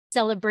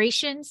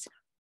celebrations.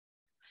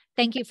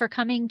 Thank you for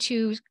coming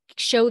to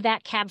show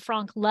that Cab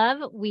Franc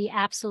love. We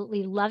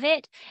absolutely love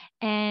it.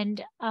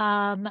 And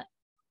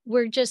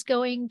we're just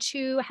going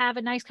to have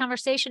a nice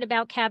conversation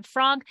about Cab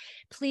Franc.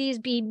 Please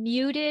be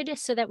muted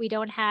so that we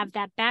don't have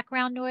that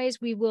background noise.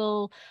 I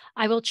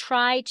will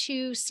try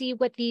to see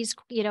what these,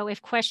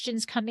 if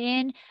questions come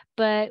in,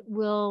 but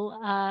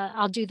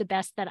I'll do the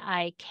best that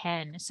I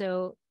can.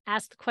 So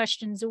ask the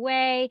questions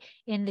away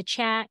in the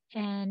chat,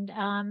 and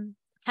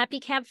happy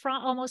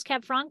almost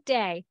Cab Franc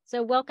Day.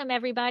 So welcome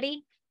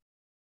everybody.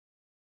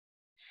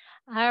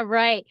 All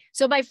right.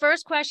 So my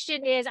first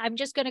question is, I'm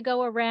just going to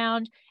go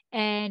around,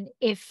 and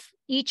if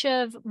each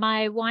of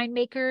my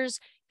winemakers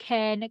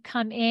can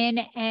come in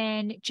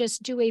and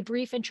just do a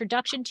brief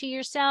introduction to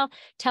yourself,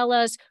 tell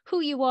us who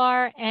you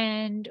are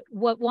and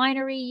what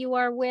winery you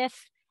are with,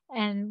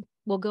 and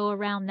we'll go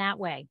around that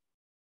way.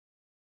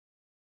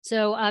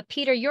 So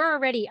Peter, you're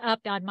already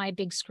up on my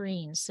big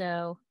screen.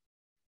 So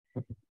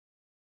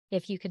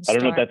if you can start. I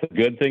don't know if that's a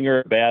good thing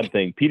or a bad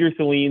thing. Peter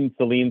Celine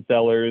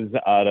Cellars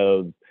out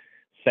of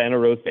Santa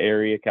Rosa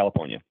area,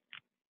 California.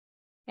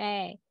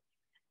 Okay.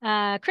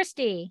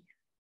 Christy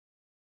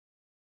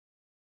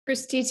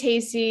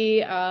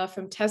Tacey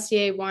from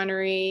Tessier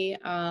Winery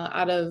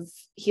out of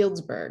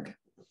Healdsburg.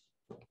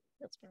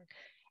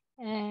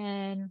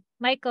 And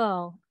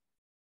Michael.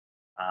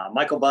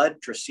 Michael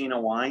Budd, Tristina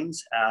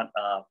Wines at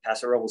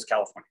Paso Robles,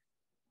 California.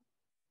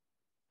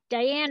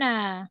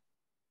 Diana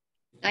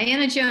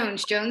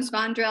Jones, Jones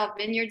Vondrell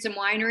Vineyards and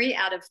Winery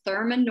out of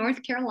Thurman,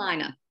 North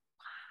Carolina.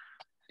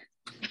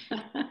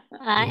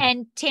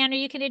 And Tanner,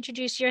 you can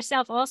introduce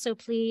yourself also,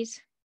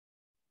 please.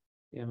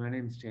 Yeah, my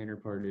name is Tanner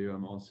Pardue.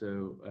 I'm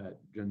also at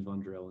Jones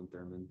Vondrell in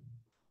Thurman.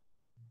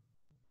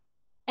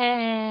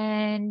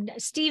 And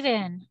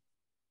Stephen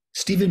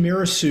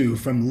Mirasu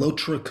from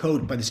L'Autre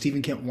Côte by the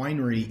Stephen Kent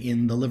Winery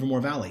in the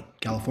Livermore Valley,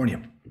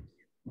 California.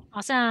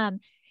 Awesome.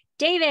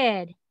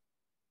 David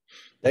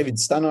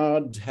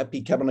Stannard,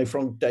 happy Cabernet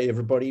Franc Day,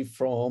 everybody,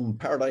 from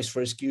Paradise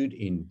Rescued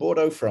in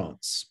Bordeaux,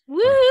 France.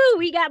 Woo!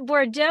 We got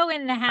Bordeaux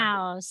in the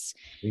house.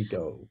 We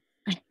go.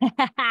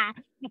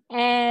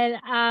 And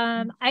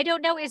I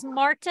don't know, is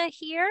Marta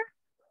here?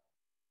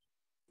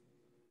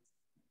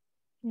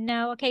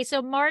 No. Okay,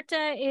 so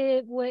Marta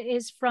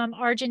is from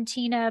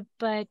Argentina,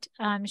 but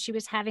she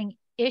was having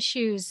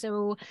issues.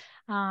 So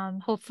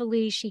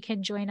hopefully she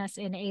can join us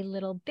in a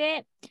little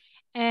bit.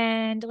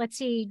 And let's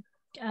see,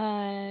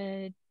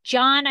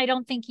 John, I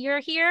don't think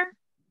you're here.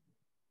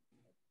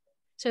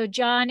 So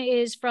John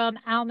is from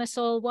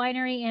Almasol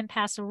Winery in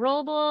Paso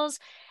Robles.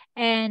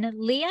 And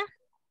Leah?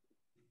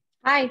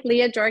 Hi,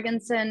 Leah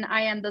Jorgensen.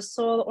 I am the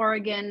sole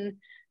Oregon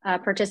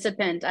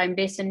participant. I'm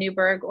based in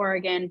Newburgh,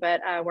 Oregon,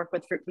 but work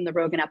with fruit from the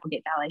Rogue and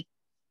Applegate Valley.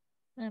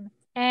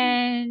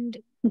 And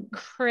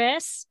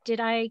Chris, did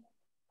I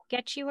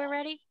get you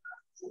already?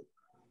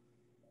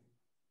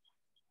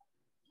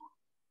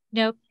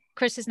 No,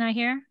 Chris is not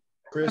here.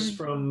 Chris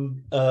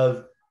from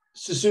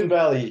Sassoon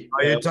Valley.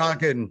 Oh, you're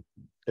talking.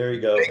 There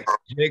you go.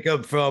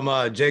 Jacob from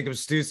Jacob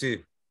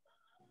Stussy.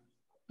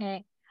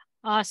 Okay,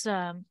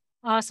 awesome.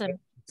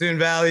 Sassoon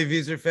Valley,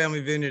 Vieser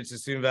Family Vineyard,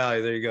 Sassoon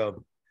Valley. There you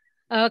go.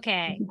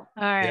 Okay,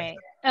 all right.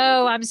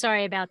 Yeah. Oh, I'm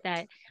sorry about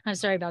that.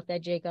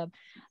 Jacob.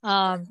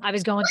 I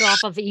was going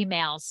off of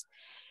emails.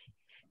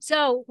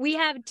 So we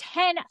have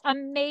 10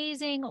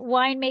 amazing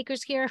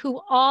winemakers here who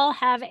all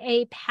have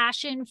a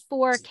passion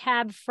for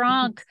Cab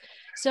Franc.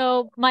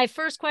 So my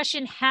first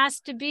question has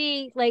to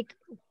be, like,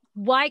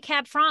 why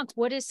Cab Franc?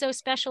 What is so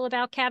special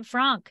about Cab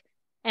Franc?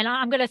 And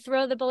I'm going to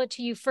throw the bullet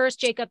to you first,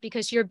 Jacob,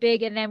 because you're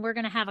big, and then we're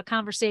going to have a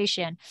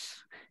conversation.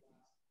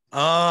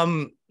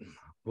 Well,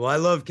 I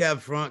love Cab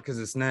Franc because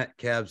it's not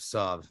Cab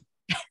Sauv.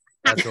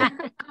 That's what.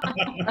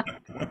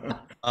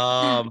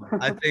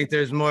 I think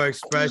there's more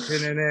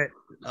expression in it.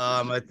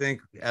 I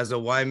think as a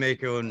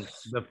winemaker, and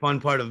the fun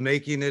part of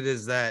making it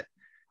is that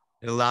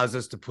it allows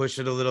us to push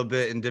it a little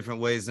bit in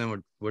different ways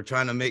than we're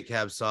trying to make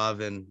Cab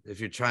Sauv. And if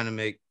you're trying to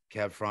make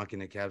Cab Franc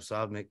into Cab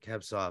Sauv, make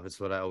Cab Sauv. It's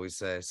what I always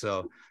say.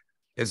 So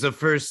it's the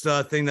first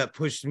thing that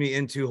pushed me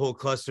into whole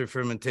cluster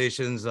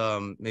fermentations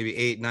maybe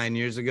 8-9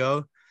 years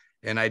ago.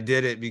 And I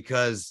did it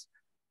because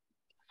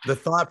the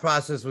thought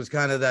process was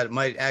kind of that it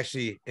might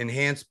actually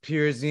enhance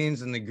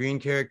pyrazines and the green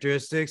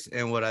characteristics.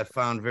 And what I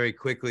found very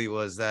quickly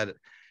was that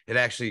it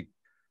actually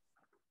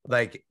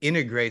like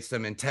integrates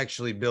them and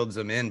texturally builds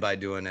them in by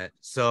doing it.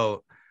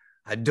 So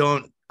I've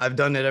done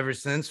it ever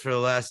since for the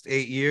last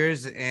 8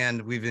 years,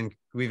 and we've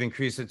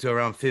increased it to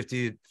around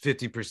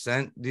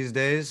 50% these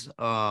days.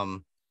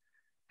 And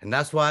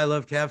that's why I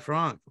love Cab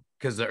Franc,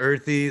 because the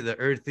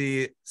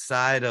earthy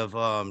side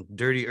of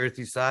dirty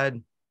earthy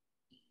side.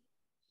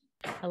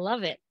 I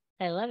love it.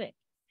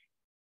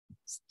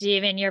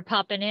 Steven, you're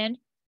popping in.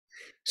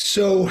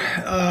 So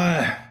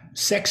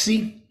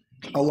sexy,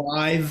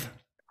 alive,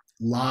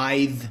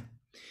 lithe.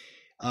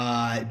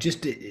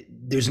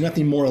 There's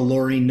nothing more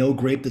alluring, no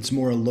grape that's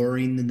more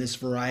alluring than this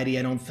variety,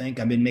 I don't think.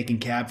 I've been making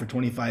Cab for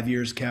 25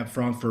 years, Cab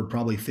Franc for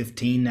probably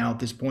 15 now at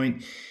this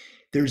point.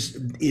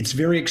 It's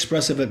very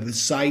expressive at the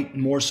sight,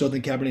 more so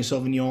than Cabernet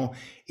Sauvignon.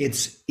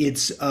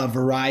 It's a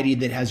variety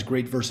that has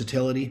great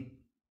versatility,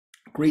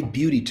 great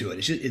beauty to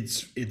it.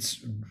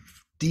 It's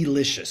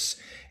delicious,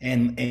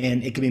 and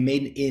it can be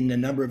made in a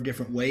number of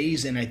different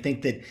ways. And I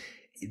think that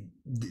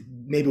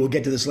maybe we'll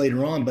get to this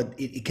later on, but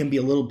it can be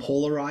a little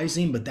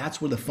polarizing, but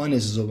that's where the fun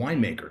is as a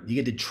winemaker. You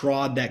get to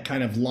trod that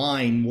kind of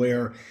line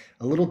where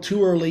a little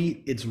too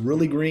early, it's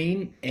really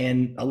green,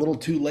 and a little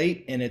too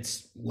late, and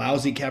it's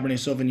lousy Cabernet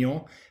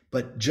Sauvignon,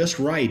 but just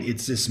right,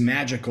 it's this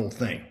magical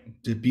thing.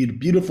 It's a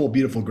beautiful,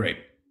 beautiful grape.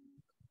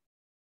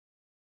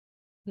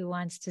 Who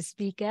wants to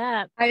speak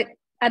up?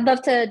 I'd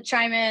love to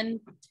chime in.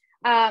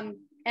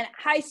 And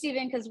hi,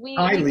 Stephen, because we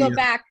go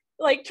back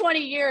like 20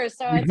 years.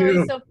 So it's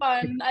always so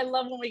fun. I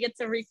love when we get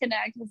to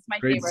reconnect. It's my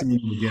Great favorite. seeing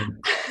you again.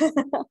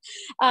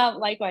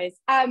 Likewise.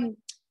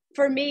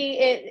 For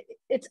me,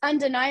 it's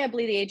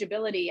undeniably the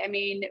ageability. I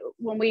mean,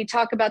 when we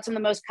talk about some of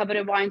the most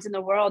coveted wines in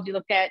the world, you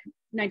look at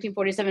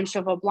 1947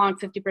 Cheval Blanc,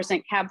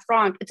 50% Cab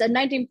Franc. It's a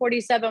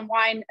 1947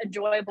 wine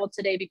enjoyable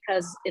today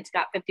because it's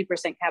got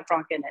 50% Cab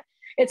Franc in it.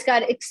 It's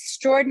got an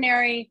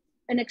extraordinary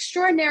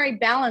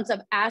balance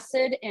of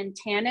acid and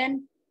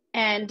tannin.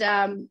 And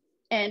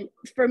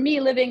for me,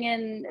 living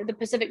in the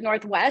Pacific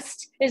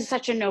Northwest is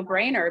such a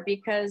no-brainer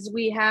because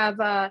we have,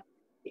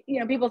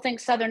 people think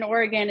Southern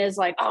Oregon is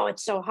like, oh,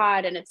 it's so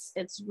hot, and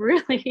it's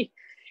really,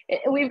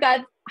 we've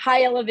got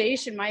high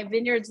elevation. My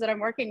vineyards that I'm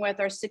working with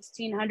are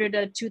 1,600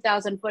 to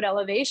 2,000 foot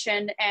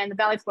elevation, and the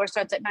valley floor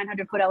starts at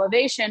 900 foot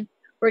elevation.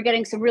 We're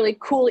getting some really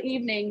cool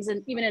evenings,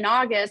 and even in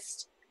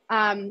August.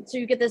 So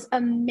you get this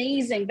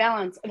amazing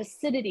balance of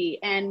acidity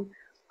and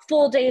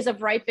full days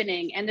of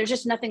ripening, and there's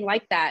just nothing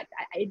like that.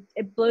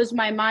 It blows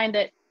my mind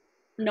that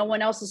no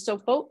one else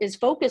is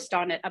focused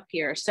on it up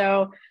here.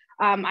 So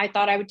I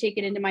thought I would take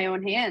it into my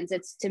own hands.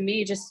 It's, to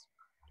me,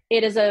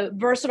 it is a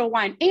versatile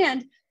wine.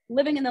 And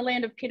living in the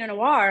land of Pinot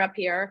Noir up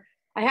here,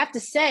 I have to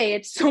say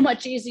it's so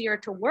much easier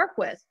to work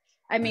with.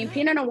 I mean,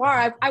 Pinot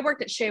Noir, I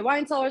worked at Shea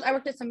Wine Cellars. I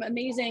worked at some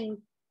amazing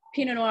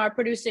Pinot Noir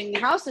producing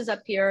houses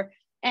up here.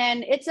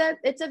 And it's a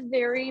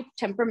very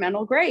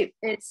temperamental grape.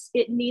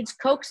 It needs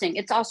coaxing.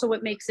 It's also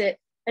what makes it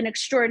an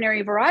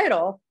extraordinary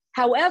varietal.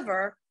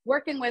 However,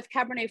 working with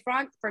Cabernet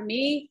Franc for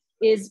me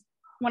is,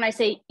 when I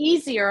say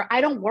easier, I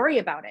don't worry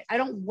about it. I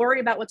don't worry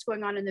about what's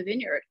going on in the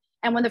vineyard.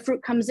 And when the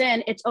fruit comes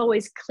in, it's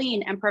always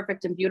clean and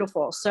perfect and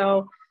beautiful.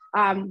 So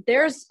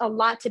there's a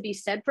lot to be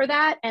said for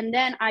that. And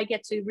then I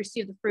get to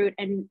receive the fruit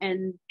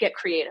and get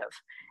creative.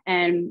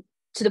 And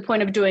to the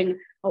point of doing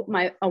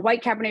a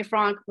white Cabernet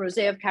Franc,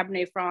 rosé of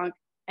Cabernet Franc,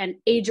 and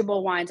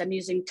ageable wines. I'm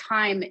using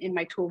time in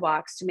my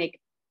toolbox to make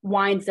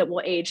wines that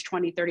will age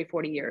 20, 30,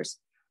 40 years.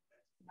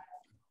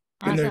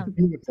 Awesome. And they're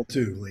beautiful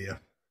too,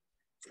 Leah.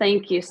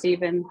 Thank you,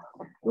 Stephen.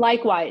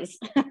 Likewise.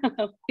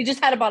 We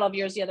just had a bottle of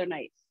yours the other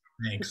night.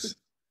 Thanks.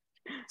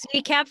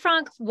 See, Cab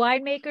Franc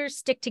winemakers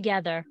stick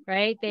together,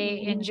 right?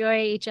 They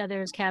enjoy each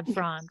other's Cab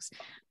Francs.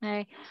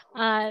 Okay.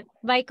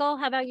 Michael,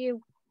 how about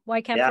you?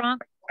 Why Cab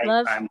Franc?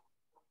 Love?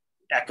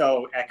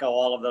 Echo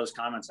all of those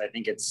comments. I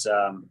think it's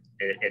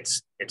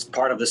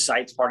part of the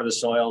sites, part of the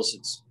soils.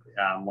 It's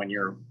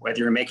whether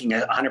you're making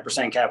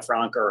 100% Cab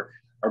Franc or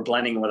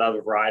blending with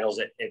other varietals,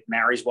 it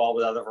marries well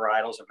with other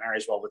varietals. It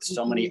marries well with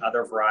so many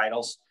other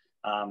varietals.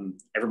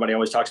 Everybody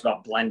always talks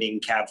about blending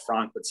Cab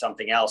Franc with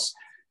something else.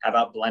 How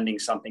about blending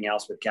something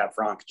else with Cab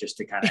Franc just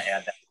to kind of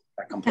add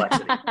that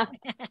complexity?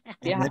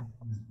 Yeah.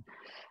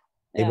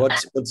 Yeah.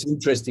 What's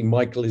interesting,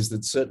 Michael, is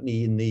that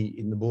certainly in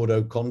the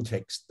Bordeaux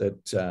context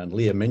that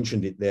Leah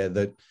mentioned it there,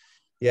 that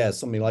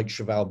something like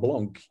Cheval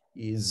Blanc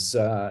is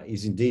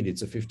indeed,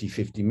 it's a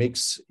 50-50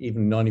 mix.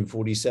 Even in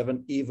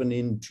 1947, even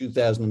in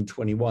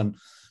 2021,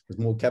 there's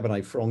more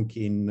Cabernet Franc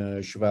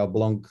in Cheval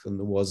Blanc than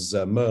there was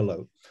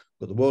Merlot.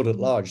 But the world at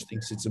large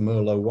thinks it's a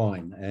Merlot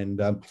wine.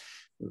 And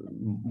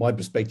my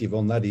perspective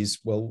on that is,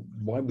 well,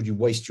 why would you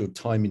waste your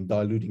time in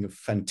diluting a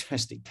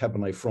fantastic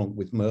Cabernet Franc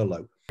with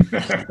Merlot?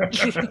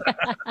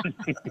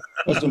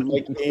 Doesn't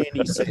make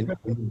any sense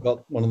when you've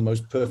got one of the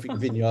most perfect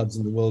vineyards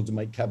in the world to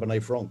make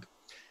Cabernet Franc.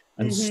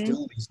 And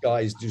still these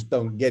guys just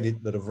don't get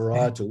it that a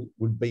varietal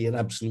would be an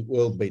absolute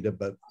world beater,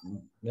 but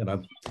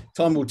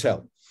time will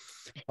tell.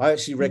 I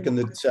actually reckon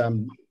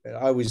that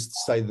I always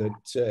say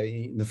that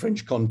in the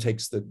French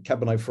context that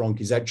Cabernet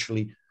Franc is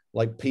actually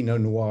like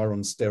Pinot Noir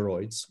on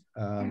steroids.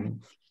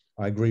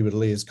 I agree with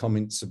Leah's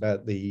comments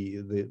about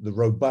the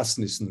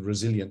robustness and the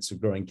resilience of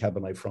growing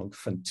Cabernet Franc.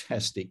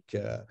 Fantastic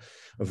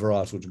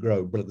varietal to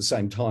grow, but at the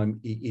same time,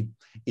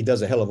 it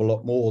does a hell of a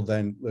lot more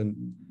than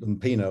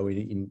Pinot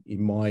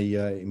in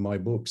my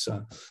books.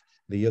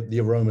 The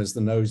aromas, the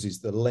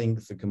noses, the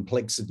length, the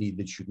complexity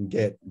that you can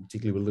get,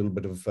 particularly with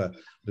a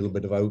little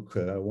bit of oak,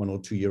 1 or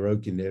 2 year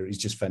oak in there, is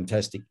just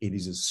fantastic. It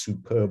is a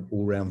superb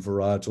all-round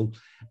varietal,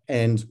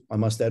 and I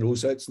must add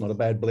also, it's not a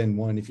bad blend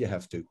wine if you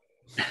have to.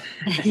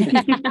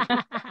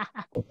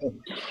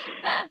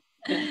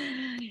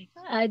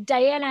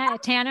 Diana,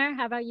 Tanner,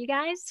 how about you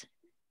guys?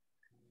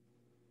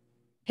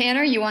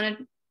 Tanner, you want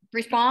to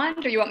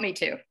respond or you want me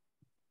to?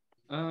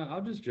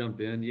 I'll just jump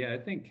in. Yeah, I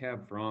think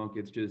Cab Franc,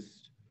 it's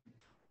just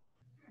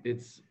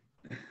it's,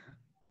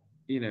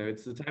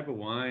 it's the type of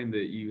wine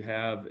that you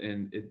have,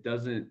 and it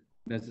doesn't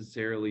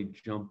necessarily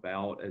jump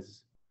out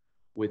as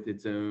with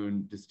its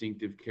own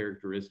distinctive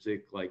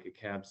characteristic, like a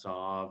Cab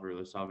Sauv or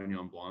the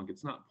Sauvignon Blanc.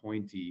 It's not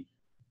pointy,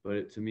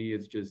 but to me,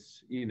 it's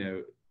just,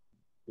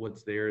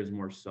 what's there is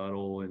more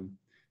subtle, and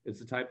it's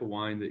the type of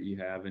wine that you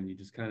have and you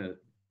just kind of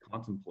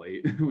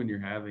contemplate when you're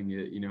having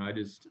it. I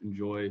just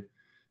enjoy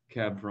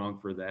Cab Franc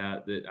for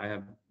that I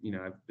have,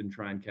 I've been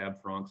trying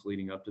Cab Francs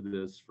leading up to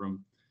this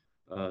from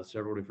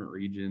several different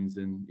regions,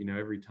 and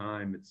every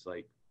time it's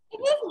like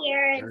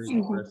very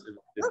impressive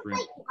different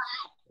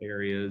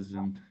areas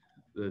and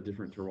the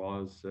different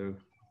terroirs. So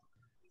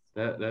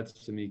that's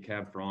to me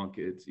Cab Franc.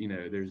 It's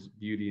there's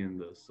beauty in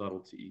the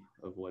subtlety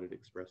of what it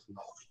expresses.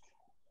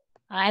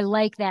 I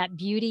like that,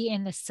 beauty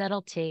in the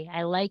subtlety.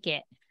 I like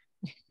it.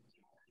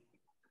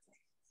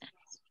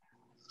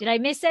 Did I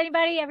miss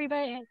anybody?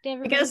 Everybody?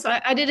 I guess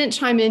I didn't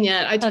chime in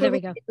yet. I there we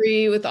totally go.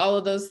 agree with all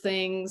of those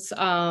things.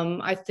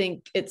 I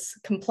think it's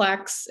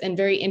complex and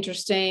very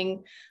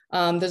interesting.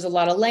 There's a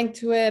lot of length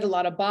to it, a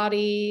lot of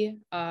body,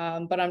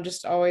 but I'm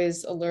just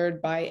always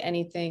allured by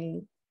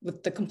anything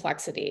with the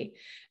complexity.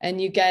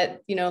 And you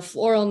get,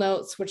 floral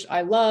notes, which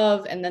I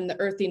love, and then the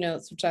earthy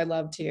notes, which I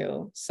love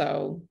too.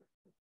 So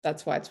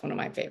that's why it's one of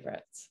my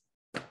favorites.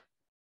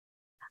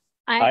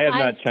 I have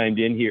not chimed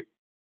in here.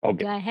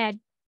 Okay. Go ahead.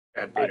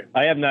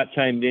 I have not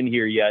chimed in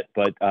here yet,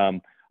 but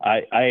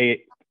I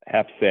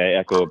have to say I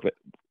echo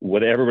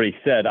what everybody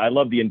said. I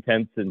love the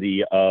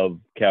intensity of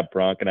Cab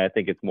Franc, and I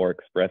think it's more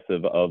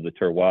expressive of the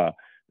terroir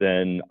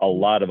than a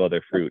lot of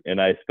other fruit.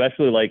 And I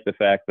especially like the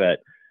fact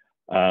that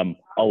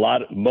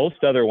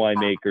most other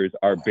winemakers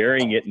are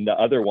burying it in the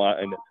other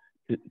wine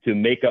to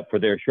make up for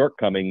their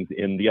shortcomings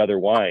in the other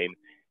wine.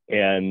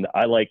 And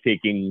I like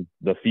taking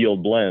the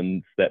field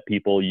blends that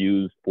people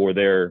use for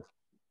their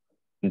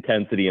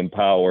intensity and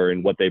power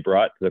and what they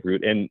brought to the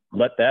fruit, and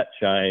let that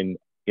shine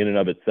in and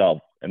of itself.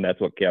 And that's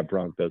what Cab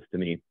Franc does to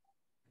me.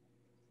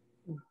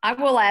 I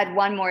will add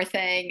one more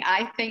thing.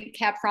 I think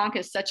Cab Franc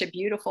is such a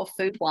beautiful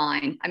food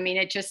wine. I mean,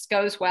 it just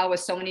goes well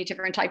with so many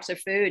different types of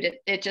food.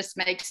 It just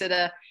makes it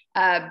a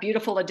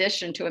beautiful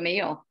addition to a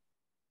meal.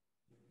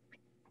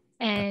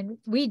 And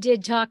we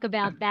did talk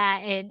about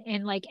that,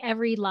 and like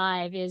every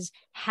live is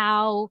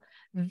how,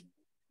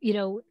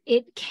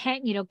 it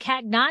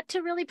can, not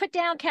to really put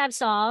down Cab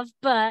Sauv,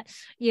 but,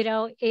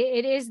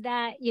 it is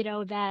that,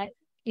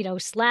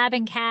 slab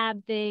and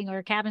cab thing,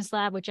 or cab and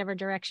slab, whichever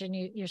direction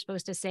you're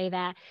supposed to say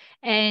that.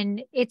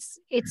 And it's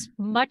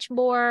much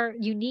more,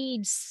 you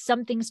need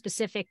something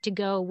specific to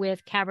go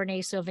with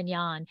Cabernet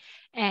Sauvignon.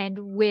 And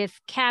with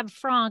Cab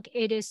Franc,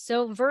 it is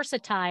so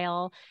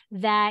versatile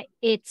that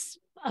it's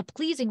a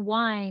pleasing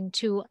wine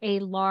to a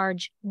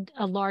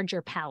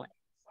larger palate.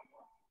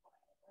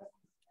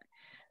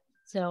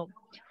 So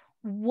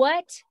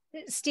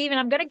Stephen,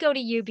 I'm going to go to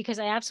you because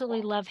I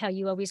absolutely love how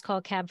you always call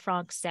Cab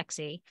Franc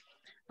sexy.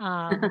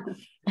 Offense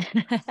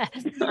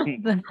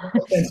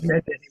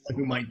meant anyone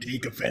who might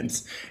take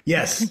offense.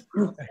 Yes.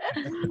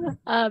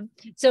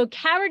 So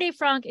Cabernet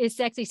Franc is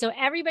sexy. So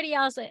everybody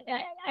else,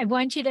 I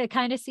want you to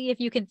kind of see if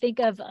you can think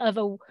of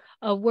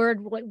a word,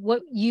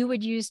 what you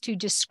would use to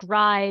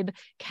describe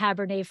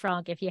Cabernet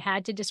Franc. If you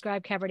had to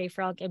describe Cabernet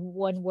Franc in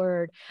one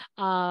word,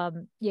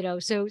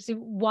 so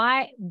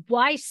why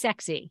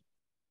sexy?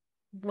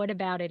 What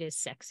about it is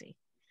sexy?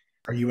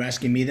 Are you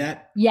asking me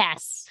that?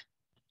 Yes.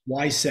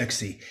 Why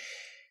sexy?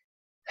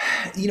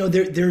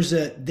 There's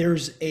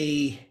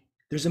a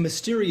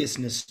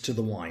mysteriousness to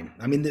the wine.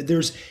 I mean,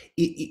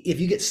 if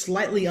you get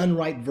slightly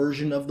unripe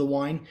version of the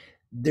wine,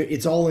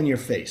 it's all in your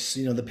face.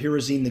 The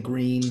pyrazine, the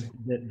green,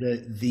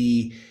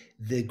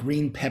 the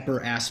green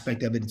pepper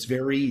aspect of it. It's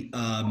very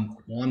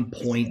on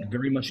point,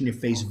 very much in your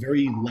face,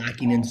 very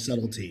lacking in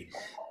subtlety.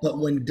 But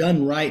when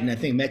done right, and I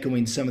think I'm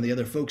echoing some of the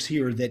other folks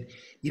here, that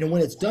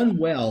when it's done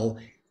well,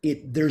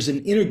 there's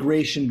an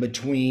integration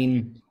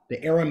between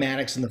the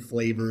aromatics and the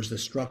flavors, the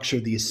structure,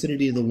 the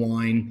acidity of the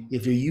wine.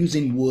 If you're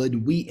using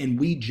wood,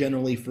 we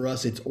generally, for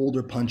us, it's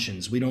older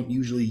puncheons. We don't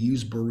usually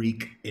use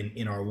barrique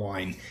in our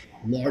wine.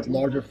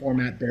 Larger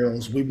format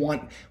barrels. We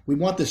want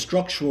the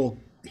structural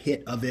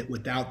hit of it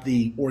without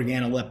the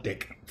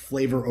organoleptic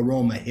flavor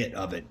aroma hit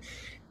of it.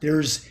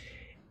 There's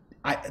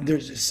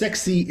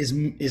sexy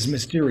is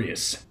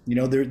mysterious.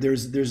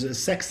 There's a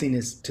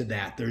sexiness to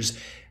that.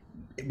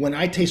 When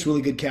I taste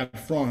really good Cab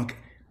Franc,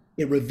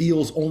 it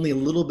reveals only a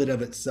little bit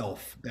of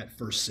itself that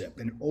first sip,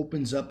 and it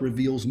opens up,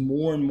 reveals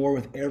more and more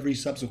with every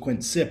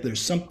subsequent sip. There's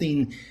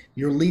something,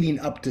 you're leading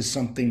up to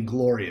something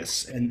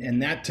glorious,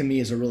 and that to me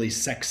is a really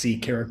sexy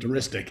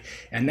characteristic.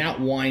 And that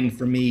wine,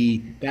 for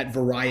me, that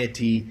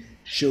variety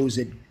shows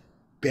it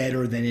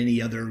better than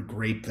any other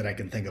grape that I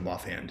can think of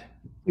offhand.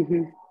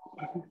 Mm-hmm.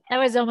 That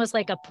was almost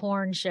like a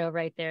porn show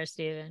right there,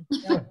 Stephen.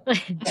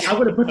 I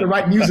would have put the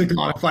right music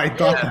on if I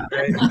thought that.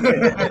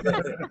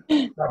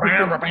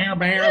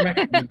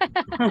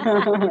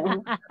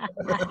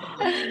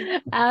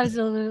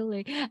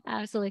 Absolutely.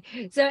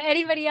 So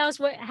anybody else,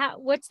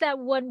 what's that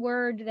one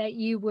word that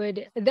you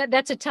would,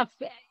 that's a tough,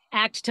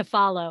 act to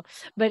follow.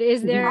 But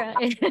is there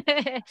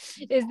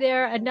is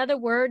there another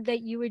word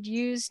that you would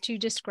use to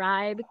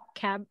describe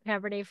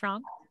Cabernet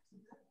Franc?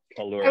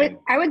 Alluring.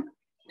 I would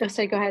just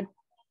say, go ahead,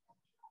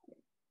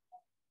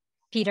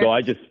 Peter. So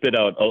I just spit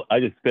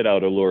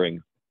out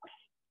alluring.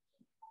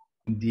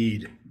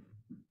 Indeed.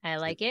 I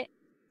like it.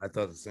 I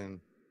thought the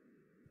same.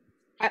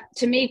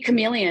 To me,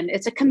 chameleon.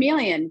 It's a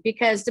chameleon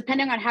because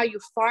depending on how you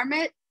farm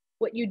it,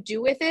 what you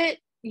do with it,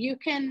 you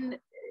can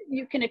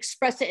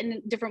express it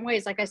in different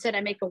ways. Like I said,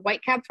 I make a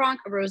white Cab Franc,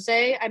 a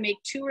rosé. I make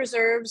 2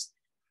 reserves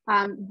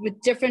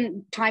with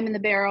different time in the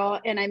barrel,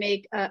 and I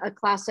make a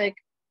classic.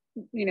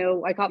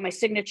 I call it my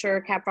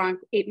signature Cab Franc,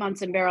 8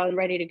 months in barrel and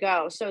ready to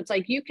go. So it's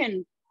like you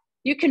can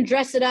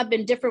dress it up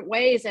in different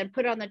ways and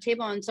put it on the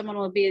table, and someone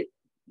will be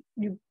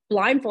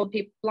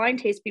blind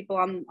taste people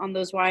on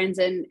those wines,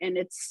 and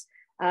it's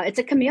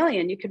a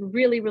chameleon. You can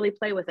really, really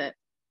play with it.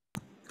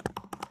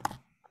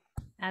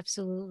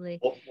 Absolutely.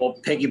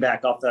 We'll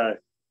piggyback off the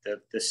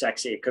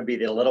sexy. It could be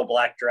the little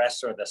black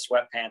dress or the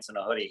sweatpants and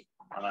a hoodie.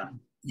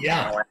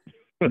 Yeah.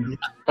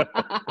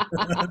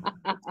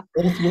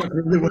 Both work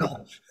really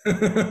well.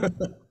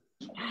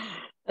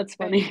 That's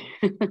funny.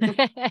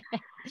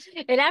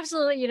 It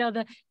absolutely,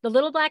 the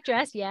little black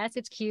dress, yes,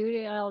 it's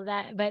cute, all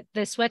that, but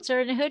the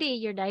sweatshirt and hoodie,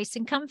 you're nice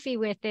and comfy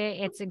with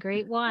it. It's a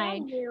great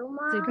wine.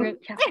 It's a great.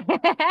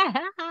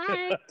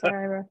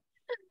 Sorry.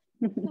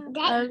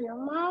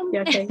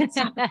 Yeah, okay.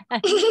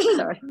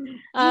 Sorry.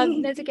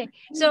 That's okay.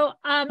 So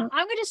I'm going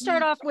to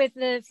start off with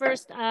the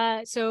first.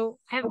 So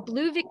I have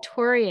Blue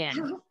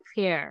Victorian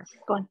here.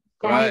 Go on.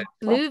 Right.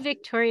 Blue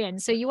Victorian.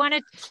 So you want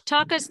to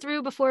talk us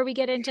through before we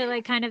get into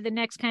like kind of the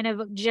next kind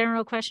of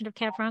general question of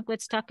Cab Franc?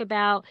 Let's talk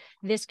about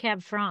this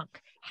Cab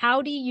Franc.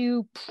 How do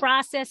you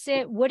process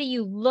it? What do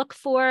you look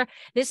for?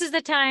 This is the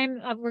time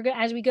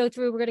as we go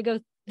through,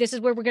 this is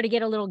where we're going to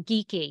get a little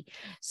geeky.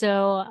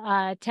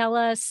 So tell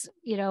us,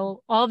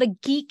 all the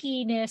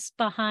geekiness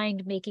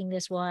behind making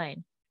this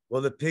wine.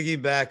 Well, to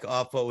piggyback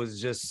off what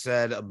was just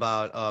said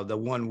about the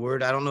one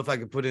word, I don't know if I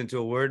could put it into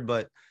a word,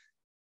 but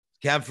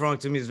Cab Franc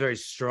to me is very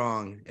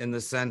strong in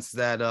the sense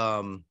that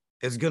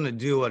it's going to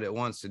do what it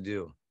wants to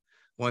do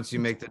once you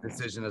make the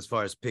decision as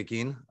far as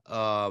picking.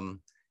 And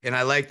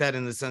I like that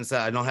in the sense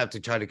that I don't have to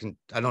try to,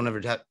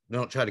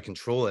 don't try to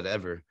control it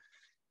ever.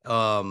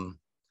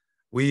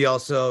 We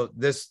also,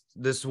 this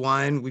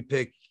wine, we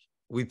pick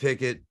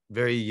it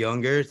very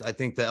younger. I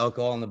think the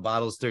alcohol in the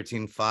bottle is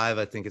 13.5.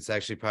 I think it's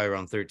actually probably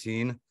around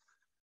 13.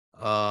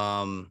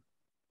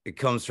 It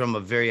comes from a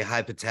very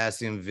high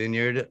potassium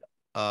vineyard.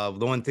 The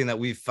one thing that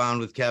we've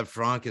found with Cab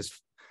Franc is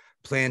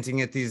planting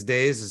it these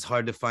days is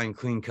hard to find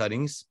clean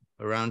cuttings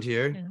around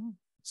here. Yeah.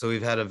 So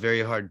we've had a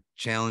very hard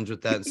challenge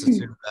with that in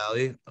Sassoon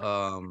Valley.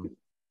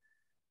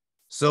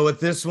 So with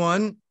this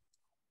one,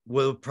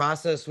 we'll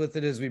process with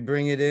it as we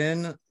bring it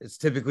in. It's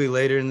typically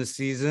later in the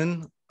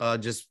season,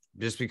 just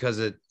because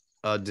it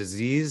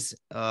disease.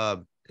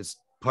 It's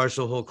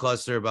partial whole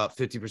cluster, about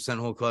 50%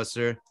 whole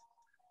cluster.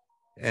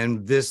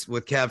 And this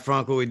with Cab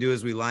Franc, what we do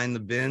is we line the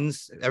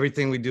bins.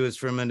 Everything we do is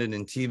fermented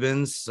in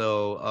T-bins.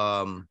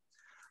 So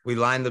we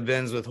line the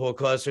bins with whole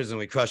clusters and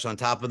we crush on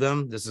top of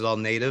them. This is all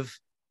native.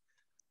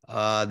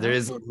 There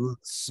is a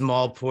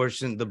small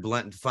portion,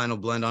 the final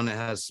blend on it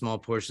has small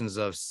portions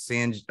of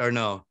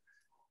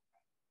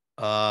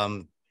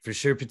for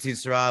sure Petit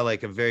Syrah,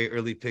 like a very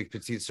early pick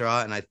Petit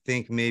Syrah, and I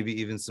think maybe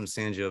even some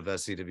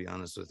Sangiovese, to be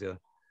honest with you.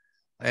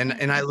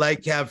 And I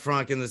like Cab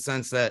Franc in the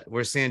sense that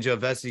where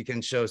Sangiovese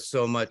can show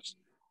so much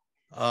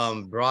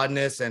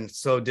broadness and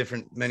so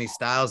many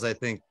styles, I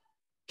think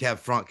Cab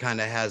Franc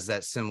kind of has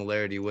that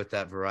similarity with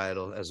that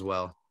varietal as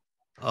well.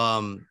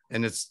 And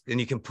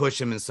you can push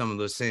them in some of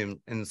those same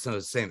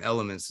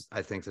elements,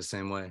 I think, the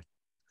same way.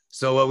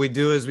 So what we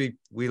do is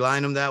we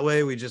line them that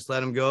way. We just let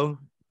them go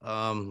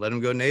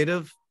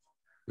native.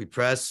 We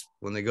press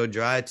when they go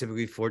dry,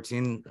 typically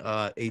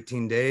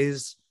 18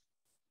 days,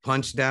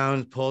 punch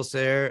down, pulse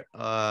air.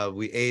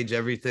 We age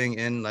everything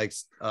in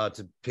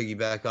to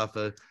piggyback off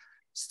of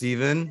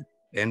Steven,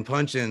 and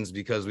punch-ins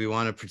because we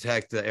want to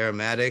protect the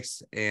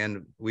aromatics.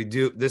 And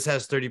this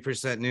has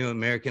 30% new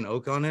American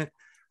oak on it.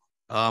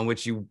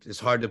 Which it's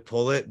hard to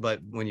pull it,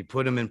 but when you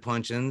put them in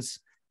punch-ins,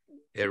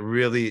 it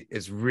really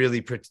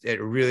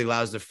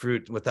allows the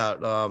fruit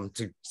without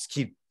to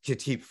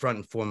keep front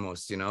and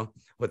foremost,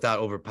 without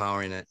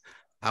overpowering it.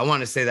 I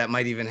want to say that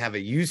might even have a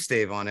U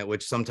stave on it,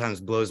 which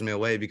sometimes blows me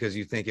away because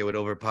you think it would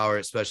overpower,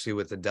 especially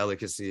with the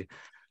delicacy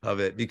of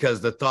it. Because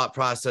the thought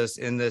process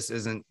in this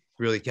isn't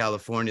really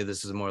California.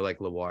 This is more like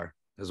Loire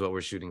is what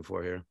we're shooting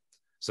for here.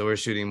 So we're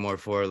shooting more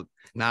for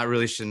not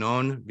really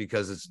Chinon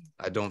because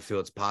I don't feel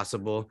it's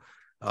possible.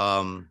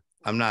 I'm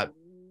not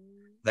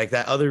like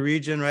that other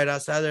region right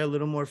outside there, a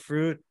little more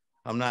fruit.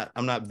 I'm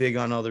not big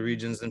on all the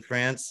regions in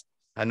France.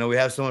 I know we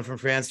have someone from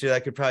France here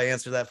that could probably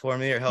answer that for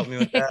me or help me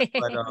with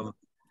that.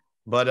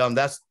 But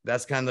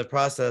that's kind of the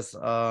process.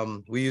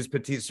 We use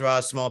Petit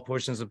Syrah, small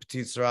portions of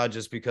Petit Syrah,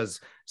 just because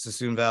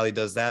Sassoon Valley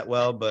does that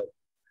well. But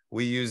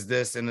we use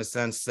this in the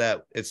sense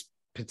that it's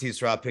Petit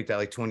Syrah picked at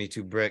like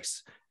 22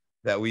 bricks.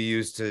 that we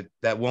use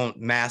that won't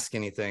mask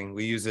anything.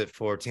 We use it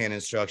for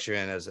tannin structure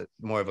and as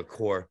more of a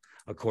core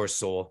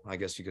soul, I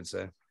guess you could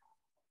say.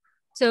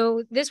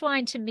 So this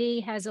wine to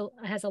me has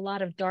a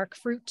lot of dark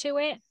fruit to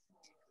it.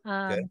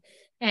 Okay.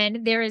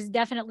 And there is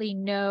definitely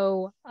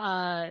no,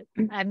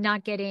 I'm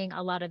not getting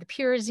a lot of the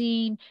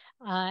pyrazine,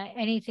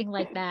 anything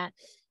like that,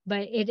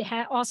 but it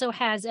also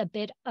has a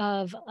bit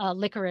of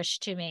licorice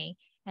to me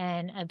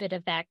and a bit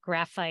of that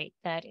graphite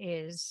that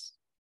is,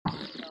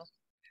 you know,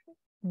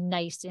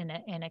 nice in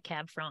a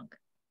Cab Franc.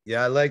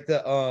 Yeah, I like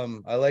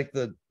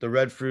the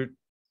red fruit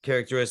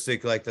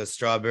characteristic, like the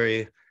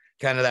strawberry,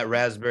 kind of that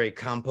raspberry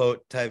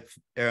compote type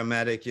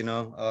aromatic, you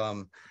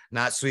know,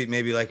 not sweet,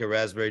 maybe like a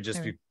raspberry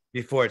just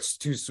before it's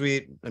too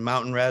sweet, a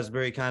mountain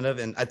raspberry kind of.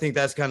 And I think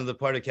that's kind of the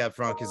part of Cab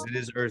Franc, is it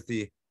is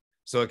earthy.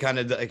 So it kind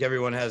of, like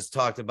everyone has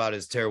talked about,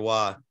 is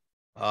terroir.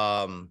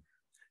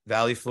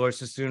 Valley floor,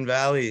 Sassoon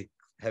Valley,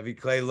 heavy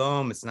clay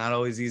loam. It's not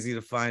always easy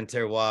to find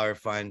terroir or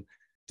find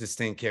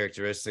distinct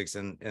characteristics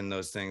in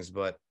those things,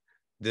 but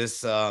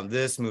this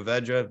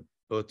Mourvedre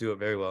both do it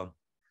very well.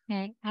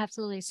 Okay,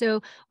 absolutely.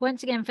 So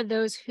once again, for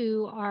those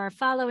who are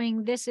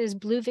following, this is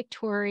Blue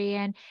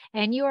Victorian,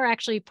 and you are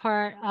actually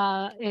part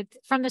it's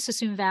from the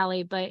Sassoon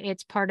Valley, but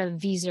it's part of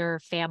Vieser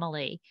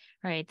family,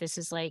 right? This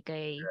is like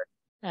a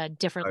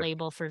different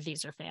label for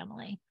Vieser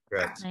family.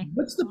 Correct. Okay.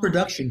 What's the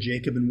production,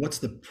 Jacob, and what's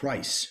the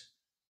price?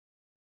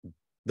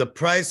 The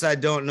price I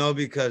don't know,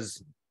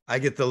 because I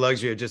get the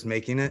luxury of just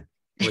making it,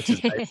 which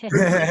is nice.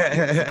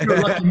 You're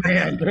a lucky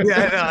man.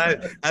 Yeah,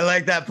 no, I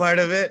like that part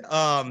of it.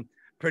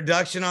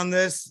 Production on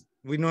this,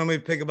 we normally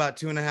pick about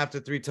 2.5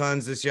 to 3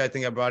 tons. This year, I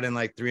think I brought in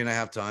like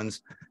 3.5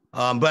 tons.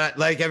 But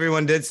like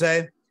everyone did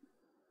say,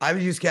 I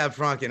would use Cab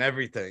Franc in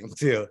everything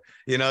too.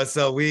 You know,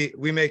 so we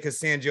make a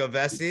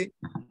Sangiovese,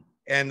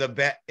 and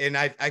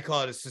I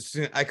call it a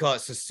Sassoon. I call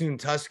it Sassoon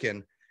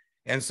Tuscan,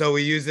 and so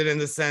we use it in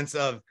the sense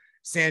of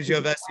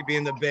Sangiovese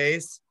being the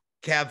base,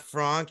 Cab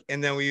Franc,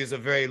 and then we use a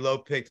very low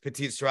picked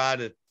Petite Syrah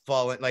to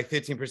fall in, like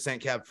 15%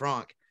 Cab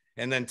Franc,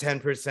 and then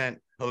 10%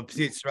 of a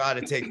Petite Syrah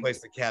to take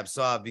place the Cab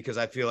Sauv, because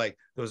I feel like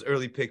those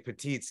early pick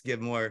Petites give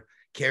more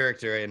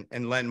character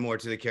and lend more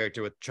to the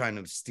character with trying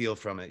to steal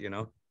from it, you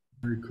know?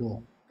 Very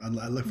cool. I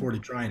look forward to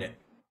trying it.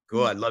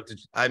 Cool. I'd love to.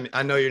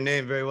 I know your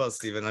name very well,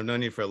 Stephen. I've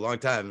known you for a long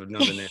time. I've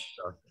known the name.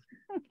 So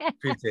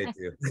appreciate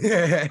you.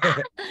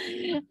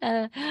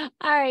 All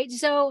right.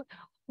 So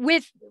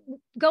with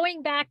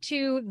going back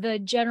to the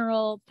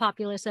general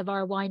populace of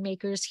our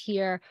winemakers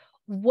here,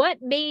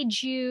 what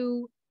made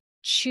you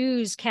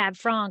choose Cab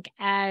Franc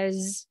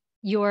as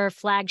your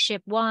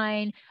flagship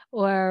wine,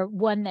 or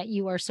one that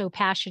you are so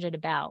passionate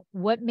about?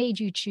 What made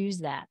you choose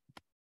that?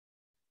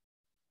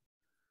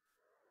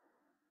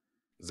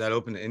 Is that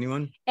open to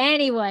anyone?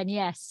 Anyone,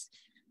 yes.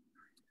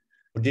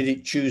 Or did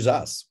it choose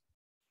us?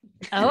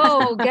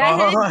 Oh, go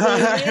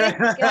ahead, David.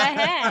 Go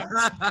ahead.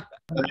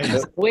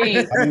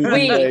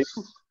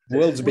 The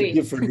world's a bit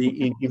different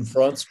in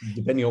France,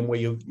 depending on where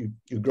you're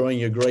growing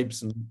your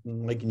grapes and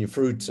making your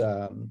fruit.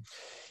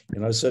 You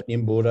know, certainly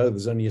in Bordeaux,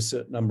 there's only a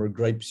certain number of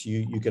grapes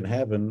you can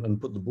have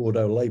and put the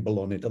Bordeaux label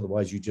on it.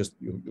 Otherwise, you're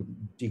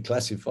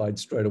declassified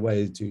straight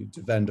away to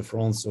Vin de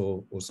France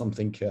or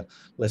something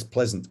less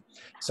pleasant.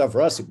 So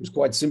for us, it was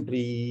quite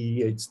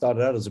simply, it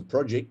started out as a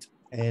project,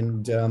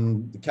 and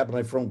the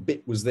Cabernet Franc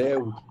bit was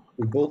there.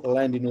 We bought the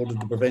land in order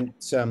to prevent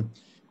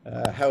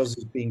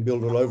houses being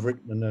built all over it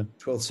and a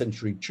 12th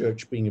century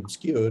church being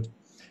obscured.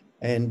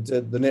 And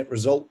the net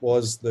result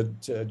was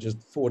that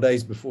just 4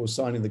 days before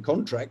signing the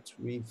contract,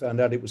 we found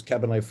out it was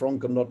Cabernet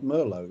Franc and not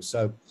Merlot.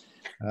 So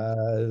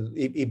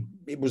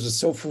it was a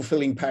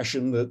self-fulfilling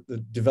passion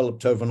that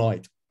developed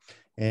overnight.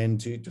 And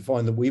to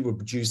find that we were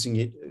producing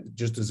it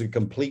just as a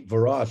complete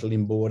varietal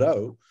in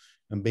Bordeaux,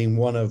 and being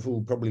one of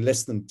probably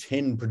less than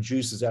 10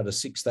 producers out of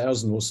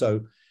 6,000 or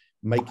so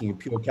making a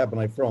pure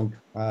Cabernet Franc,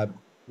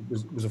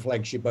 it was a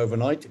flagship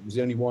overnight. It was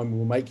the only wine we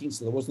were making,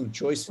 so there wasn't a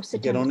choice to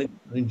get on it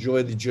and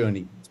enjoy the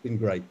journey. It's been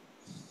great.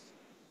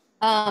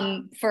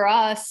 For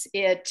us,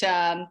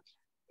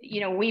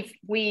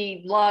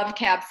 we love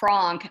Cab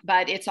Franc,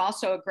 but it's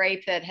also a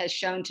grape that has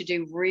shown to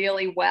do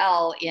really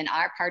well in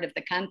our part of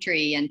the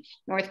country, in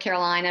North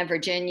Carolina,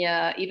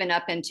 Virginia, even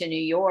up into New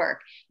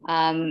York.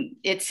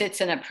 It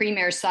sits in a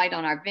premier site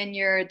on our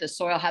vineyard. The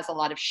soil has a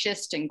lot of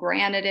schist and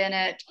granite in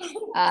it.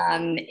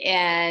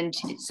 And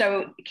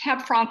so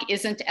Cab Franc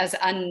isn't as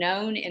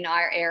unknown in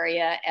our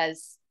area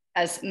as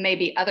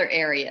maybe other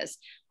areas.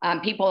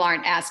 People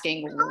aren't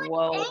asking,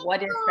 whoa,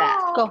 what is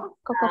that? Go.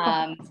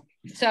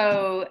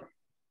 So,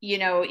 you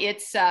know,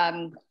 it's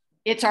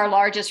our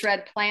largest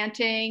red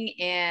planting,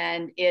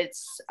 and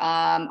it's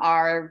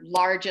our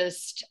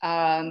largest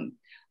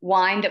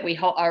wine that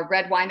our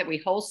red wine that we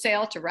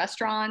wholesale to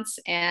restaurants.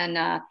 And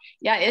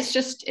yeah,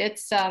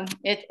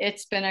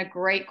 it's been a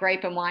great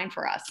grape and wine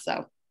for us.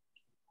 So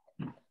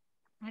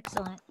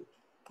Excellent.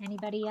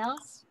 Anybody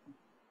else?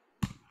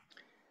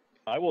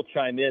 I will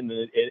chime in.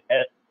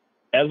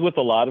 As with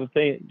a lot of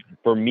things,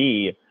 for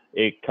me,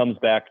 it comes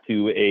back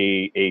to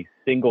a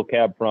single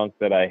Cab Franc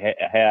that I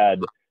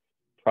had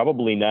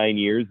probably 9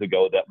 years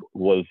ago that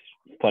was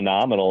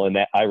phenomenal. And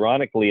that,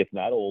 ironically, it's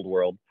not old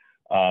world.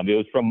 It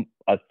was from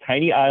a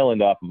tiny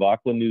island off of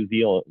Auckland, New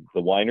Zealand.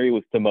 The winery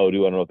was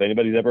Tomodu. I don't know if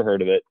anybody's ever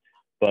heard of it,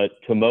 but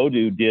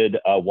Tomodu did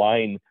a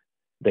wine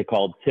they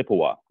called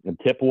Tipua. And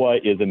Tipua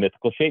is a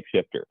mythical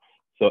shapeshifter.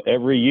 So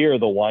every year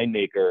the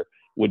winemaker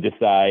would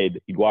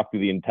decide, he'd walk through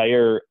the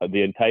entire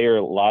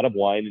lot of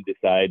wine and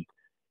decide,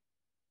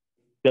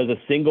 does a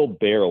single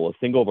barrel, a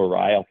single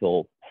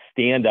varietal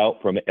stand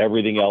out from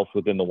everything else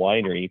within the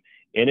winery?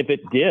 And if it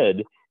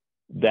did,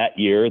 that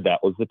year, that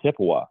was the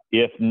Tipua.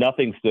 If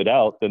nothing stood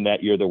out, then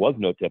that year there was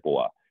no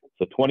Tipua.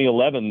 So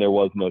 2011, there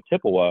was no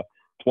Tipua.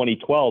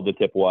 2012, the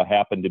Tipua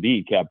happened to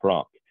be Cab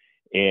Franc.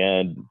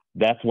 And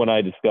that's when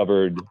I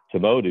discovered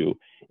Tomodu.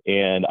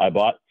 And I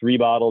bought 3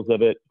 bottles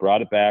of it,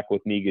 brought it back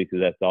with me because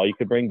that's all you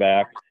could bring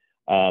back.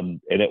 And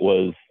it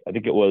was, I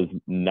think it was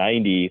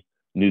 90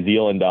 New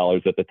Zealand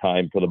dollars at the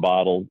time for the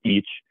bottle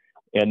each.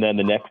 And then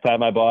the next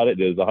time I bought it,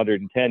 it was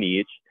 110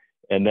 each.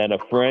 And then a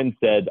friend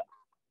said,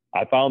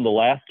 I found the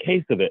last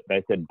case of it. And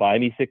I said, buy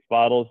me 6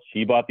 bottles.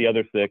 She bought the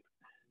other 6. It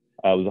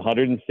was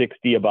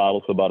 160 a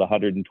bottle, so about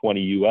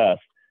 120 US.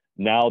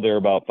 Now they're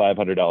about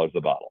 $500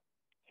 a bottle.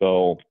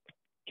 So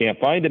can't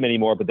find them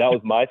anymore, but that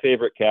was my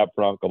favorite Cab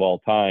Franc of all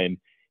time.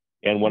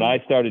 And when I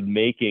started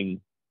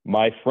making,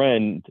 my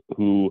friend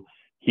who,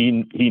 he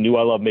knew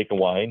I love making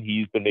wine.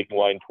 He's been making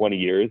wine 20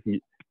 years.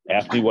 He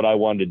asked me what I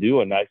wanted to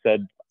do. And I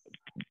said,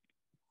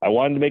 I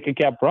wanted to make a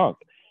Cab Franc.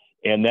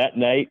 And that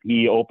night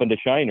he opened a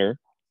shiner,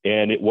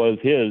 and it was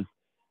his,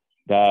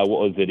 what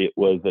was it? It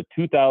was a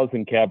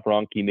 2000 Cab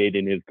Franc he made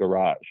in his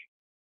garage.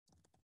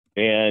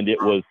 And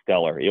it was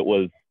stellar. It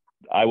was,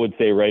 I would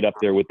say, right up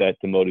there with that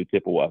Tomodu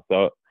Tipua.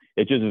 So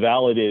it just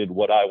validated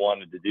what I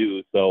wanted to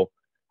do. So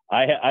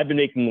I've been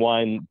making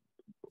wine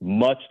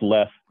much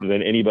less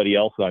than anybody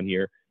else on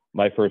here.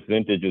 My first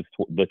vintage is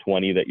the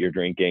 20 that you're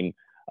drinking.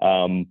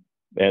 And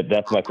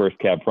that's my first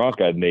Cab Franc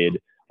I've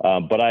made.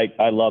 But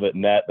I love it.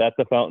 And that's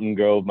a Fountain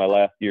Grove. My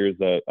last year is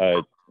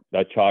a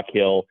Chalk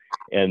Hill.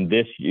 And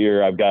this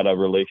year I've got a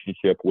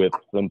relationship with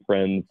some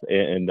friends,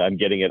 and I'm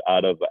getting it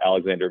out of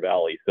Alexander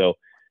Valley. So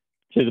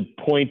to the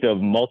point of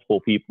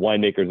multiple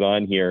winemakers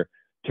on here,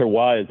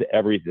 terroir is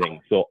everything.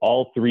 So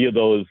all 3 of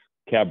those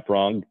Cab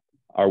Franc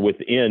are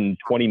within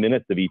 20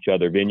 minutes of each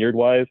other vineyard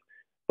wise,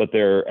 but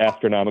they're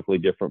astronomically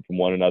different from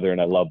one another. And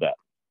I love that.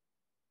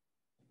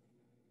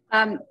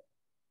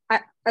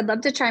 I'd love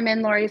to chime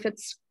in, Lori, if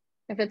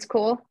it's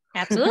cool.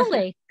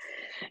 Absolutely.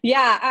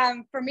 Yeah.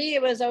 For me,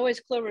 it was always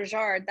Clos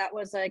Rougeard. That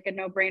was like a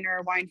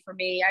no-brainer wine for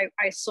me.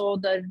 I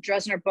sold the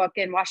Dresner book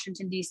in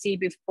Washington, D.C.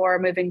 before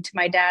moving to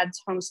my dad's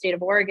home state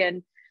of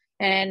Oregon.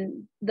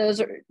 And those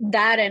are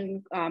that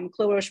and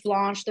Clos Roche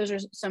Blanche. Those are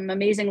some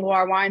amazing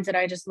Loire wines that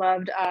I just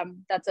loved.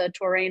 That's a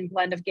Touraine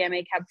blend of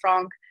Gamay Cab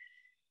Franc.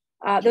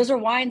 Those are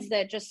wines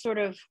that just sort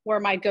of were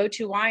my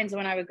go-to wines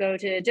when I would go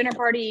to dinner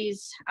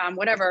parties,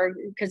 whatever,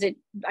 because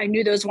I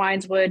knew those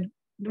wines would,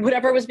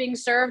 whatever was being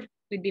served,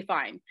 we'd be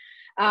fine.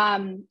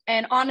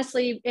 And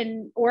honestly,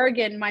 in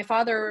Oregon, my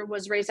father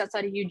was raised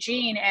outside of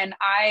Eugene, and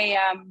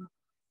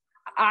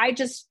I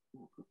just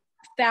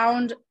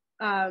found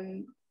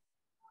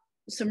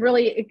some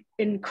really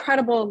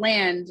incredible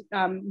land,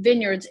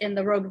 vineyards in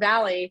the Rogue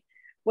Valley,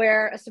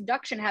 where a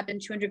subduction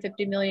happened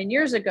 250 million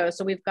years ago.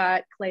 So we've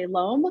got clay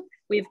loam,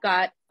 we've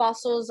got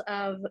fossils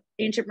of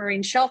ancient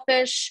marine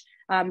shellfish,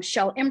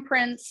 shell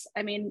imprints.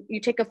 I mean, you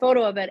take a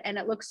photo of it and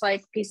it looks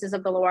like pieces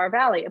of the Loire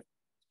Valley.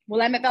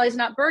 Willamette Valley is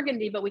not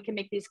Burgundy, but we can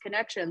make these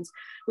connections.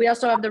 We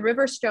also have the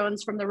river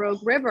stones from the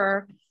Rogue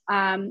River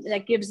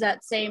that gives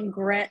that same,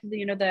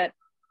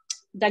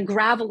 that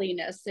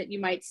graveliness that you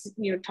might,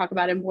 talk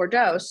about in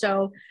Bordeaux.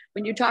 So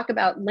when you talk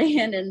about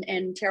land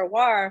and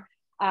terroir,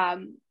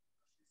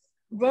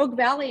 Rogue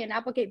Valley and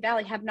Applegate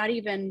Valley have not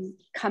even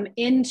come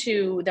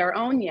into their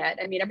own yet.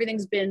 I mean,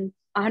 everything's been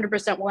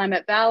 100%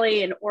 Willamette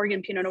Valley and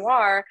Oregon Pinot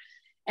Noir.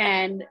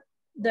 And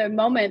the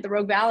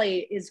Rogue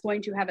Valley is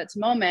going to have its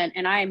moment.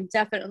 And I am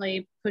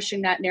definitely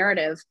pushing that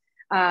narrative.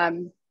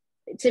 To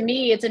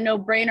me, it's a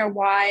no-brainer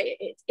why.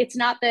 It's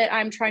not that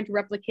I'm trying to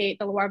replicate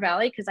the Loire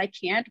Valley, because I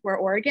can't. We're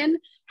Oregon.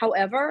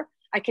 However,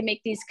 I can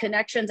make these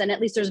connections, and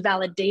at least there's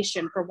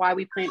validation for why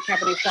we plant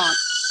Cabernet Franc,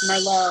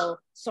 Merlot,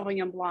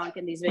 Sauvignon Blanc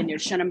in these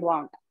vineyards, Chenin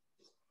Blanc.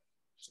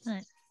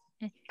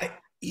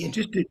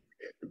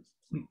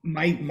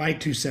 My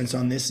 2 cents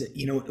on this,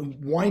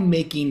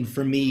 winemaking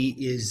for me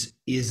is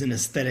an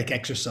aesthetic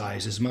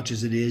exercise as much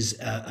as it is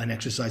an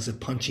exercise of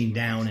punching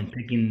down and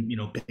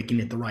picking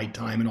at the right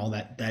time and all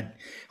that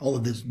all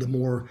of this, the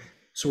more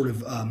sort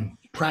of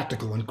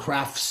practical and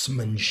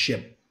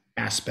craftsmanship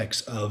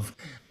aspects of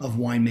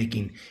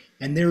winemaking.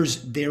 And there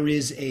is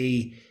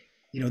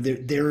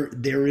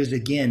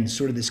again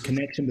sort of this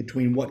connection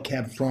between what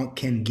Cab Franc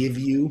can give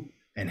you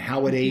and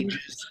how it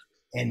ages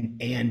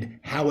and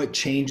how it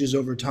changes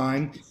over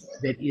time,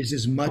 that is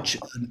as much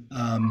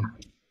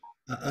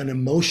an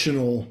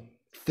emotional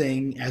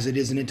thing as it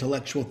is an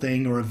intellectual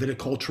thing or a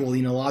viticultural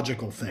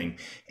enological thing.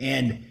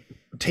 And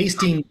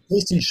tasting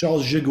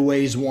Charles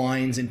Jiguet's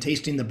wines and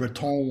tasting the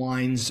Breton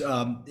wines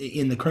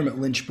in the Kermit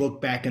Lynch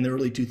book back in the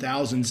early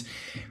 2000s,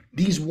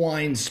 these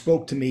wines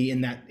spoke to me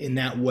in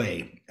that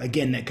way.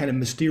 Again, that kind of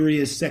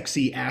mysterious,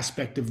 sexy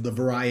aspect of the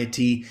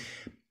variety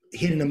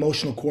hit an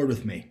emotional chord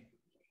with me.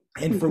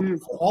 And for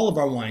all of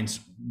our wines,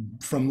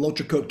 from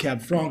L'Autre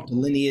Cab Franc to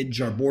Lineage,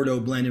 our Bordeaux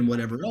blend, and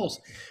whatever else,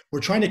 we're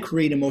trying to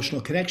create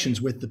emotional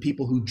connections with the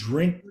people who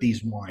drink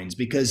these wines,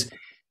 because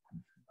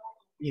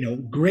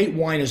great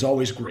wine is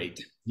always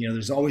great.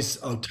 There's always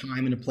a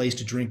time and a place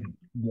to drink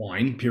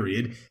wine,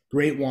 period.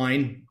 Great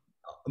wine,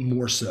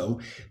 more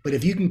so. But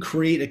if you can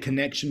create a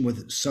connection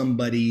with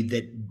somebody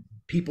that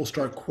people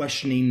start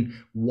questioning,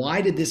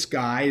 why did this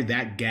guy,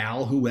 that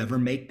gal, whoever,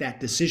 make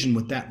that decision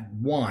with that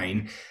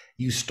wine?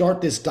 You start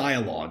this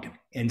dialogue,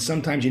 and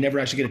sometimes you never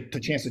actually get a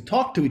chance to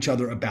talk to each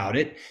other about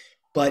it,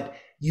 but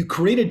you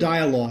create a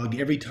dialogue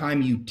every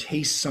time you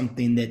taste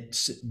something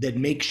that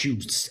makes you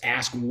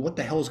ask, well, what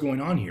the hell is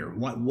going on here?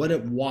 Why?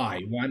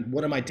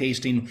 What am I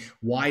tasting?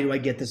 Why do I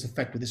get this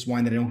effect with this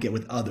wine that I don't get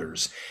with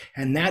others?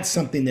 And that's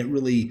something that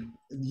really,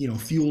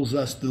 fuels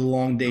us through the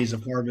long days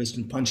of harvest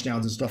and punch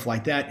downs and stuff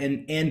like that.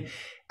 And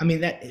I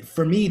mean, that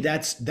for me,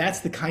 that's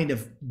the kind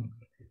of,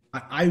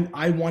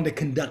 I want to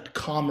conduct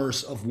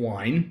commerce of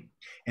wine.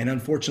 And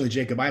unfortunately,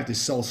 Jacob, I have to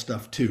sell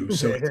stuff too.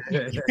 So,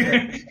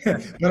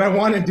 but I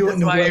want to do it.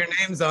 That's why your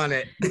name's on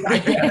it.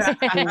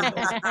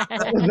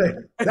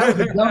 That was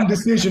a dumb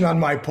decision on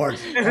my part.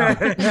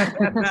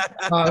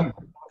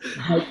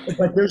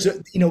 But there's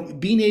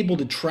being able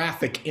to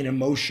traffic in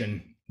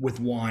emotion with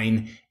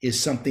wine is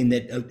something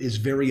that is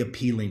very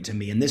appealing to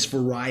me. And this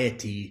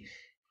variety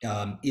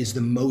is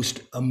the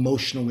most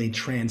emotionally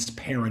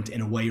transparent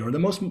in a way, or the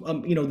most,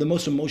 the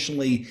most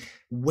emotionally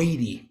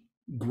weighty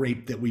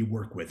grape that we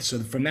work with. So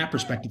from that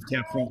perspective,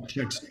 Cab Franc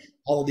checks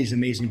all of these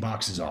amazing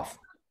boxes off.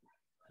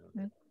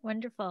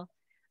 Wonderful.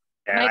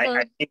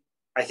 Yeah,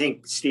 I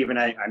think Stephen,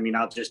 I mean,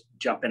 I'll just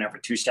jump in there for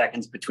 2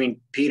 seconds.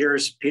 Between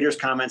Peter's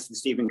comments and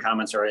Stephen's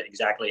comments are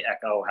exactly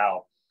echo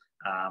how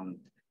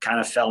kind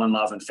of fell in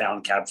love and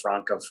found Cab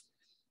Franc, of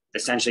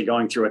essentially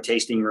going through a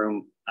tasting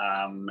room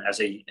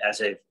as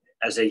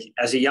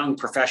a young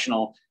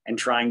professional and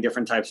trying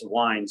different types of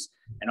wines,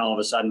 and all of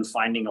a sudden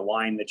finding a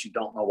wine that you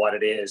don't know what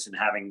it is, and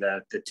having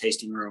the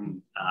tasting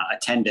room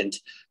attendant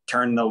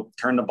turn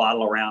the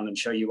bottle around and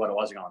show you what it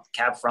was. Going,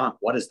 Cab Franc,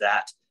 what is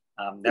that?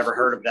 Never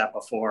heard of that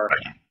before.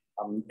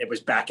 It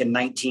was back in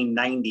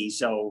 1990,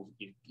 so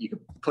you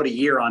could put a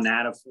year on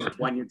that of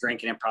when you're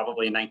drinking it,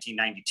 probably in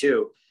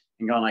 1992,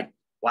 and going like,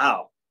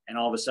 wow. And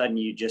all of a sudden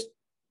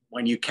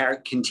when you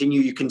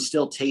continue, you can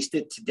still taste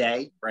it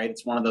today, right?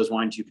 It's one of those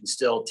wines you can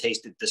still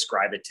taste it,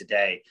 describe it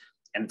today,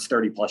 and it's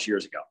 30 plus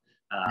years ago.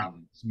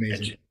 It's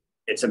amazing.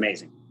 It's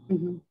amazing.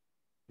 Mm-hmm.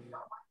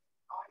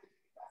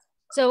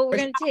 So we're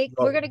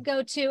going to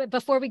go to,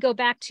 before we go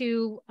back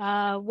to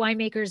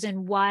winemakers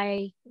and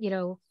why,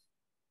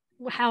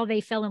 how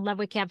they fell in love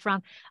with Cab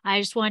Franc, I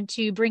just want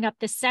to bring up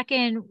the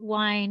second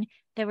wine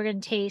that we're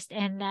going to taste,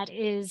 and that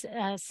is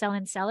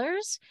Selin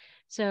Cellars.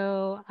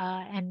 So,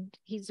 and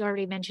he's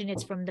already mentioned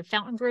it's from the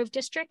Fountain Grove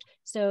district.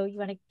 So you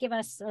want to give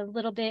us a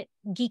little bit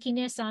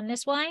geekiness on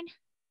this wine?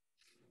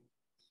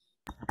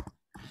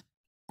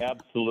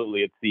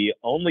 Absolutely. It's the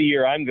only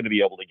year I'm going to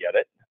be able to get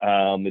it.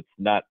 It's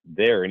not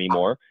there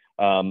anymore.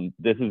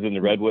 This is in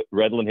the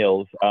Redland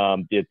Hills.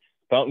 It's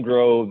Fountain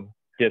Grove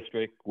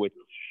district, which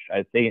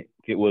I think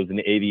it was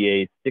an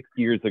AVA 6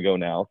 years ago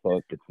now.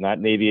 So it's not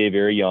an AVA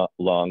very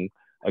long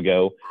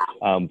ago.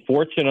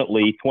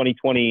 Unfortunately,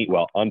 2020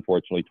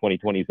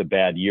 is a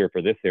bad year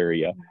for this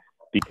area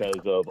because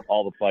of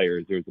all the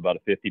fires. There's about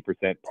a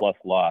 50% plus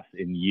loss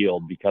in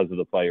yield because of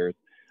the fires.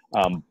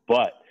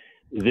 But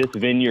this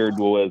vineyard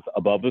was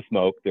above the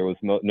smoke. There was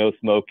no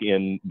smoke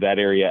in that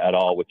area at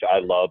all, which I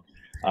loved.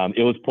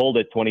 It was pulled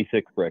at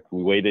 26 bricks.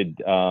 We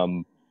waited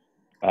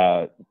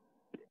as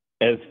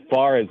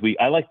far as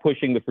I like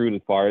pushing the fruit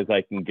as far as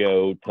I can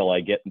go till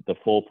I get the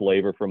full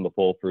flavor from the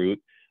full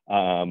fruit,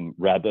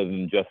 rather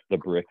than just the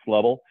bricks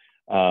level.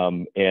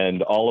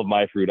 And all of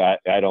my fruit, I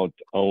don't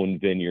own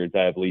vineyards.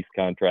 I have lease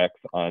contracts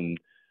on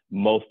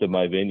most of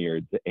my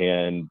vineyards.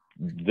 And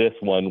this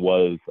one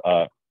was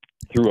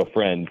through a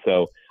friend.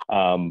 So,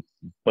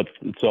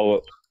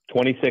 so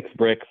 26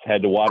 bricks,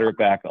 had to water it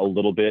back a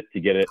little bit to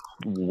get it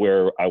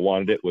where I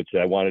wanted it, which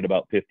I wanted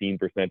about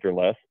 15% or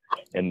less,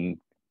 and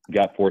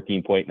got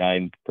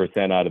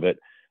 14.9% out of it.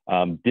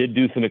 Did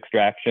do some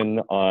extraction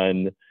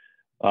on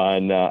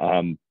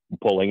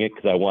pulling it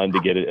because I wanted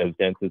to get it as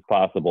dense as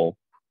possible.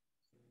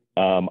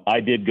 I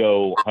did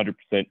go 100%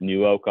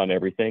 new oak on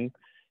everything,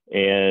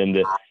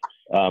 and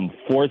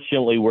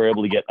fortunately we're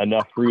able to get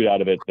enough fruit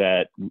out of it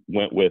that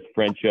went with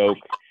French oak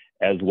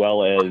as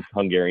well as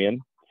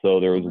Hungarian. So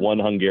there was one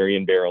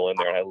Hungarian barrel in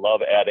there, and I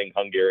love adding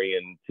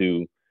Hungarian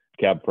to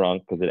Cab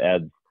Franc because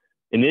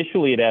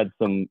initially it adds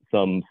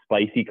some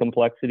spicy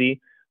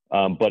complexity,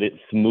 but it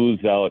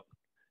smooths out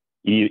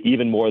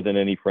even more than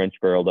any French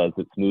barrel does.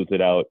 It smooths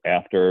it out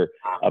after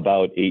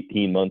about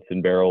 18 months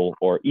in barrel,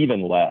 or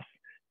even less.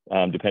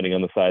 depending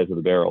on the size of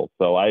the barrel.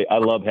 So I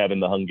love having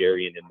the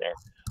Hungarian in there.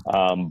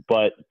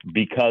 But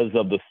because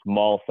of the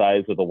small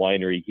size of the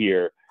winery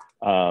here,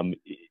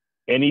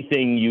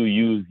 anything you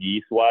use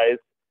yeast-wise,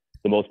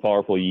 the most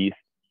powerful yeast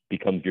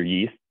becomes your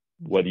yeast,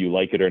 whether you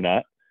like it or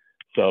not.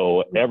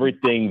 So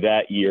everything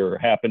that year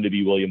happened to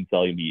be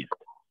Williams-Sellium yeast.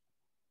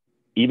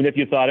 Even if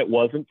you thought it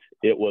wasn't,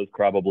 it was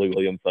probably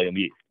Williams-Sellium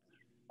yeast.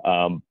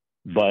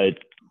 But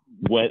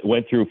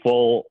went through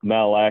full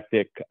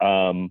malolactic.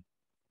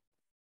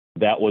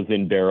 That was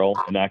in barrel,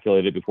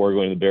 inoculated before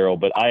going to the barrel.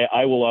 But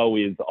I will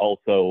always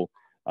also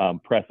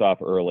press off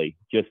early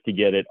just to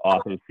get it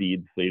off of the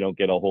seeds, so you don't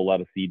get a whole lot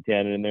of seed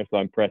tannin in there. So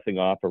I'm pressing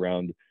off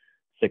around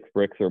 6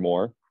 bricks or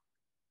more,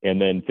 and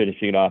then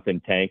finishing it off in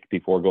tank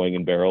before going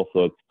in barrel.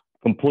 So it's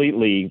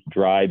completely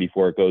dry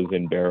before it goes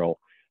in barrel.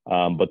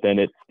 But then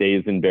it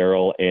stays in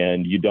barrel,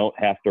 and you don't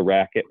have to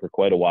rack it for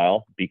quite a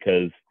while,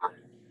 because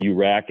you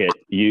rack it,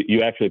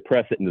 you actually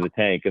press it into the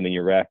tank, and then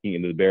you're racking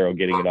into the barrel,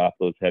 getting it off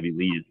those heavy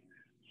lees.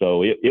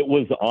 So it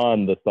was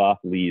on the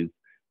soft lees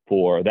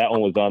that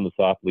one was on the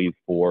soft lees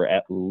for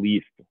at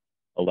least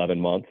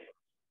 11 months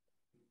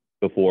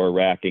before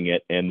racking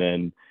it. And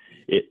then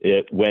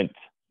it went,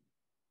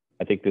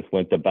 I think this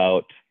went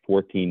about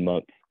 14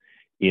 months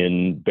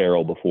in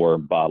barrel before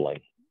bottling.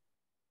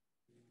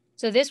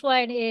 So this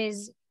wine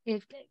is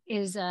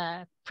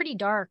pretty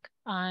dark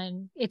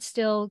it's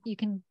still, you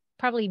can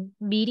probably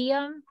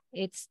medium.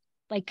 It's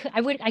like,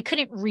 I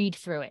couldn't read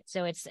through it.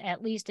 So it's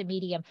at least a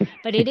medium,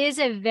 but it is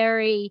a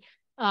very,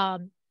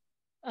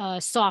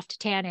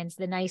 soft tannins,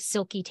 the nice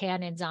silky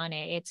tannins on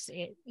it.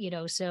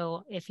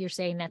 So if you're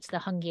saying that's the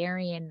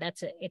Hungarian,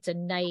 it's a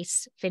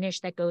nice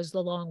finish that goes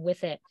along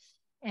with it.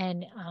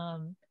 And,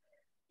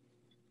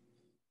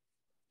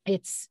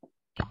 it's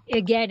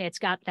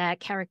got that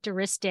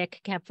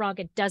characteristic Cab Franc.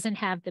 It doesn't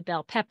have the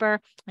bell pepper.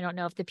 I don't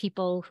know if the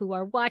people who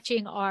are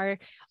watching are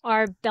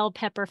bell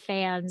pepper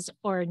fans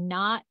or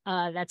not.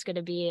 That's going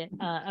to be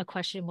a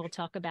question we'll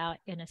talk about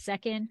in a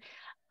second.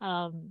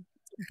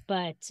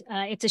 But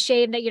it's a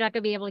shame that you're not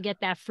going to be able to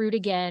get that fruit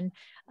again.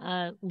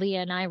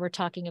 Leah and I were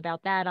talking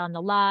about that on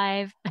the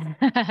live.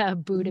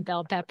 Boo to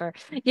bell pepper.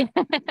 We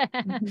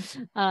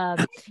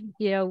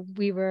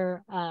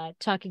were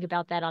talking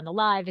about that on the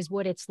live, is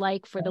what it's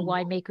like for the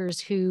winemakers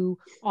who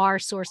are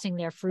sourcing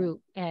their fruit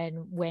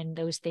and when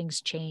those things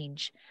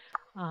change.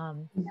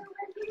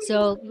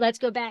 So let's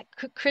go back.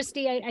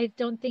 Christy, I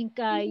don't think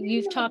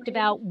you've talked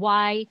about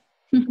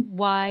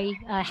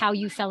how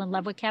you fell in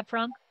love with Cab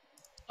Franc.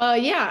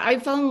 Yeah, I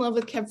fell in love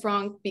with Cab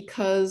Franc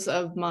because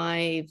of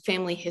my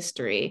family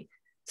history.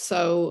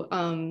 So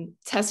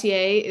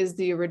Tessier is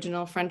the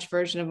original French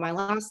version of my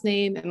last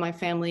name, and my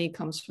family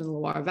comes from the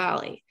Loire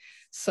Valley.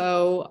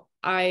 So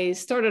I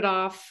started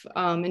off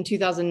in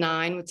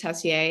 2009 with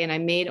Tessier, and I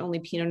made only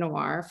Pinot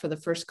Noir for the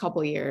first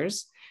couple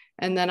years.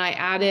 And then I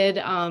added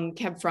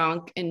Cab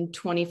Franc in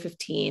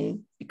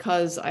 2015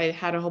 because I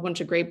had a whole bunch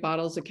of great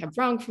bottles of Cab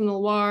Franc from the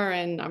Loire,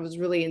 and I was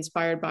really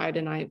inspired by it.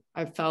 And I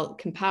felt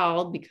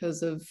compelled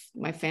because of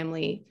my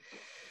family,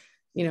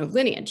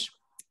 lineage.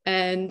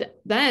 And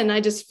then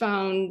I just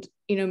found,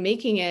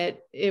 making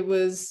it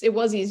was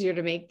easier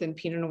to make than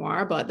Pinot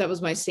Noir, but that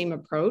was my same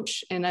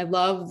approach. And I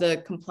love the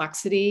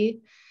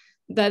complexity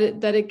that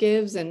it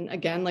gives. And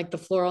again, like the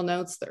floral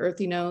notes, the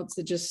earthy notes,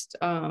 it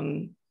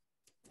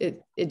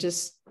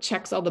just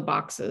checks all the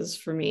boxes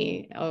for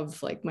me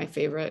of like my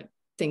favorite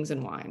things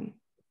in wine.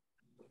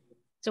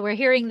 So we're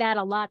hearing that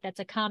a lot.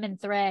 That's a common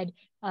thread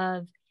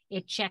of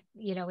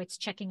it's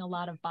checking a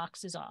lot of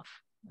boxes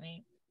off,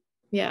 right?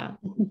 Yeah.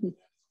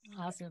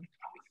 Awesome.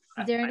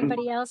 Is there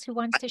anybody else who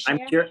wants to share?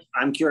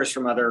 I'm curious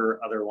from other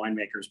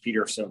winemakers,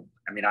 Peter. So,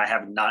 I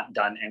have not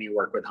done any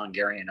work with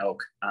Hungarian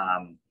oak.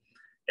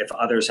 If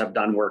others have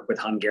done work with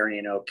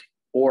Hungarian oak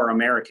or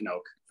American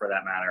oak, for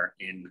that matter,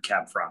 in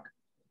Cab Franc,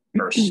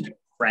 versus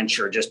French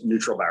or just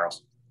neutral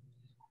barrels?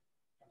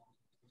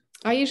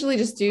 I usually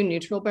just do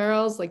neutral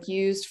barrels, like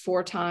used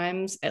 4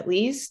 times at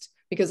least,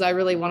 because I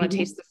really want to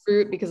taste the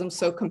fruit, because I'm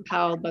so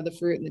compelled by the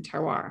fruit and the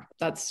terroir.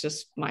 That's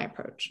just my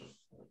approach.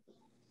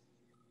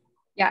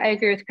 Yeah, I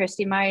agree with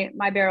Christy. My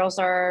barrels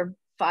are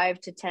 5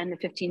 to 10 to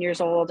 15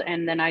 years old,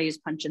 and then I use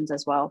puncheons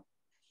as well.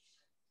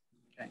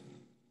 Okay.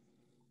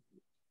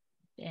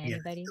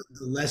 Anybody? Yeah,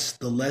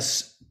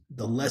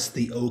 the less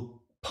the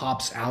oak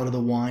pops out of the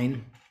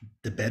wine,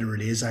 the better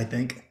it is, I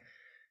think.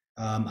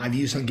 I've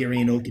used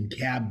Hungarian oak in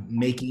cab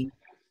making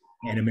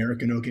and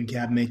American oak in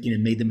cab making,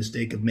 and made the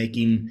mistake of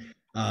making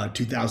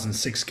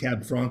 2006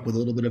 Cab Franc with a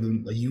little bit of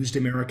a used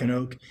American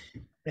oak,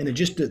 and they're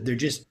just a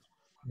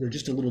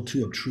little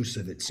too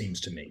obtrusive, it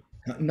seems to me.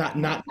 Not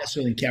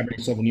necessarily in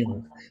Cabernet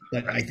Sauvignon,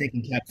 but I think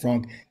in Cab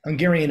Franc,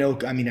 Hungarian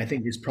oak, I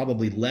think is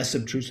probably less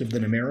obtrusive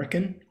than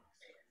American,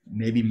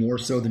 maybe more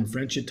so than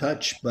French a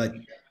touch, but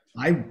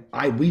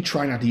we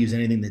try not to use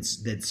anything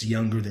that's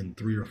younger than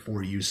 3 or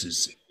 4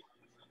 uses,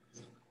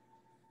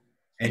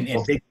 and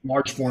big,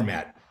 large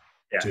format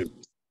too.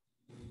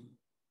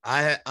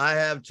 I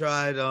have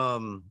tried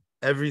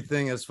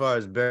everything as far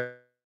as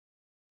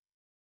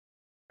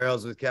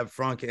barrels with Cab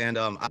Franc, and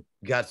I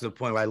got to the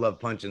point where I love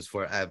puncheons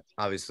for it,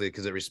 obviously,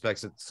 because it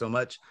respects it so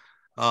much.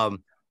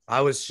 I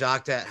was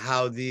shocked at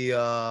how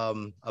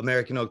the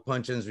American oak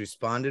puncheons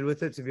responded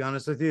with it. To be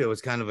honest with you, it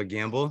was kind of a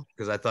gamble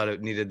because I thought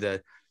it needed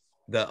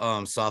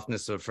the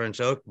softness of French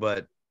oak,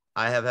 but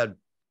I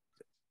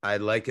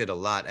like it a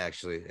lot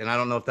actually. And I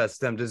don't know if that's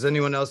stem. Does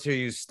anyone else here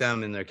use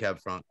stem in their Cab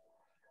Franc?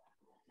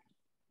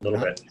 A little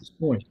bit.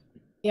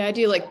 Yeah, I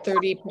do like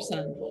 30%.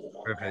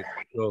 Perfect.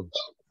 Cool.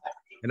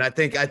 And I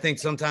think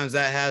sometimes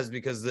that has,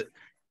 because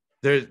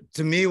there,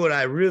 to me, what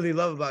I really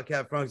love about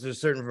Cab Franc is there's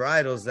certain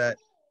varietals that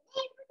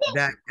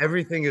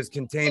everything is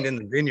contained in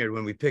the vineyard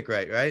when we pick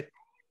right?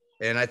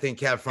 And I think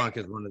Cab Franc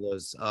is one of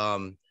those.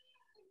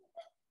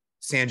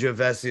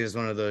 Sangiovese is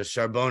one of those.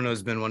 Charbonneau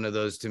has been one of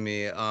those to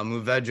me.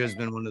 Mourvedre has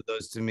been one of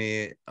those to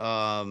me.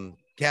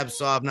 Cab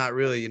Sauv, not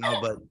really,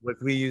 but what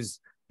we use,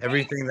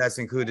 everything that's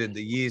included,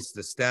 the yeast,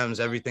 the stems,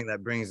 everything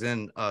that brings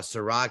in,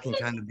 Syrah can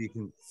kind of be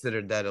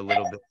considered that a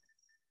little bit.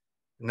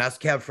 And that's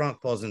Cab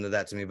Franc falls into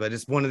that to me, but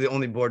it's one of the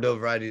only Bordeaux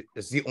variety.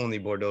 It's the only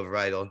Bordeaux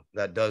varietal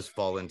that does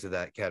fall into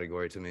that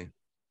category to me.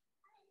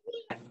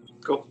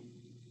 Cool.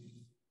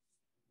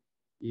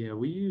 Yeah,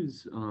 we've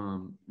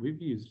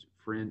used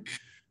French,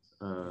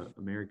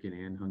 American,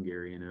 and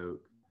Hungarian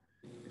oak.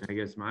 And I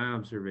guess my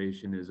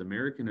observation is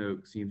American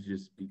oak seems to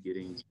just be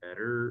getting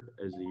better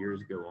as the years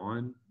go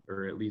on,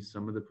 or at least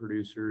some of the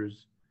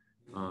producers.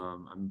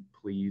 I'm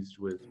pleased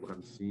with what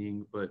I'm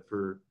seeing, but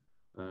for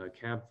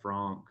Cab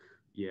Franc,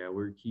 yeah,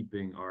 we're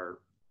keeping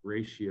our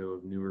ratio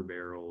of newer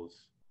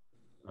barrels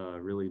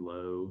really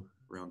low,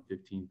 around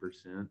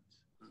 15%,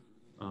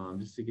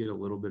 just to get a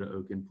little bit of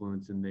oak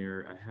influence in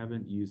there. I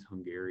haven't used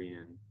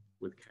Hungarian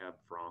with Cab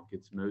Franc.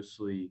 It's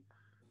mostly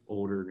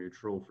older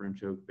neutral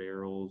French oak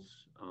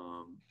barrels,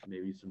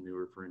 maybe some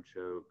newer French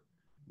oak,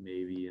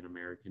 maybe an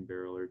American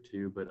barrel or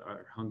two, but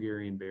our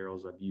Hungarian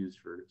barrels I've used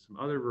for some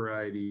other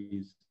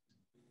varieties.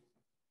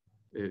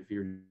 If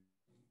you're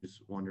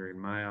just wondering,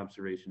 my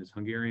observation is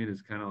Hungarian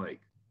is kind of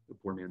like the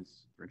poor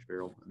man's French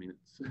barrel. I mean,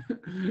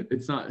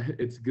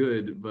 it's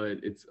good, but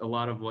it's a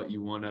lot of what you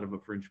want out of a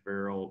French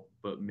barrel,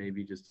 but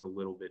maybe just a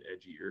little bit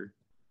edgier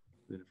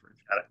than a French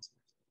barrel. Got it.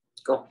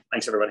 Cool.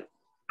 Thanks, everybody.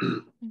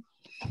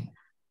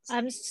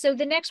 So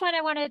the next one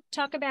I want to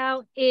talk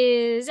about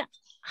is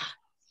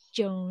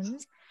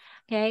Jones.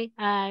 Okay,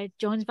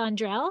 Jones Von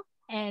Drell,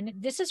 and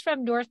this is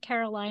from North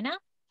Carolina.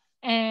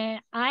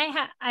 And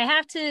I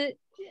have to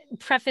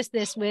preface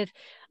this with,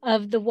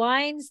 of the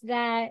wines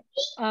that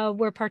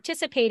were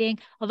participating,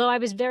 although I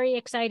was very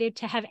excited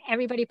to have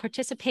everybody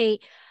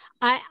participate,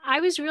 I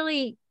was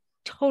really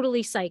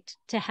totally psyched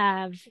to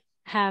have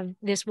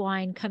this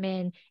wine come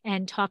in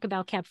and talk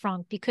about Cab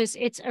Franc, because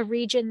it's a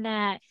region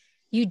that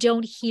you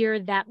don't hear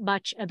that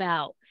much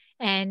about.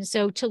 And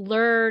so to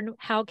learn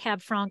how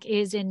Cab Franc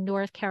is in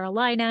North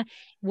Carolina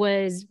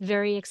was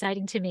very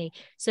exciting to me.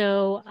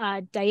 So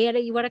Diana,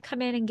 you want to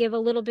come in and give a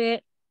little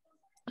bit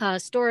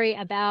story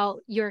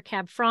about your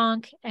Cab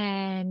Franc,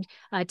 and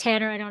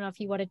Tanner, I don't know if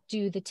you want to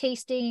do the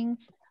tasting,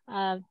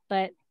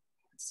 but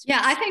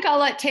yeah, I think I'll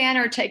let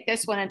Tanner take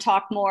this one and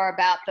talk more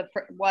about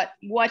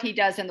what he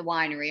does in the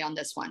winery on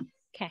this one.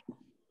 Okay.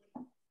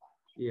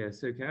 Yeah,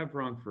 so Cab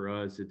Franc for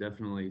us, it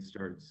definitely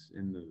starts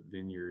in the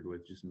vineyard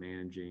with just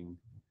managing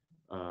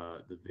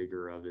the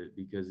vigor of it,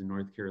 because in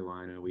North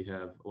Carolina we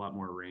have a lot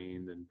more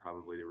rain than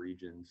probably the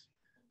regions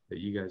that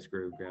you guys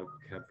grow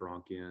Cab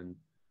Franc in.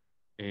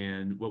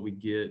 And what we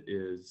get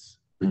is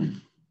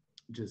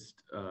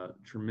just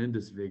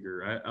tremendous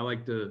vigor. I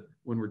like to,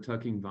 when we're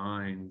tucking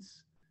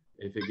vines,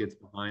 if it gets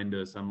behind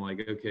us, I'm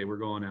like, okay, we're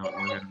going out and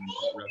we're having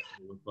to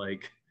wrestle with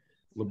like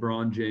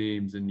LeBron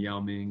James and Yao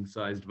Ming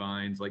sized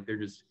vines. Like they're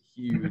just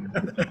huge.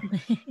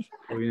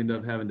 We end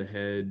up having to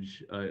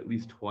hedge at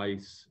least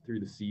twice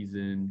through the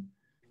season,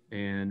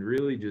 and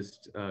really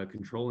just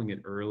controlling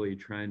it early,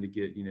 trying to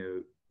get,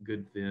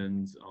 good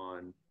thins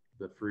on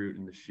the fruit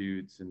and the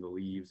shoots and the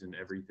leaves and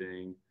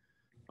everything.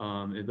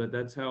 But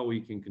that's how we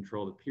can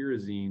control the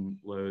pyrazine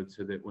load,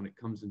 so that when it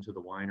comes into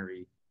the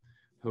winery,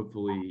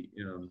 hopefully,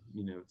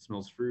 it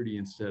smells fruity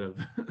instead of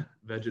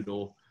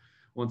vegetal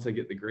once I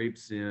get the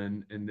grapes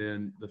in. And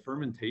then the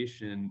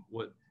fermentation,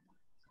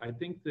 I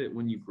think that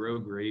when you grow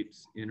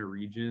grapes in a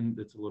region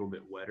that's a little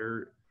bit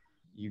wetter,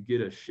 you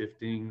get a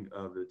shifting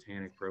of the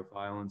tannic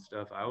profile and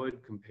stuff. I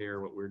would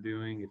compare what we're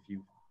doing. If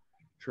you've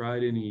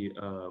tried any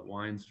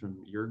wines from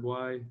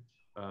Uruguay,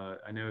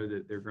 I know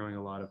that they're growing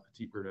a lot of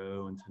Petit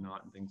Verdot and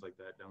Tannat and things like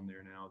that down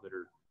there now that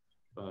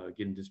are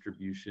getting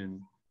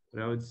distribution.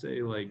 But I would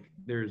say like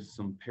there's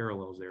some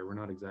parallels there. We're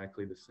not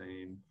exactly the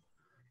same.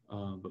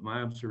 But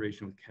my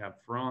observation with Cab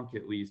Franc,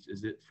 at least,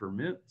 is it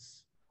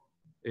ferments.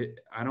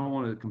 I don't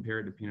want to compare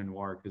it to Pinot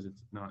Noir because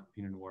it's not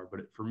Pinot Noir, but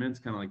it ferments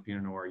kind of like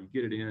Pinot Noir. You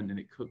get it in and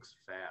it cooks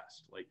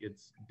fast. Like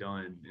it's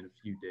done in a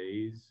few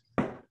days.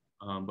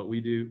 But what we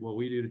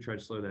do to try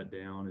to slow that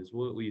down is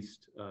we'll at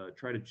least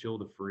try to chill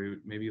the fruit,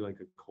 maybe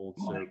like a cold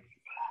soak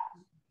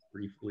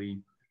briefly.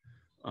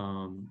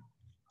 And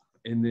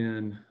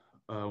then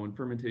when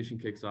fermentation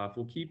kicks off,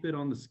 we'll keep it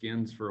on the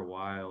skins for a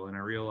while. And I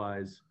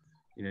realize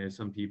you know,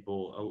 some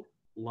people,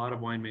 a lot of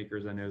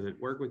winemakers I know that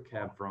work with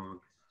Cab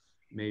Franc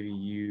maybe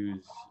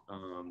use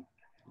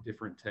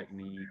different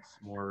techniques,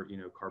 more, you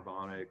know,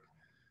 carbonic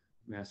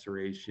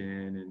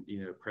maceration and,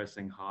 you know,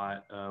 pressing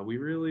hot.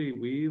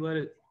 We let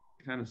it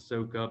kind of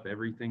soak up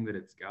everything that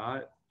it's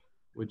got,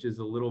 which is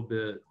a little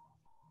bit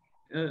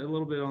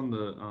on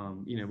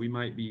the, you know, we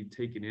might be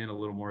taking in a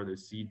little more of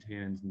those seed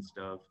tannins and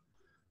stuff.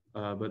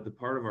 But the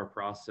part of our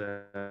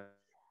process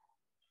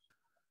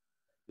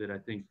that I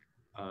think,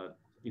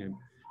 you know,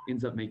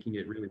 ends up making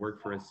it really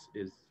work for us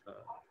is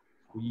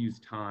we use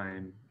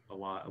time a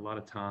lot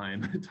of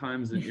time.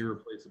 Time's an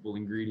irreplaceable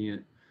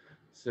ingredient.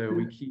 So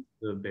we keep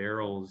the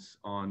barrels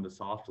on the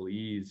soft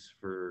lees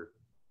for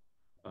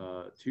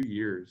 2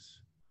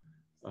 years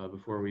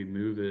before we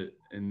move it.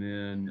 And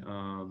then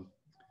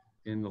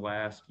in the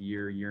last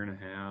year and a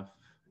half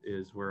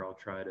is where I'll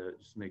try to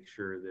just make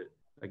sure that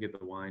I get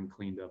the wine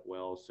cleaned up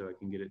well so I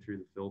can get it through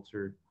the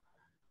filter.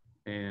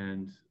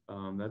 And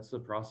that's the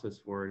process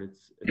for it.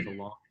 It's a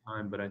long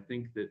time, but I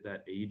think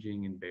that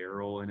aging in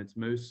barrel, and it's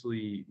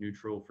mostly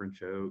neutral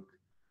French oak.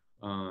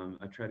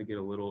 I try to get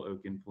a little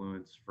oak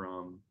influence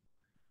from,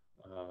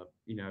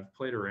 you know, I've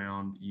played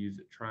around,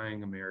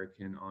 trying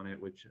American on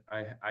it, which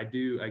I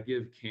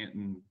give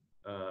Canton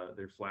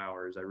their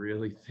flowers. I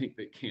really think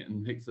that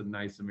Canton makes a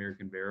nice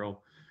American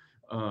barrel.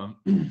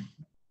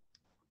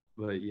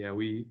 But yeah,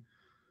 we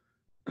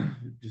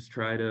just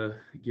try to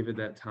give it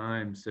that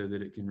time so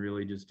that it can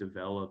really just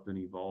develop and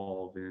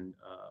evolve. And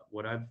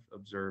what I've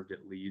observed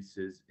at least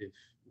is if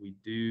we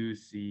do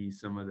see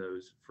some of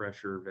those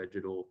fresher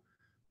vegetal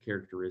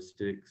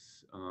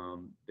characteristics,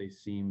 they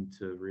seem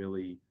to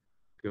really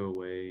go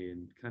away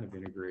and kind of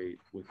integrate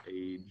with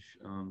age.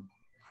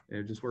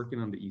 And just working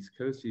on the East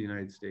Coast of the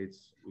United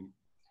States,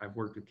 I've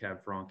worked with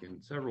Cab Franc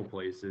in several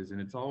places,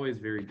 and it's always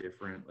very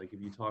different. Like if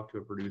you talk to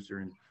a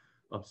producer in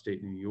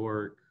upstate New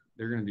York,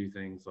 they're going to do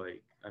things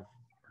like, I've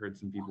heard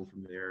some people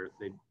from there,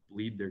 they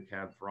bleed their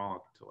Cab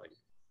Franc to like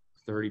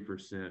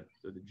 30%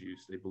 of the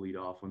juice they bleed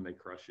off when they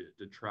crush it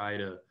to try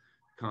to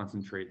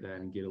concentrate that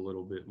and get a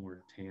little bit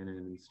more tannin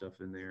and stuff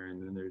in there.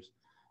 And then there's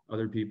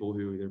other people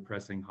who they're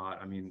pressing hot.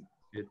 I mean,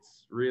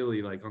 it's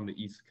really like on the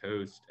East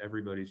Coast,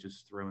 everybody's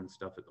just throwing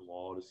stuff at the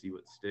wall to see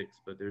what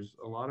sticks. But there's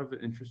a lot of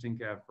interesting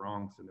Cab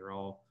Francs, and they're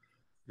all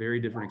very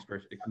different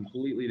expression,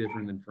 completely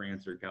different than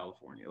France or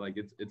California. Like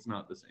it's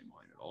not the same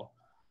wine at all.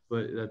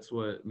 But that's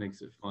what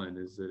makes it fun,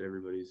 is that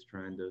everybody's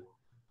trying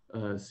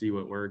to see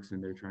what works,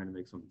 and they're trying to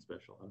make something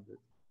special out of it.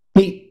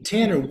 Hey,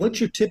 Tanner, what's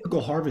your typical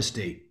harvest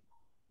date?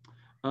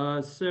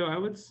 So I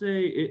would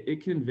say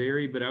it can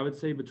vary, but I would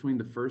say between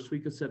the first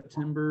week of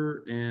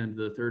September and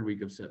the third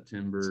week of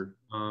September.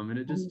 And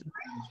it just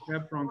depends.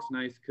 Cab Franc's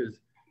nice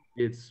because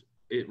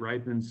it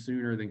ripens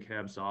sooner than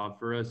Cab Sauv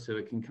for us, so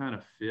it can kind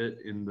of fit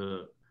in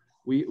the.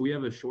 We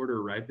have a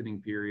shorter ripening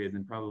period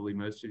than probably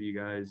most of you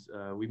guys.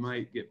 We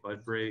might get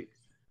bud break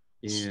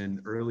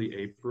in early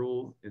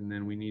April, and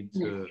then we need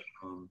to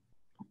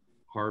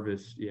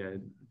harvest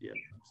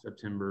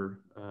September.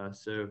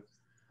 So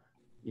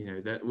you know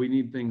that we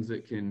need things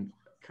that can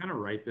kind of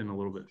ripen a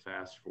little bit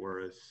fast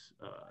for us.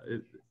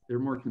 They're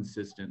more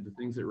consistent. The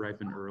things that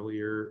ripen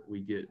earlier, we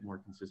get more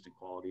consistent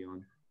quality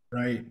on.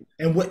 Right.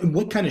 And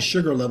what kind of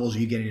sugar levels are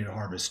you getting at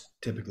harvest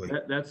typically?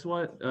 That's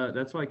why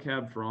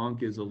Cab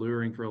Franc is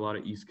alluring for a lot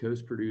of East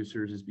Coast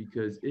producers, is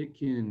because it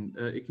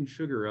can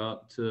sugar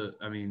up to,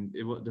 I mean,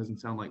 it doesn't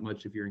sound like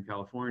much if you're in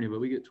California,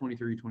 but we get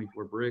 23,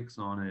 24 bricks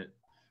on it.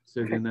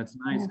 So then that's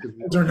nice, because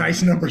those are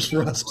nice numbers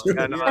for us too.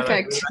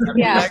 Perfect.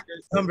 Yeah.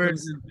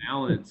 Numbers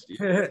balanced,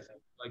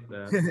 like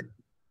that.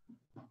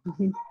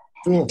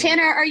 Cool.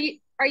 Tanner,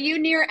 are you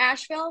near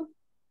Asheville?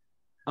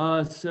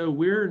 So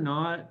we're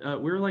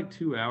not, we're like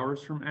 2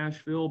 hours from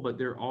Asheville, but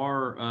there's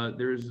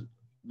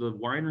the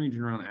wine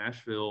region around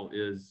Asheville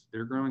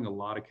they're growing a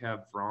lot of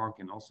Cab Franc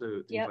and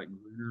also things like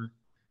Gruner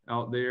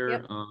out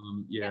there.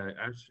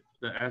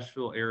 The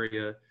Asheville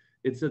area,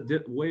 it's a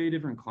way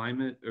different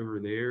climate over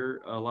there.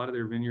 A lot of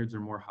their vineyards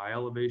are more high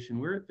elevation.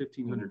 We're at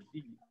 1,500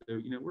 feet. So,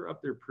 you know, we're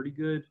up there pretty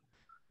good,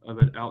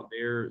 but out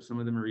there, some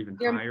of them are even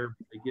higher.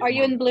 Are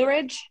you in Blue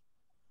Ridge?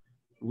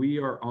 We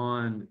are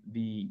on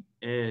the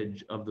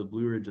edge of the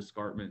Blue Ridge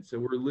Escarpment. So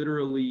we're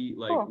literally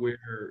like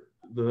where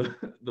the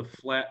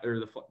flat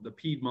or the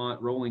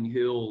Piedmont rolling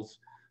hills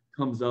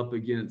comes up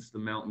against the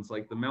mountains.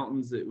 Like the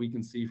mountains that we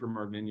can see from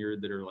our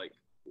vineyard that are like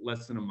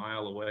less than a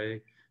mile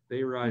away,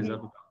 they rise up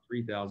about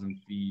 3,000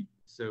 feet.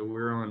 So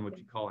we're on what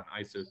you call an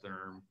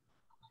isotherm.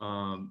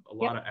 A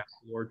lot of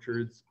apple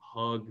orchards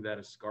hug that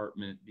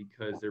escarpment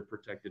because they're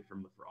protected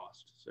from the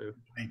frost. So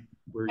I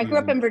grew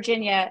up in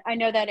Virginia. I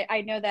know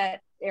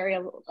that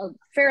area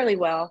fairly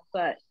well,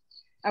 but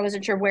I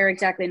wasn't sure where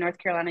exactly in North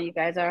Carolina you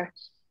guys are.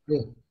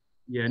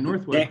 Yeah,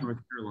 Northwest North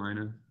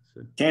Carolina.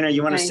 So. Tanner,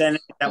 you want to send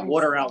that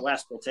water out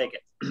west? We'll take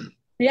it.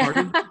 Yeah. You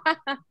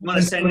want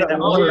to send that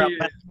water out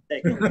west? We'll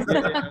take it.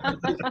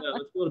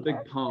 Let's put a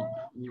big pump.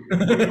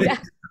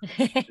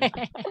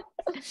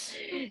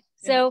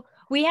 So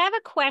we have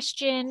a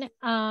question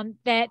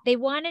that they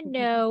want to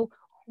know,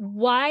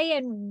 why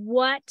and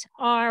what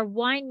are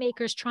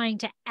winemakers trying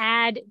to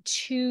add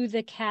to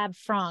the Cab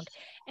Franc?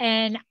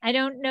 And I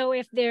don't know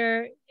if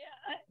they're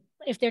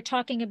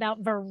talking about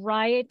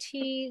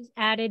varieties,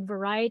 added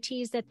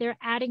varieties that they're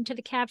adding to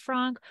the Cab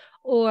Franc,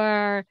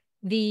 or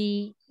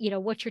the,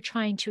 what you're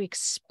trying to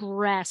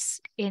express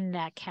in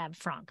that Cab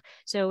Franc.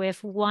 So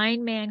if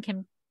Wineman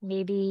can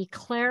maybe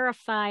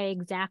clarify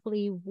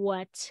exactly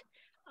what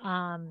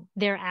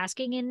they're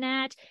asking in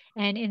that.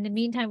 And in the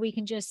meantime, we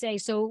can just say,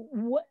 so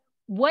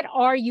what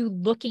are you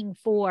looking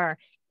for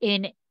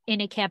in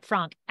a Cab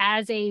Franc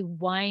as a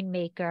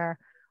winemaker?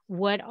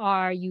 What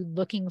are you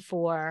looking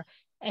for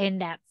in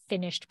that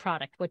finished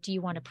product? What do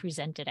you want to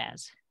present it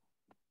as?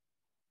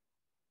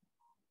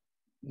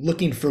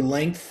 Looking for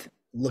length,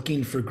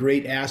 looking for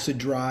great acid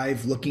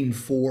drive, looking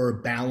for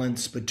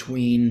balance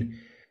between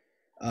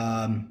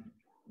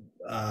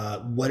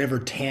whatever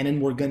tannin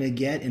we're going to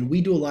get. And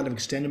we do a lot of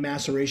extended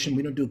maceration.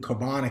 We don't do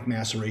carbonic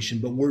maceration,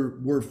 but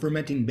we're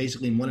fermenting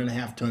basically in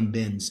 1.5 ton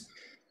bins.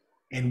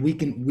 And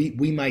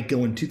we might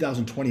go in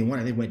 2021,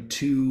 I think went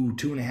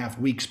 2.5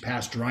 weeks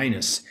past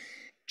dryness.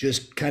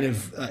 Just kind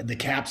of the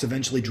caps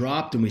eventually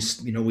dropped, and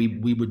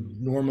we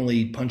would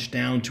normally punch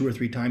down 2 or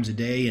 3 times a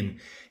day. And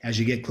as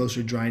you get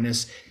closer to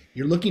dryness,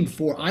 I'm looking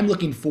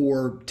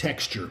for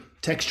texture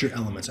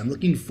elements. I'm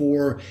looking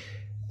for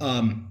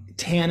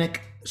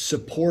tannic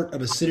support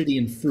of acidity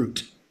in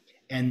fruit,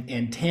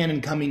 and tannin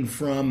coming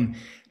from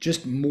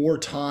just more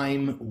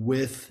time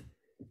with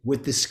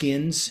the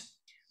skins.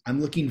 I'm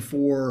looking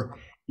for,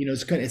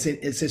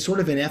 it's a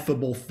sort of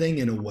ineffable thing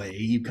in a way.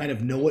 You kind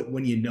of know it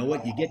when you know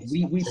it.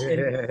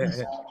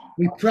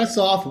 We press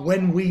off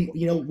when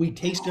we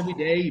taste every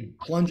day,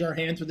 plunge our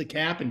hand through the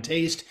cap and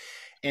taste,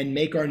 and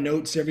make our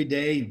notes every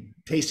day,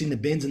 tasting the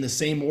bins in the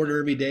same order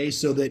every day,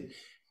 so that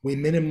we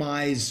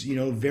minimize,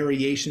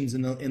 variations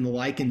in the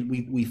like, and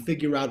we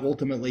figure out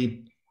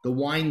ultimately the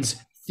wines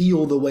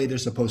feel the way they're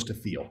supposed to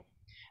feel.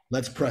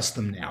 Let's press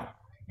them now.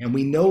 And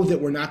we know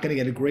that we're not going to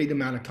get a great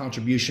amount of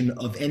contribution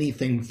of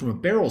anything from a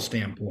barrel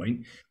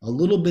standpoint. A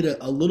little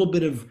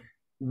bit of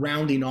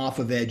rounding off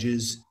of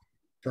edges,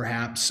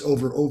 perhaps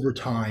over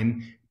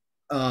time.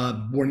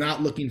 We're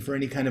not looking for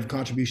any kind of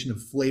contribution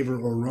of flavor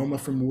or aroma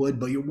from wood,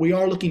 but we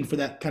are looking for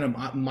that kind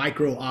of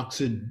micro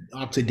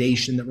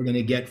oxidation that we're going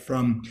to get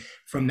from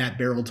that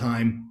barrel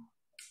time,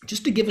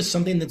 just to give us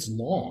something that's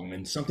long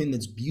and something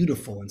that's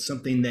beautiful and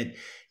something that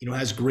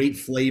has great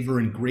flavor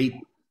and great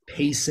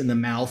pace in the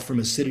mouth from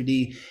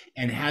acidity,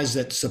 and has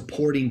that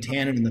supporting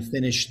tannin in the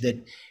finish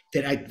that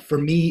for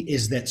me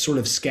is that sort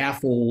of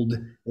scaffold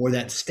or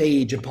that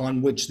stage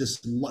upon which these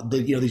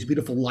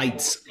beautiful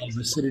lights of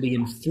acidity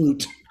and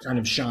fruit kind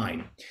of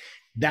shine.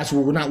 That's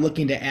where we're not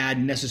looking to add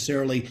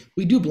necessarily.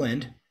 We do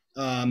blend,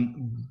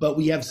 but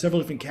we have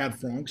several different Cab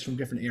Francs from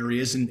different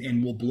areas,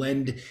 and we'll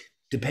blend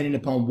depending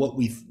upon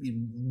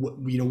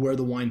where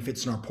the wine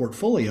fits in our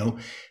portfolio.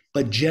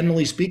 But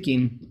generally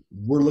speaking,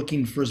 we're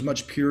looking for as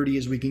much purity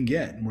as we can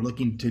get, and we're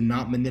looking to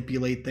not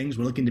manipulate things.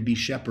 We're looking to be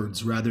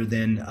shepherds rather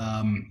than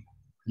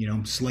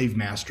slave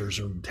masters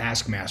or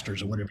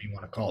taskmasters or whatever you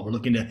want to call it. We're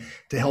looking to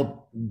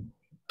help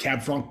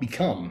Cab Franc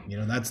become.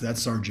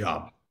 That's our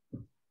job.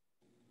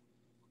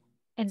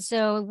 And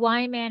so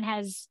Wineman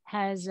has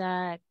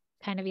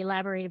kind of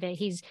elaborated a bit.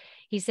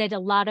 He said a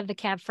lot of the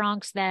Cab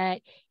Francs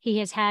that he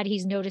has had,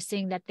 he's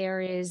noticing that there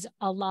is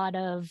a lot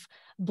of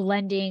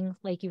blending,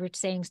 like you were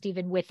saying,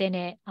 Stephen, within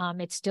it.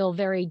 It's still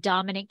very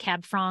dominant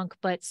Cab Franc,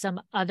 but some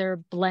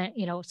other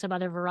some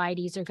other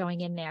varieties are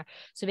going in there.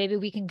 So maybe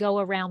we can go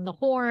around the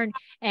horn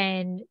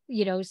and,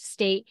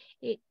 state,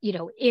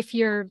 if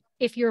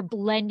you're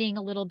blending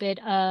a little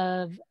bit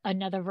of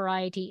another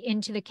variety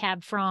into the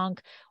Cab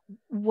Franc,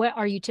 what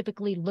are you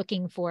typically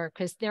looking for?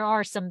 Because there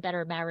are some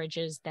better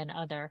marriages than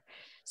other.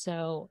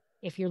 So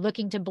if you're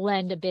looking to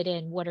blend a bit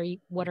in, what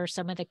are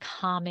some of the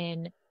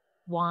common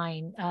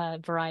wine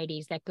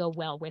varieties that go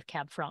well with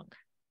Cab Franc?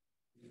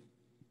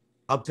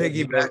 I'll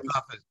piggyback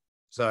off of,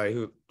 sorry,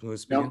 who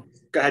was speaking? No,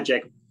 go ahead,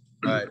 Jake.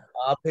 All right,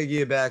 I'll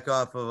piggyback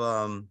off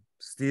of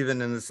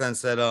Stephen in the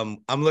sense that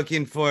I'm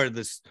looking for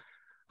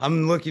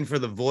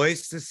the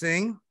voice to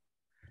sing,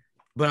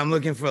 but I'm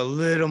looking for a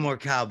little more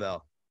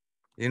cowbell,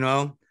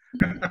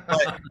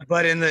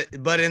 but in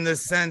the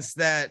sense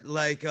that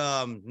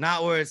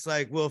not where it's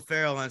like Will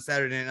Ferrell on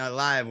Saturday Night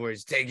Live where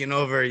he's taking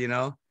over,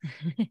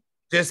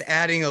 just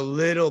adding a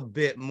little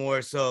bit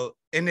more. So,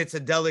 and it's a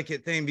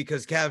delicate thing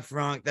because Cab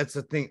Franc, that's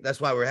the thing. That's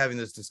why we're having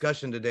this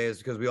discussion today, is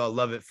because we all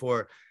love it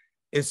for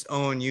its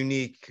own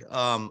unique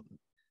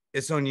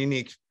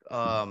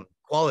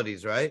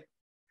qualities, right?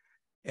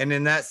 And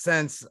in that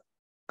sense,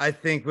 I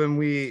think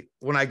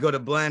when I go to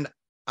blend,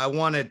 I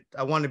want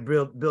to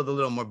build a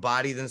little more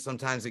body than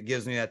sometimes it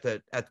gives me at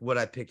what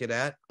I pick it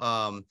at.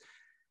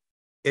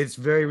 It's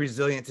very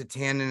resilient to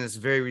tannin, it's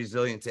very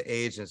resilient to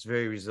age, and it's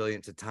very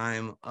resilient to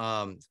time.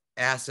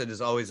 Acid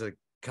is always a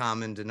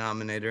common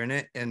denominator in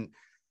it, and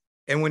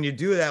when you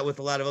do that with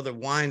a lot of other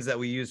wines that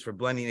we use for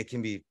blending, it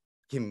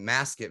can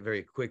mask it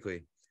very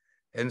quickly.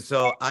 And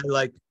so I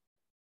like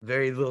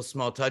very little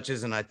small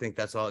touches, and I think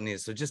that's all it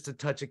needs. So just a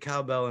touch of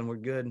cowbell and we're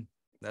good.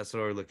 That's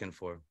what we're looking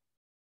for.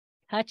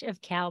 Touch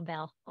of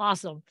cowbell.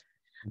 Awesome.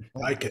 I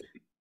like it.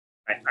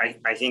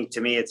 I think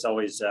to me it's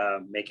always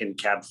making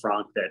Cab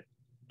Franc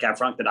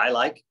that I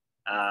like,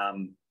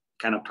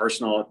 kind of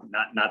personal,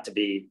 not to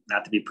be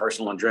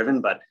personal and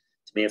driven, but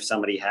to me, if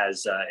somebody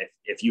has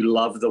if you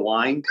love the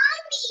wine,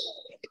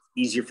 it's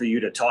easier for you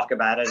to talk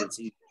about it. It's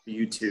easier for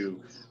you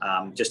to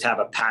just have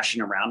a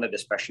passion around it,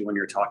 especially when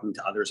you're talking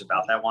to others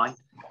about that wine.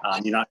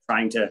 You're not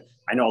trying to.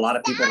 I know a lot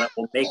of people that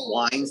will make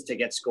wines to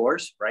get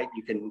scores, right?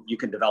 You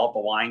can develop a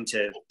wine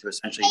to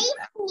essentially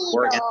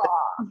score against it.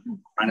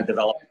 Trying to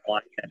develop a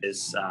wine that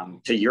is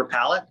to your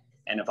palate,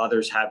 and if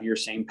others have your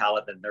same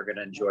palate, then they're going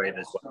to enjoy it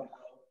as well.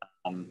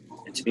 And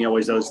to me,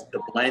 always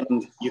the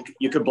blend.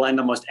 You could blend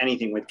almost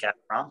anything with Cab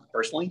Franc.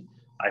 Personally,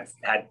 I've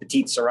had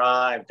Petit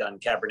Syrah, I've done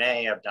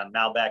Cabernet, I've done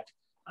Malbec,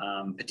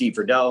 Petit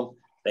Verdot.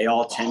 They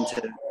all tend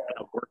to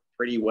work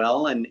pretty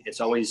well, and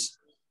it's always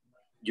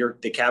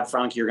the Cab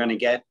Franc. You're going to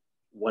get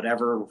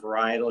whatever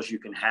varietals you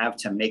can have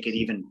to make it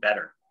even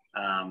better,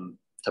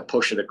 to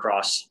push it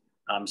across.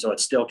 So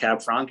it's still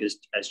Cab Franc,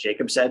 as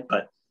Jacob said,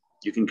 but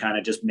you can kind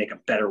of just make a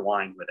better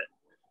wine with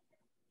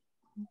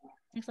it.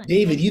 Excellent.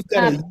 David, you've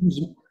got to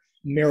use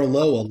Merlot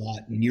a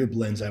lot in your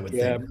blends, I would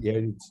think.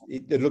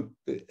 Yeah. Look,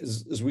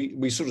 as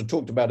we sort of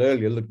talked about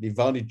earlier, look, the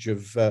advantage of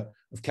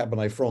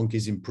Cabernet Franc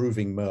is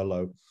improving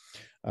Merlot.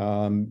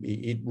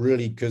 It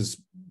really, because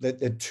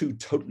they're two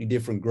totally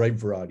different grape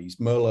varieties.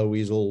 Merlot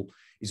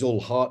is all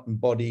heart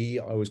and body.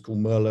 I always call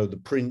Merlot the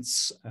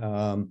prince.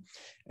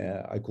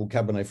 I call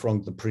Cabernet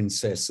Franc the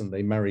princess, and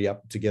they marry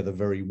up together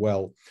very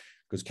well.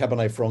 Because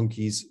Cabernet Franc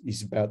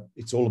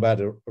it's all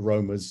about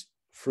aromas,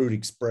 fruit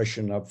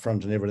expression up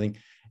front and everything.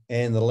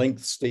 And the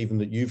length, Stephen,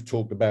 that you've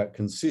talked about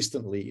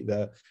consistently,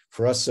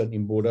 for us, certainly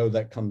in Bordeaux,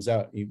 that comes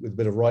out with a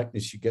bit of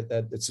ripeness. You get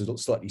that. It's a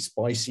slightly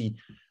spicy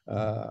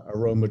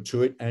aroma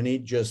to it, and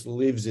it just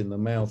lives in the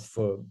mouth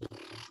for,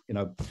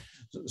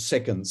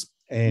 seconds.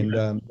 And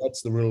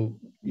that's the real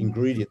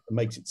ingredient that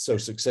makes it so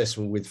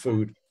successful with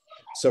food.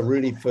 So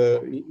really,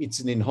 it's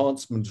an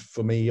enhancement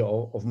for me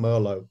of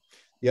Merlot.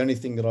 The only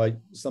thing that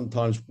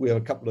we have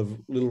a couple of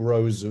little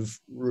rows of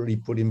really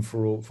put in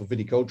for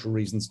viticultural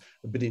reasons.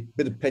 A bit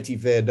of Petit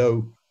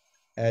Verdot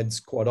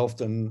adds quite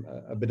often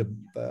a bit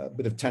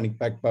of tannic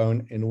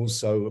backbone and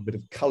also a bit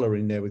of color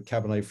in there with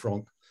Cabernet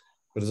Franc.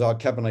 But as our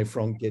Cabernet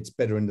Franc gets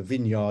better in the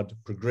vineyard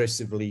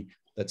progressively,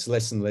 that's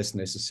less and less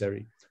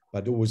necessary.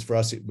 But always for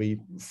us, it'd be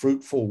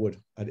fruit forward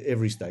at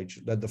every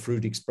stage. Let the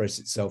fruit express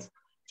itself.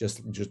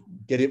 Just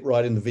get it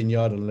right in the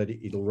vineyard and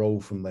it'll roll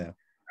from there.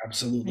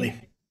 Absolutely.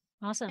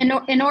 Awesome.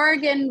 In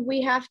Oregon,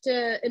 we have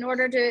to, in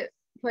order to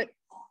put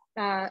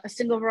a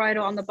single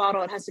varietal on the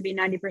bottle, it has to be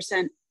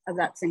 90% of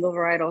that single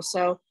varietal.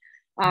 So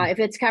if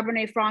it's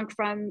Cabernet Franc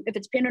if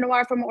it's Pinot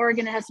Noir from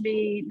Oregon, it has to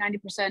be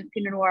 90%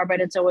 Pinot Noir,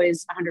 but it's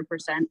always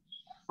 100%.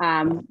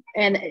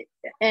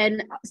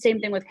 And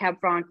same thing with Cab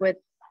Franc.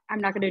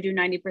 I'm not going to do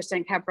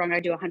 90% Cab Franc. I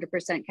do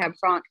 100% Cab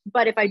Franc.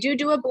 But if I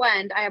do a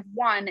blend, I have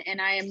one,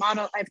 and I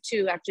have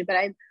two actually, but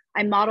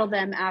I model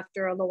them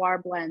after a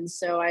Loire blend.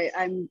 So I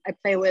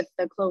play with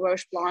the Clos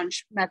Roche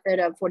Blanche method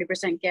of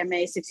 40%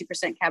 Gamay,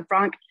 60% Cab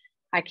Franc.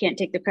 I can't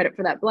take the credit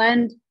for that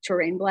blend,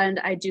 Touraine blend.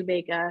 I do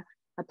make a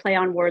play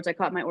on words. I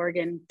call it my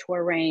Oregon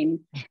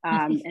Touraine,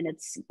 and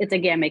it's a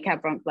Gamay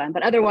Cab Franc blend.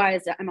 But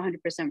otherwise, I'm 100%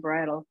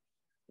 varietal.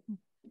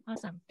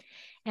 Awesome.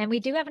 And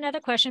we do have another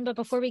question, but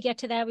before we get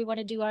to that, we want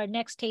to do our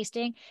next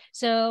tasting.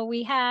 So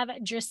we have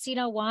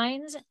Dracaena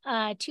Wines,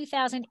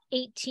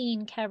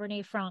 2018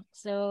 Cabernet Franc.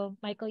 So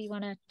Michael, you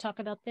want to talk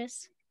about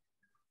this?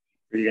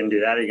 Are you going to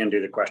do that, or are you going to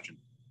do the question?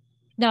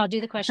 No, I'll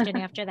do the question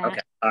after that.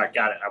 Okay, all right,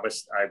 got it.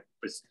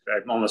 I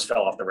almost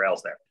fell off the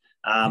rails there.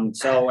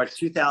 So a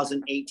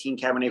 2018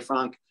 Cabernet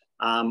Franc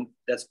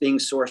that's being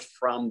sourced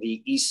from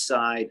the east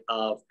side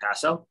of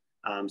Paso.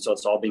 So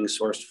it's all being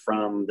sourced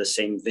from the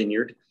same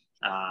vineyard.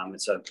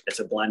 It's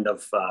a blend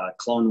of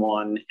Clone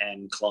 1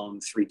 and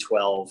Clone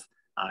 312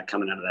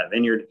 coming out of that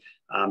vineyard.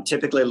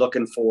 Typically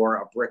looking for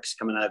a bricks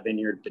coming out of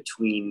vineyard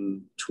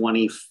between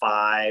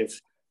 25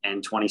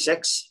 and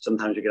 26.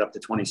 Sometimes we get up to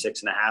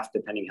 26 and a half,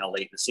 depending how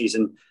late in the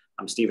season.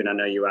 Stephen, I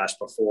know you asked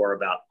before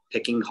about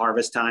picking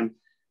harvest time.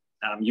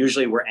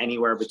 Usually we're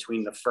anywhere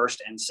between the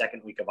first and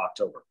second week of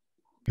October.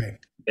 Okay.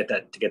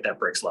 To get that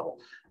bricks level.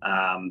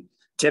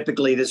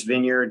 Typically this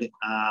vineyard,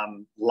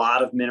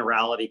 lot of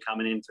minerality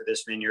coming in for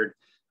this vineyard.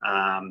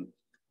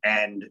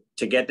 And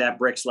to get that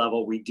bricks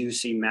level, we do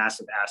see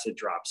massive acid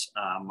drops.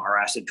 Our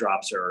acid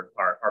drops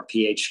are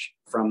pH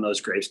from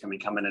those grapes can be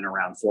coming in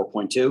around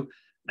 4.2.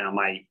 Now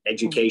my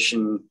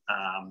education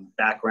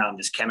background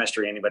is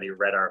chemistry. Anybody who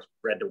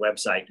read the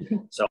website.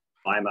 So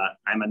I'm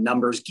a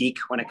numbers geek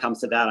when it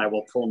comes to that. I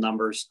will pull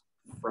numbers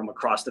from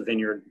across the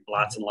vineyard,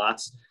 lots and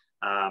lots.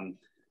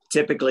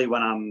 Typically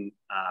when I'm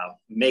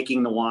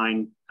making the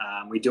wine,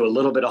 we do a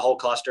little bit of whole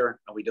cluster.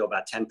 We do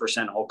about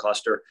 10% whole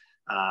cluster.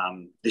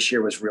 This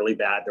year was really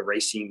bad. The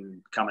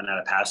racine coming out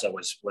of Paso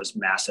was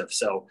massive.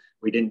 So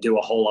we didn't do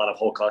a whole lot of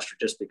whole cluster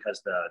just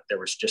because there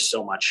was just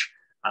so much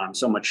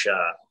so much,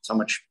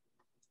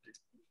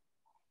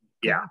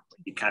 yeah,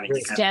 you kind of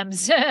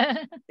stems.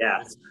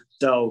 Yeah.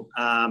 So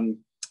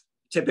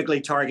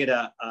typically target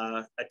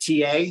a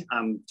TA,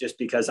 just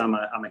because I'm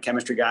a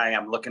chemistry guy.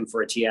 I'm looking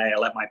for a TA. I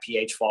let my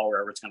pH fall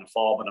wherever it's going to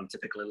fall, but I'm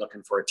typically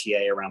looking for a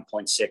TA around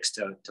 0.6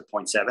 to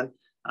 0.7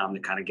 to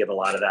kind of give a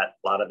lot of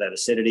that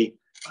acidity.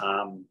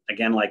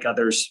 Again, like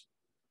others,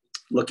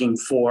 looking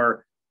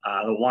for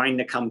the wine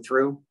to come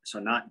through. So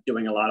not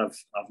doing a lot of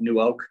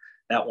new oak.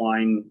 That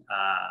wine,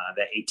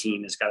 that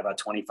 18 has got about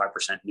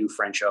 25% new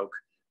French oak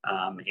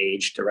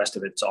aged. The rest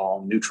of it's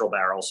all neutral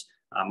barrels.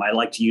 I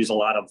like to use a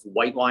lot of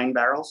white wine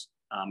barrels.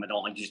 I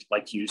don't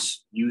like to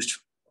use used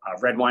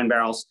red wine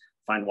barrels.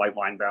 Find white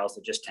wine barrels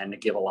that just tend to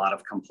give a lot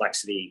of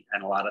complexity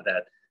and a lot of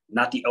that,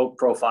 not the oak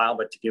profile,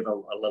 but to give a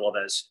little of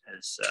as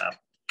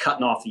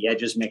cutting off the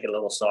edges, make it a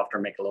little softer,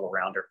 make it a little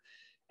rounder.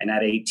 And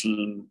that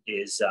 18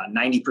 is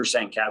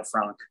 90% Cab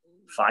Franc,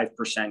 5%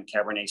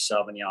 Cabernet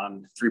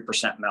Sauvignon,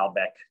 3%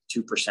 Malbec,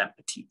 2%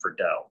 Petit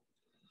Verdot.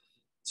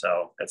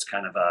 So that's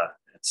kind of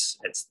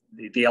it's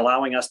the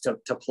allowing us to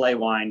play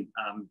wine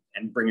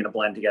and bringing a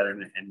blend together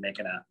and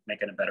making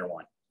a better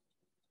wine.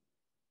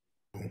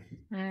 All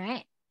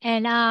right,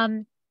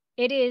 and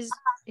it is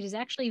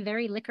actually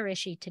very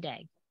licoricey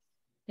today.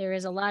 There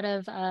is a lot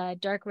of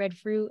dark red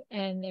fruit,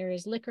 and there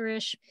is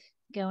licorice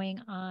going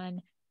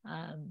on.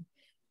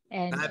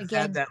 And I've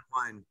had that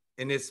wine,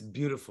 and it's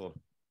beautiful.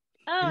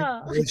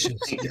 Oh,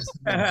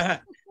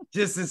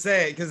 just to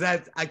say it, because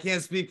I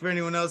can't speak for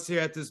anyone else here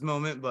at this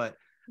moment, but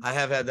I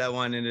have had that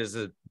one,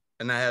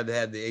 and I have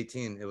had the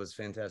 18. It was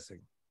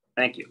fantastic.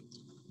 Thank you.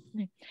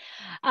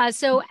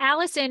 So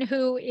Allison,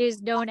 who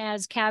is known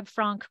as Cab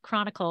Franc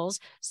Chronicles,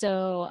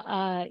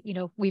 so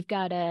we've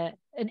got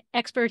an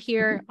expert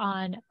here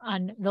on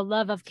the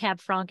love of Cab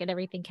Franc and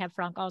everything Cab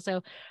Franc.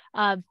 Also,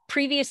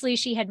 previously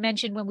she had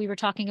mentioned when we were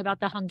talking about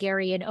the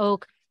Hungarian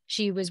oak,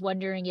 she was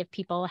wondering if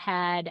people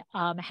had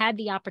had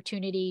the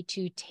opportunity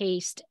to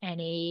taste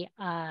any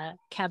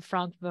Cab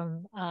Franc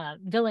from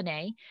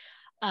Villeneuve,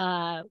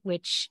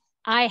 which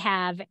I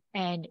have,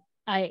 and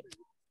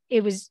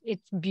it's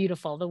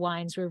beautiful. The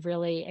wines were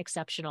really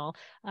exceptional.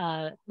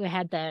 We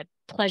had the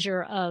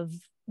pleasure of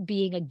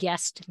being a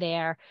guest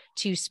there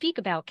to speak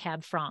about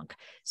Cab Franc.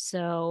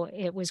 So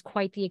it was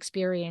quite the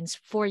experience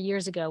 4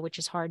 years ago, which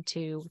is hard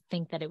to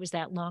think that it was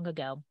that long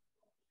ago.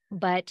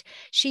 But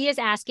she is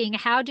asking,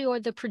 how do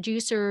the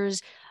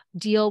producers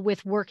deal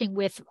with working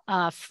with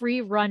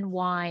free run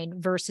wine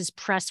versus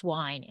press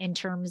wine in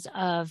terms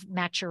of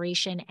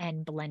maturation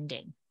and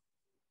blending?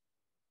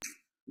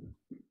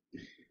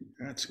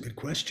 That's a good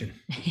question.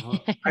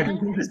 I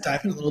think it's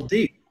diving a little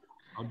deep.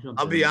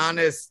 I'll be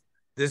honest.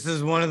 This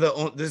is one of the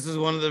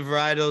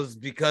varietals,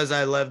 because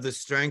I love the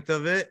strength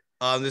of it.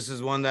 This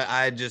is one that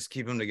I just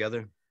keep them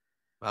together.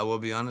 I will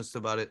be honest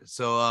about it.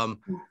 So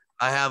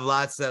I have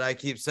lots that I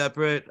keep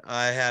separate.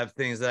 I have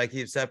things that I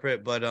keep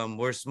separate, but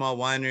we're a small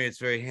winery. It's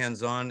very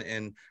hands-on,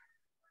 and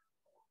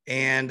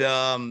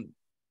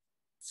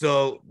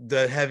so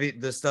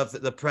the stuff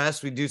that the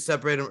press, we do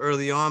separate them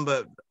early on,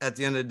 but at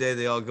the end of the day,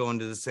 they all go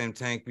into the same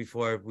tank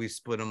before we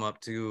split them up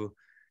to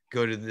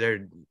go to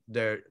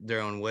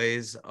their own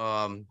ways.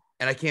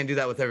 And I can't do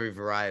that with every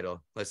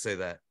varietal. Let's say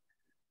that.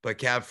 But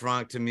Cab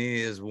Franc to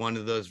me is one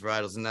of those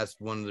varietals, and that's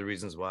one of the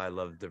reasons why I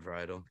love the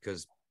varietal,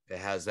 because it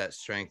has that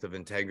strength of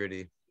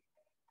integrity.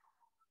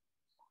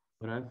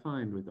 What I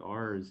find with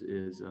ours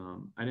is,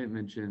 I didn't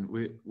mention,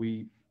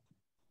 we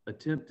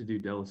attempt to do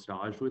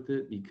delistage with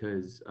it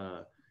because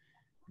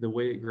the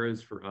way it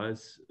grows for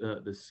us,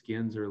 the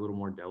skins are a little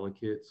more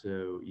delicate.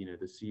 So,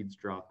 the seeds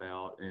drop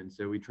out. And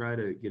so we try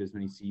to get as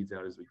many seeds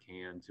out as we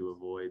can to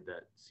avoid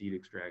that seed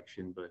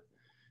extraction. But,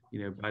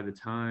 by the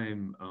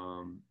time,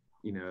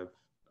 I've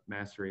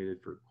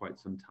macerated for quite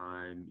some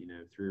time,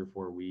 3 or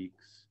 4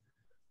 weeks,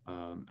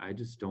 I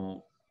just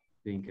don't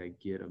think I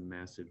get a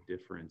massive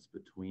difference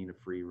between a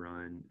free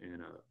run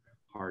and a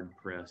hard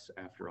press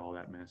after all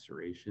that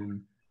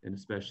maceration. And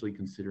especially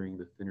considering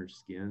the thinner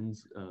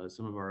skins,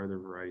 some of our other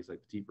varieties like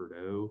Petit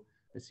Verdot,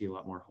 I see a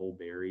lot more whole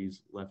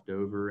berries left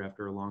over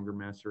after a longer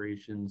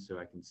maceration. So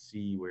I can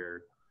see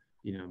where,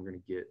 I'm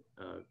going to get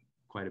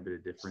quite a bit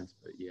of difference.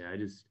 But yeah,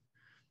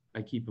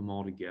 I keep them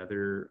all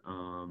together,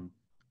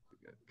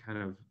 kind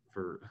of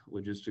for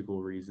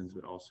logistical reasons,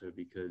 but also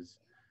because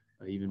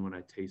even when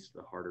I taste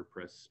the harder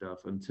press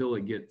stuff, until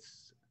it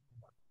gets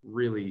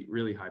really,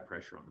 really high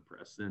pressure on the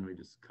press, then we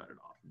just cut it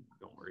off and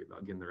don't worry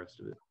about getting the rest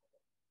of it.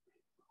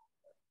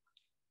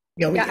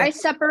 Yeah, I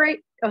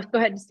separate. Oh, go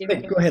ahead, Steve.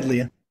 Go ahead,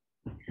 Leah.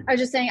 I was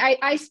just saying,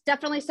 I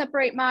definitely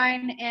separate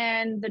mine,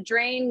 and the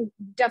drain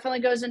definitely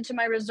goes into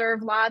my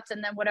reserve lots,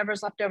 and then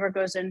whatever's left over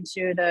goes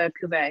into the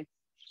cuvee.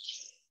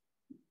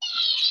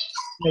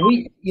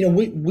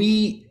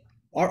 We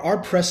Our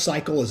press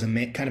cycle is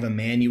kind of a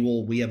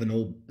manual. We have an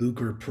old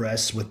Booker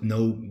press with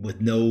no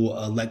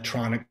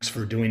electronics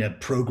for doing a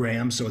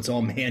program, so it's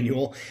all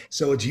manual.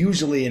 So it's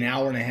usually an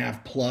hour and a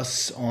half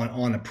plus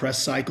on a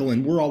press cycle,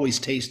 and we're always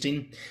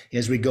tasting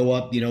as we go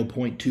up.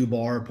 0.2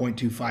 bar,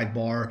 0.25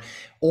 bar.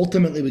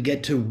 Ultimately, we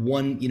get to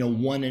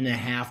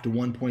 1.5 to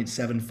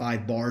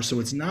 1.75 bars. So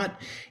it's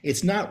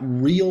not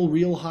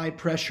real high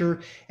pressure,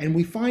 and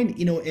we find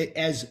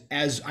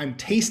as I'm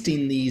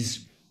tasting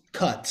these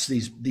cuts,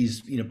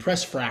 these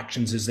press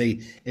fractions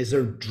as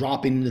they're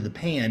dropping into the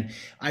pan,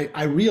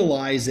 I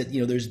realize that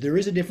there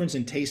is a difference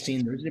in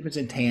tasting, there's a difference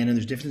in tan, and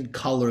there's a difference in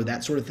color,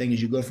 that sort of thing,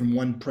 as you go from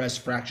one press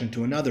fraction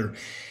to another.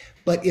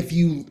 But if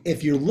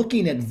you're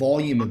looking at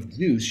volume of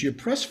juice,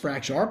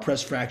 our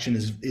press fraction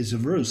is a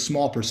very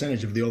small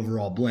percentage of the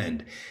overall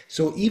blend.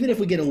 So even if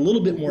we get a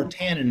little bit more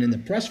tannin in the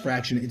press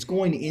fraction, it's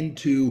going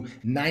into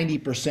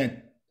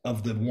 90%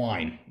 of the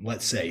wine,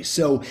 let's say.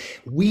 So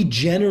we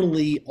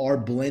generally are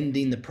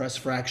blending the press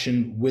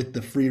fraction with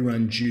the free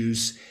run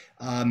juice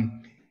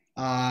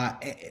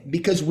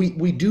because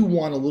we do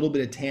want a little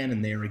bit of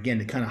tannin there, again,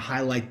 to kind of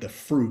highlight the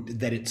fruit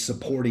that it's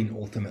supporting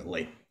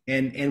ultimately.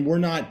 And we're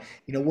not,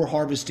 we're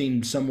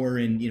harvesting somewhere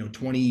in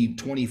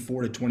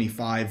 24 to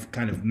 25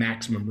 kind of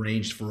maximum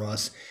range for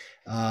us.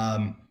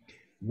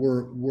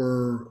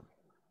 We're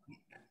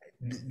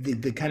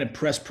the kind of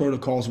press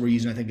protocols we're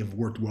using, I think, have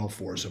worked well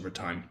for us over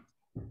time.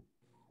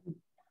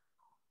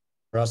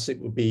 For us, it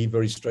would be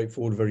very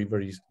straightforward, very,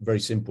 very, very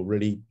simple,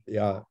 really.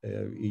 Yeah,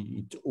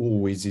 it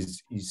always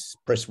is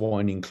press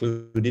wine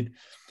included,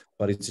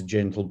 but it's a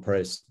gentle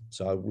press.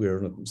 So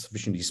we're on a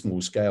sufficiently small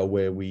scale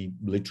where we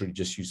literally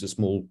just use a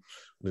small,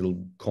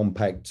 little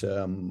compact,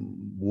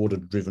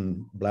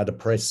 water-driven bladder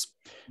press,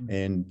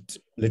 and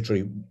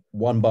literally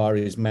 1 bar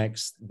is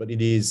max. But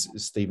it is,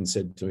 as Stephen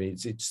said to me,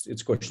 it's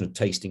a question of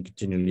tasting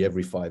continually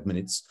every 5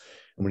 minutes.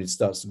 And when it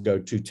starts to go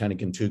too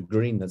tannic and too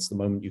green, that's the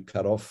moment you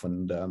cut off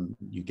and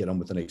you get on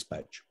with the next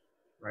batch.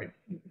 Right.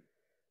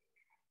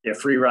 Yeah,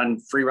 free run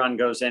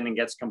goes in and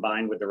gets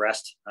combined with the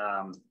rest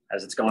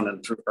as it's going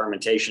through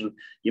fermentation.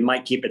 You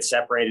might keep it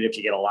separated if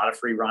you get a lot of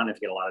free run, if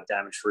you get a lot of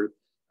damaged fruit,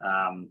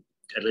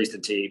 at least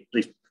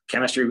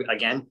chemistry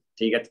again,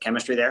 till you get the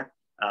chemistry there.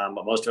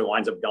 But most of it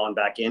winds up going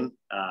back in.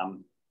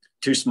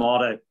 Too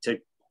small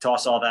to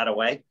toss all that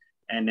away.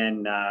 And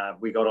then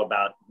we go to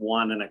about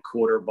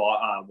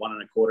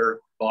 1.25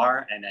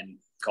 bar, and then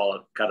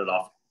cut it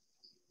off.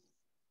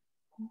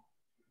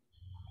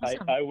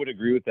 Awesome. I would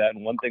agree with that.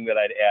 And one thing that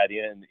I'd add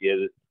in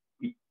is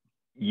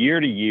year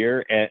to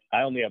year, and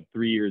I only have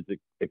 3 years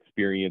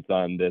experience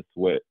on this,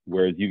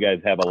 whereas you guys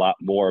have a lot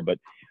more. But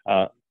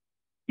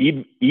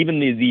even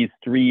these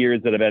 3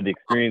 years that I've had the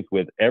experience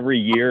with, every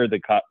year the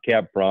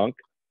Cab Franc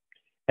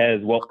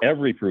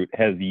every fruit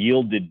has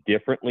yielded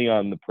differently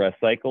on the press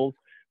cycles.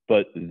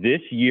 But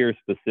this year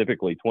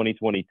specifically,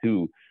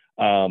 2022,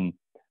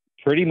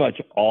 pretty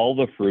much all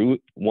the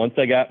fruit, once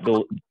I got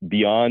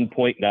beyond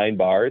 0.9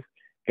 bars,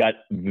 got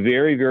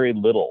very, very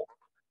little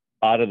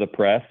out of the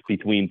press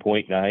between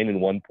 0.9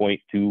 and 1.2,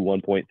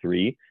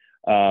 1.3,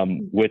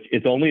 which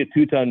it's only a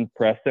 2-ton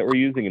press that we're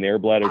using, an air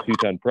bladder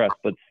 2-ton press,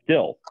 but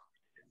still,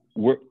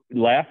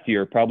 last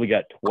year probably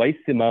got twice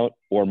the amount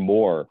or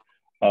more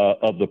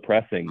of the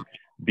pressing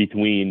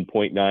between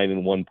 0.9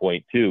 and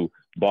 1.2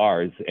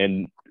 bars.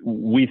 And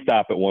we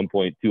stop at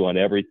 1.2 on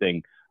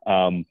everything.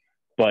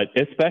 But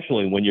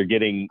especially when you're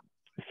getting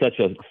such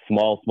a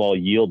small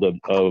yield of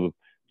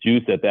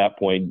juice at that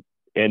point.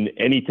 And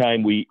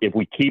anytime if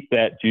we keep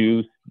that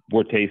juice,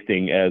 we're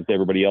tasting, as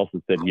everybody else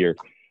has said here.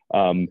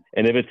 And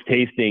if it's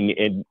tasting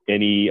if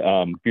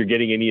you're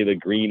getting any of the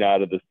green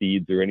out of the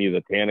seeds or any of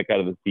the tannic out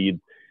of the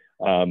seeds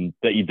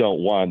that you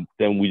don't want,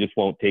 then we just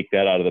won't take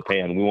that out of the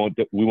pan.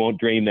 We won't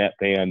drain that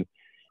pan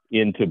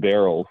into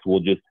barrels. We'll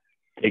just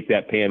take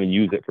that pan and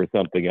use it for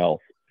something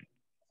else.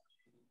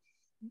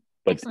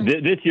 But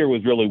this year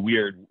was really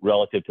weird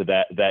relative to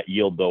that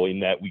yield, though,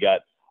 in that we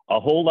got a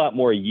whole lot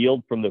more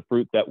yield from the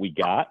fruit that we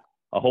got,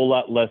 a whole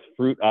lot less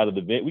fruit out of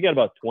the vineyard. We got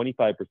about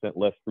 25%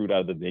 less fruit out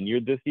of the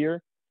vineyard this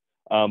year,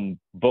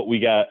 but we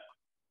got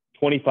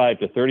 25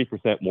 to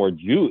 30% more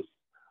juice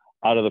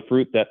out of the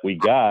fruit that we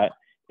got.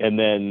 And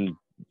then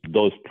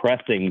those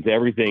pressings,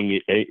 everything,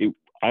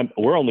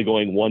 we're only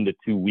going 1 to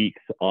 2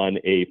 weeks on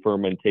a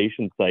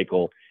fermentation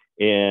cycle.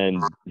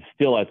 And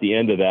still at the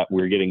end of that,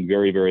 we're getting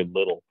very, very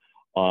little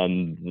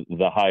on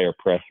the higher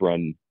press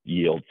run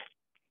yields.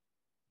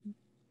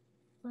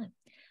 All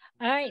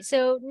right.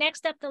 So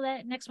next up,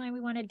 the next one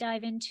we want to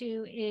dive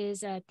into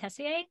is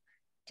Tessier.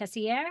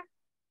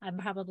 I'm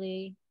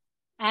probably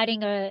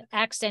adding an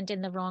accent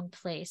in the wrong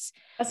place.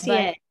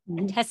 Tessier.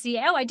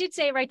 Tessier. Oh, I did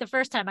say it right the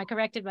first time. I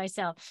corrected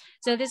myself.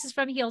 So this is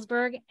from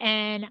Healdsburg.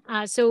 And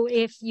so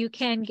if you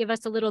can give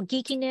us a little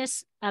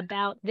geekiness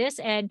about this,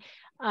 and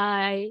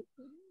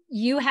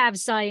you have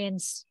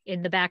science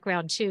in the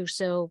background too.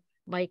 So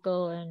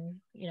Michael and,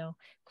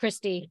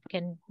 Christy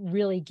can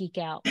really geek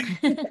out.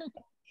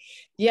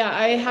 Yeah,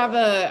 I have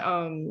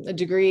a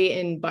degree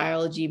in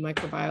biology,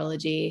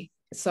 microbiology.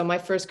 So my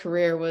first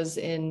career was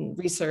in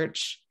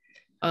research.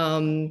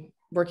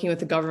 working with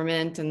the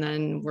government and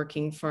then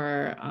working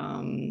for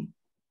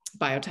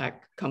biotech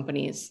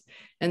companies.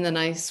 And then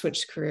I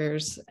switched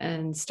careers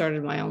and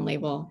started my own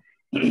label.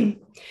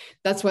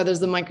 That's why there's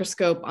the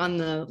microscope on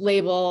the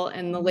label,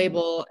 and the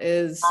label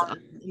is a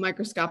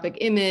microscopic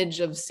image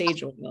of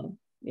sage oil.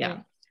 Yeah.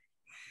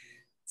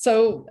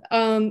 So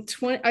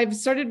I've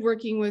started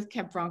working with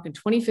Cab Franc in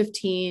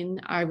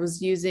 2015. I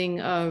was using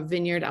a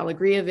vineyard,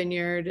 Alegria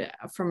vineyard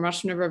from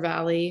Russian River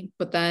Valley,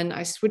 but then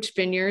I switched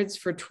vineyards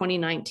for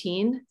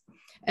 2019.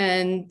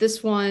 And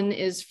this one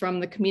is from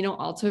the Camino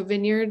Alto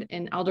vineyard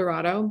in El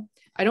Dorado.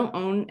 I don't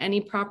own any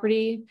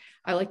property.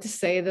 I like to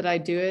say that I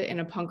do it in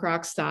a punk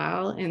rock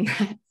style, and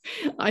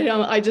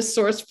I just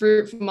source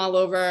fruit from all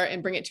over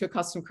and bring it to a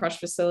custom crush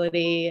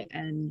facility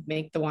and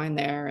make the wine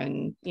there,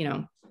 and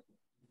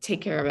take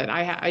care of it.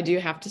 I do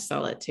have to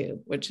sell it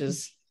too, which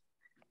is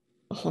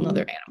a whole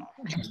nother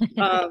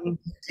animal.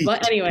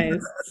 But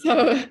anyways,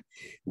 so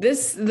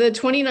the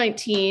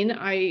 2019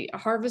 I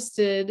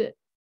harvested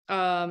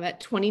at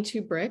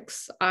 22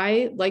 bricks.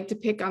 I like to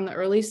pick on the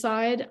early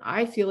side.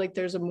 I feel like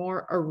there's a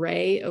more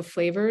array of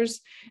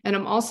flavors, and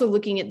I'm also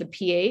looking at the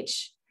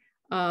pH.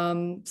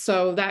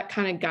 So that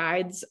kind of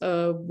guides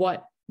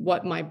what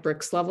my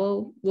bricks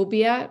level will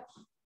be at.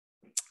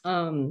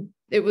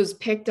 It was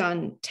picked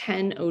on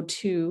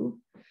 1002,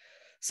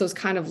 so it's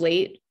kind of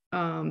late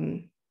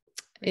in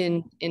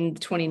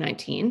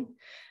 2019.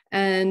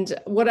 And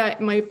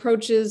my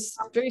approach is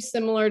very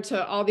similar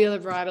to all the other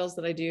varietals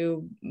that I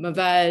do: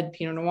 Mourvèdre,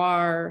 Pinot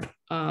Noir.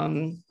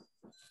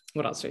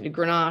 What else do I do?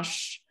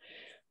 Grenache.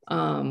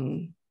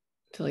 I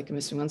feel like I'm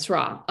missing one.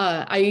 Syrah.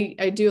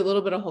 I do a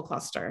little bit of whole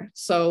cluster,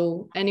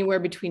 so anywhere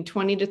between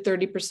 20 to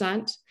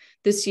 30%.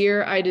 This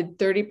year I did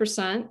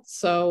 30%.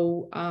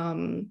 So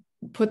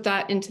put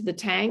that into the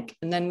tank,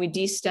 and then we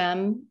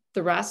destem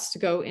the rest to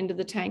go into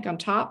the tank on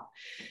top.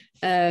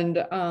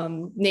 And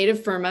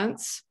native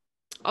ferments.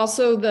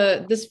 Also,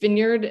 this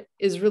vineyard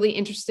is really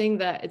interesting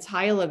that it's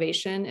high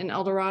elevation in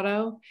El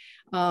Dorado,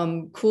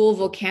 cool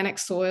volcanic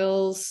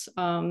soils,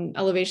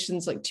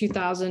 elevations like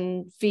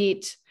 2,000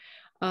 feet.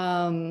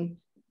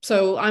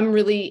 So I'm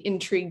really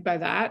intrigued by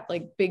that,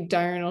 like big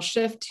diurnal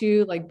shift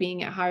too, like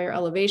being at higher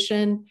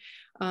elevation.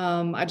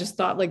 I just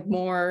thought like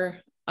more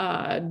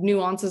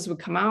nuances would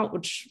come out,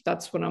 which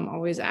that's what I'm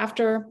always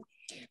after.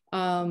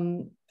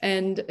 And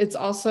it's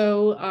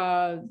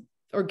also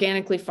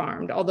organically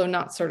farmed, although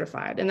not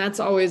certified. And that's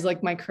always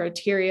like my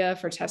criteria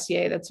for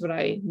Tessier. That's what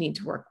I need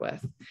to work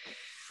with.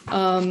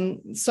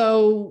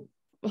 So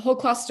whole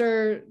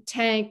cluster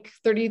tank,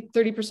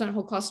 30%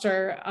 whole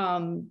cluster.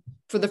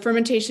 For the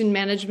fermentation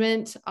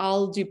management,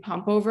 I'll do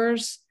pump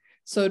overs.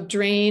 So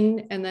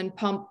drain and then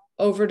pump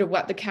over to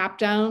wet the cap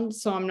down.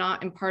 So I'm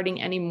not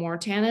imparting any more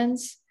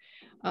tannins.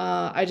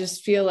 I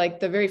just feel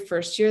like the very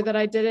first year that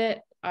I did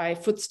it, I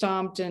foot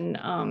stomped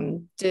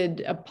and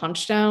did a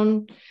punch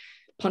down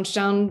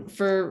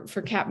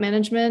for cap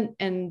management,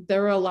 and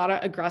there were a lot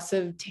of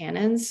aggressive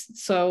tannins.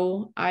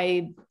 So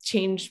I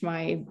changed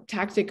my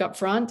tactic up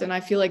front, and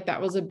I feel like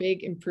that was a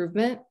big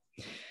improvement.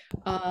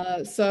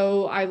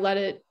 So I let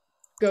it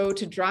go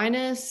to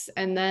dryness,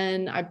 and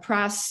then I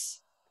press.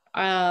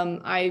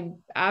 I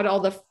add all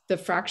the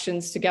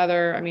fractions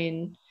together. I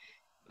mean,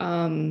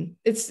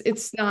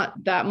 it's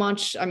not that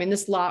much. I mean,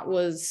 this lot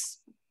was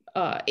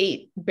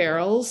 8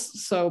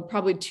 barrels, so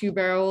probably 2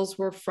 barrels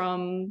were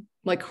from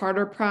like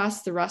harder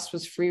press, the rest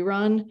was free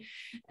run.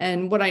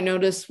 And what I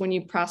noticed, when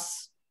you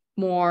press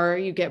more,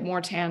 you get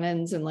more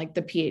tannins and like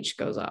the pH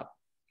goes up.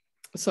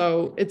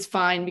 So it's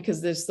fine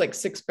because there's like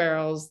 6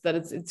 barrels that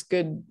it's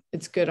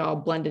good all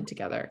blended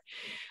together.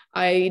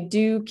 I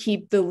do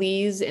keep the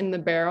lees in the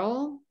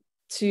barrel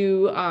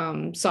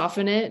to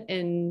soften it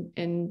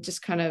and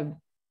just kind of,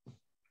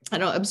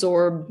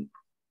 absorb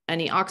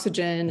any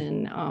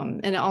oxygen,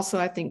 and it also,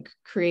 I think,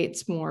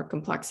 creates more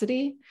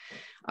complexity.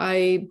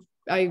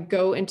 I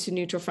go into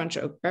neutral French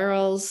oak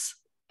barrels,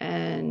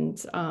 and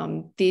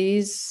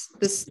this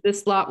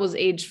lot was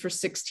aged for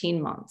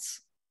 16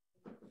 months.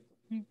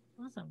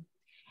 Awesome.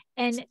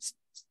 And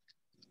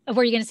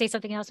were you going to say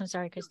something else? I'm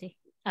sorry, Christy.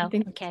 Oh,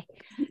 okay.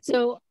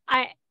 So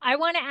I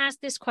want to ask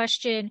this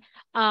question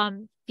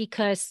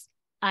because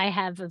I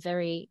have a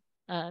very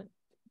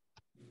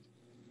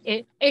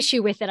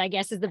issue with it, I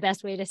guess is the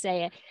best way to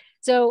say it.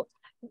 So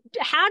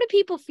how do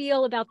people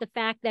feel about the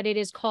fact that it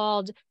is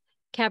called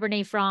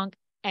Cabernet Franc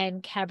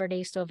and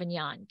Cabernet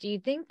Sauvignon? Do you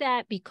think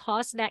that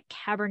because that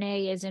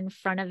Cabernet is in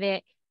front of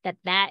it,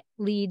 that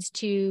leads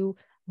to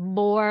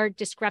more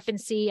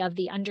discrepancy of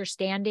the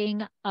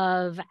understanding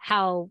of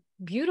how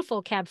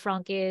beautiful Cab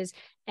Franc is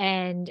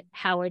and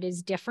how it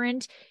is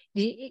different?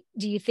 Do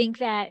you think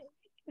that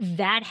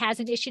has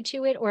an issue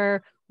to it,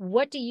 or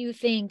what do you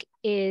think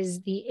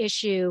is the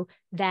issue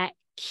that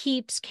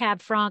keeps Cab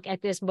Franc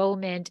at this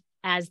moment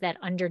as that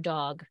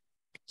underdog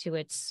to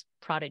its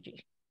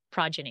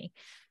progeny?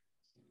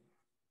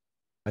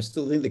 I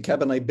still think the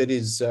Cabernet bit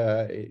is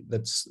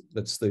that's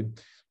the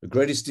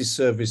greatest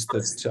disservice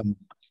that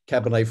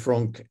Cabernet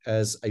Franc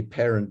as a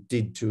parent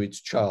did to its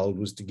child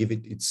was to give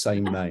it its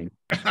same name.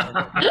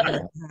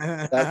 That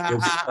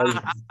was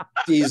a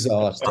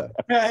disaster.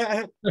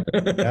 Yeah?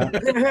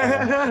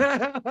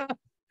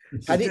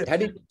 Had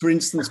it, for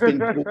instance, been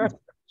called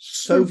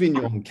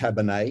Sauvignon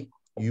Cabernet,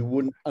 you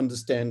wouldn't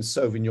understand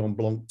Sauvignon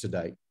Blanc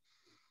today.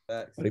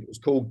 But it was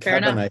called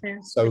Cabernet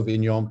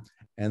Sauvignon,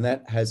 and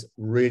that has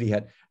really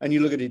had. And you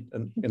look at it,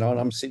 and you know, and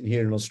I'm sitting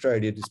here in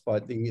Australia,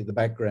 despite the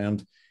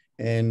background,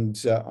 and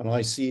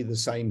I see the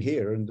same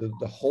here, and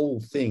the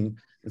whole thing.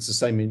 It's the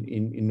same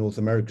in North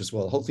America as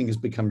well. The whole thing has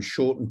become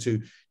shortened to: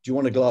 do you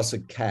want a glass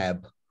of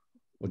Cab,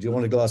 or do you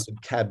want a glass of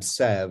Cab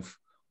Sav,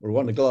 or do you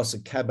want a glass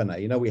of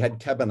Cabernet? You know, we had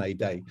Cabernet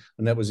Day,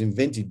 and that was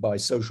invented by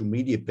social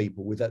media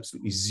people with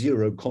absolutely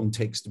zero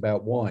context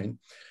about wine.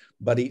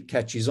 But it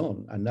catches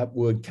on. And that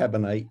word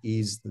Cabernet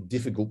is the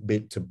difficult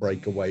bit to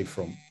break away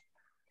from.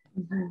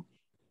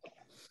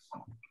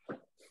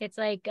 It's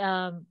like,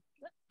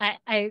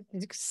 I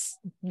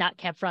not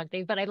Cab Franc,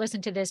 but I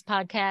listened to this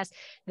podcast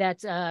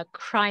that's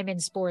crime in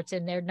sports,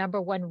 and their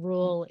number one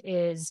rule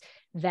is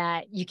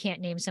that you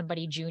can't name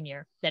somebody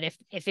junior. That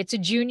if it's a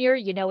junior,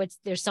 you know,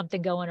 there's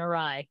something going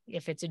awry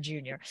if it's a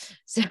junior.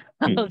 So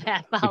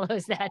that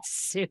follows that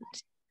suit.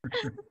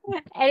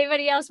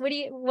 Anybody else? What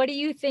do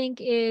you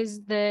think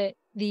is the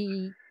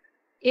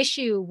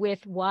issue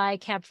with why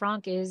Cab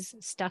Franc is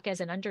stuck as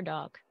an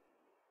underdog?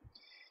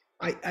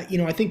 I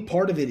think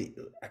part of it,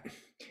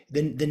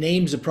 the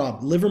name's a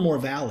problem. Livermore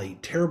Valley,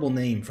 terrible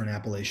name for an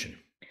appellation.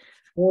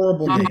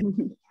 Horrible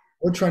name.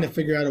 We're trying to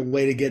figure out a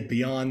way to get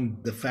beyond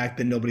the fact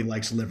that nobody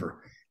likes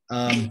liver.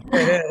 More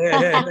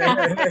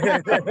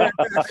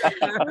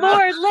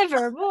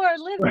liver. More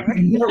liver.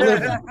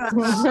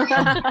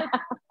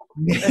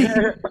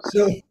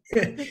 So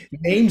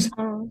names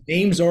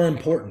are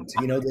important.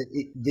 You know,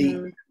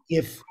 the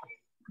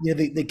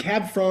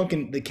Cab Franc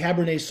and the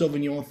Cabernet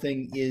Sauvignon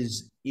thing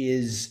is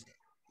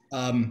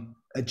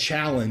a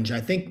challenge. I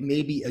think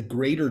maybe a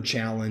greater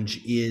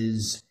challenge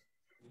is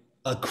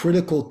a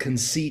critical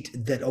conceit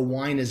that a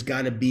wine has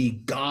got to be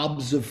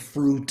gobs of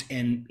fruit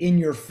and in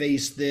your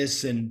face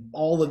this and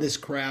all of this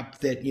crap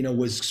that, you know,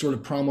 was sort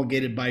of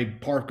promulgated by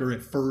Parker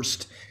at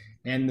first,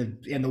 and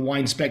the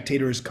Wine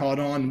Spectator is caught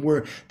on,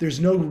 where there's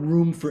no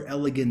room for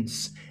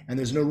elegance, and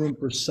there's no room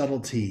for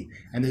subtlety,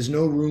 and there's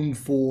no room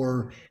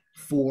for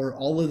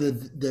all of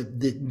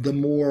the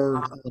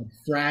more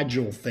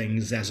fragile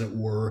things, as it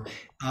were,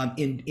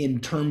 in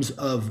terms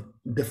of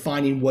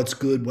defining what's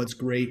good, what's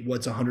great,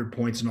 what's 100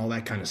 points, and all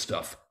that kind of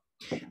stuff.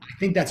 I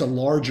think that's a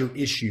larger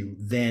issue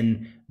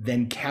than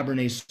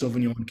Cabernet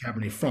Sauvignon and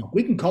Cabernet Franc.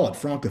 We can call it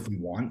Franc if we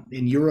want.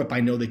 In Europe,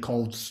 I know they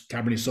call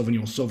Cabernet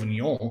Sauvignon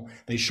Sauvignon.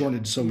 They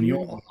shortened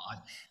Sauvignon a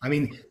lot. I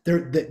mean,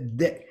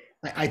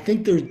 I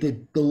think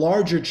the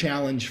larger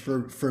challenge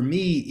for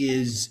me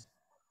is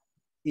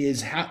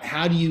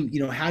how do you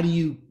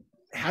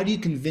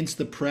convince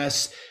the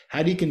press,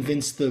 how do you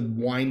convince the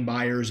wine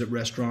buyers at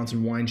restaurants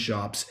and wine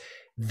shops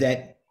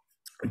that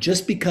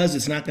just because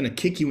it's not going to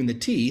kick you in the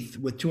teeth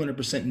with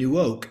 200% new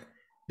oak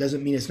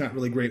doesn't mean it's not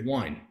really great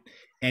wine.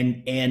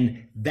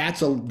 And that's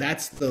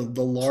the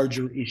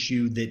larger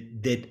issue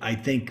that I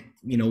think,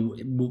 you know,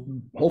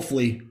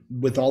 hopefully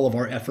with all of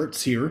our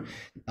efforts here,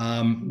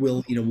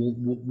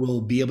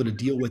 we'll be able to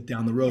deal with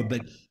down the road.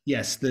 But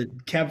yes, the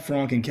Cab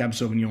Franc and Cab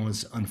Sauvignon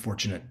is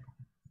unfortunate.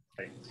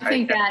 I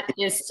think that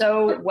is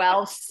so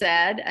well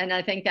said, and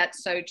I think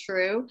that's so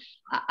true.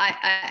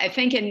 I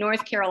think in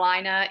North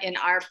Carolina, in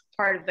our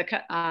part of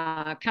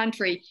the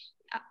country,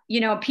 you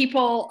know,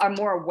 people are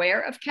more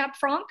aware of Cab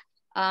Franc.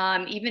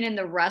 Even in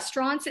the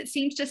restaurants, it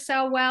seems to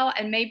sell well,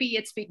 and maybe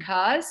it's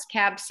because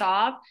Cab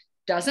Sauv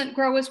doesn't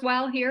grow as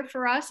well here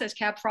for us as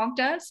Cab Franc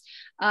does.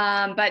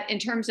 But in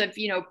terms of,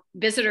 you know,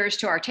 visitors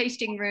to our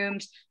tasting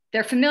rooms,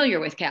 they're familiar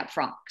with Cab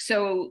Franc.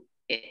 So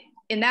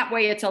in that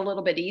way, it's a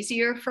little bit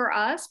easier for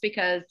us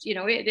because, you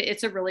know,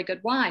 it's a really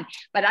good wine.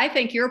 But I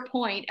think your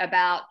point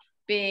about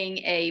being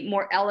a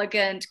more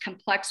elegant,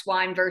 complex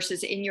wine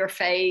versus in your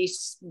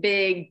face,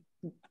 big,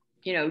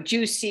 you know,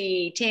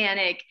 juicy,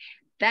 tannic,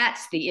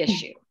 that's the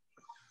issue.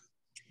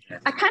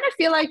 I kind of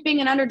feel like being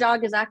an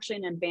underdog is actually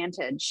an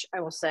advantage, I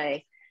will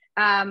say.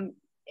 And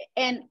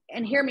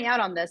hear me out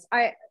on this.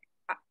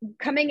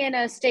 Coming in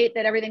a state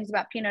that everything's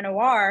about Pinot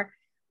Noir,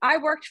 I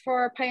worked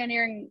for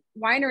pioneering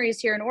wineries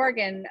here in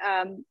Oregon,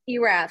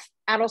 Erath,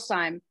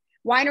 Adelsheim,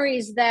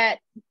 wineries that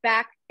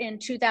back in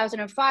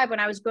 2005, when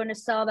I was going to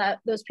sell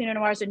those Pinot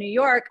Noirs in New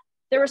York,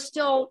 there was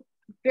still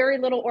very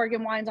little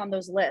Oregon wines on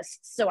those lists.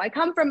 So I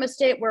come from a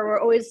state where we're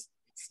always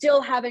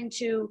still having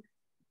to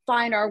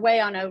find our way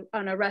on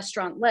a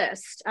restaurant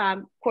list.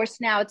 Of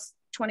course, now it's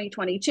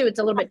 2022. It's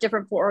a little bit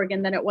different for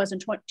Oregon than it was in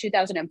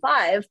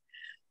 2005.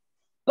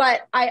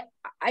 But I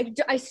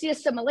see a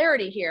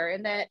similarity here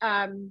in that,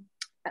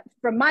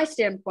 from my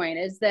standpoint,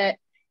 is that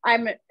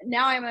I'm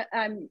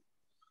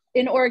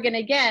in Oregon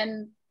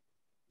again,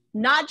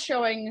 not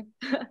showing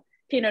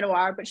Pinot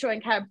Noir, but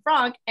showing Cab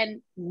Franc,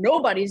 and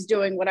nobody's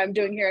doing what I'm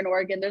doing here in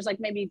Oregon. There's like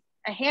maybe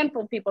a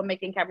handful of people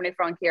making Cabernet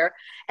Franc here.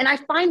 And I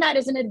find that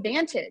as an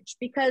advantage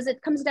because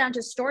it comes down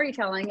to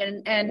storytelling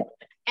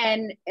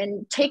and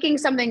taking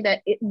something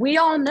that we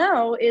all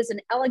know is an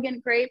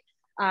elegant grape,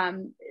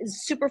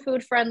 is super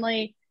food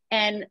friendly.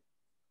 And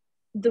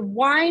the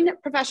wine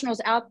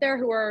professionals out there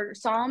who are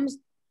somms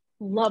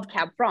love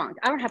Cab Franc.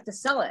 I don't have to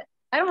sell it.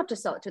 I don't have to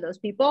sell it to those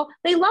people.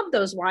 They love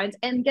those wines.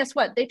 And guess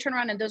what? They turn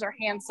around and those are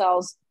hand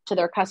sells to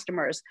their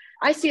customers.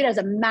 I see it as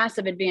a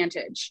massive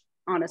advantage,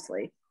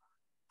 honestly.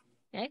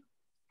 Okay.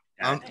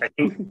 I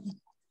think.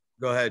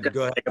 Go ahead.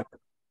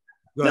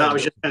 I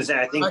was just going to say,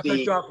 I think I cut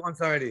you off once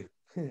already.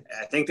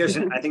 I think there's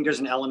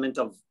an element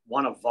of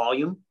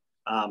volume.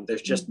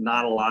 There's just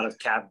not a lot of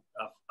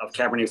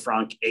Cabernet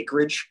Franc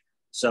acreage.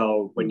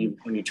 So when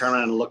you turn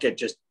around and look at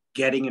just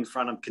getting in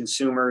front of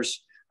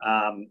consumers,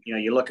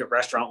 you look at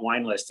restaurant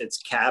wine lists,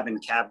 it's Cab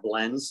and Cab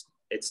blends.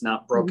 It's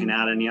not broken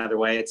out any other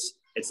way. It's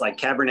like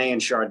Cabernet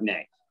and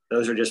Chardonnay.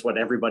 Those are just what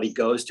everybody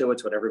goes to.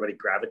 It's what everybody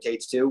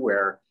gravitates to,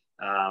 where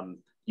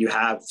you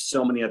have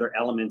so many other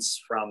elements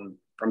from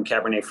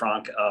Cabernet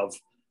Franc of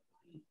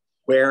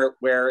where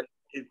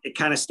it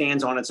kind of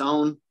stands on its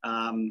own.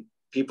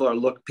 People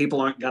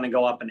aren't going to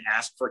go up and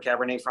ask for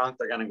Cabernet Franc.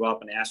 They're going to go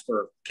up and ask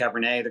for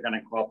Cabernet. They're going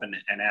to go up and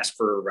ask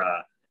for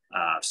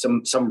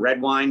some red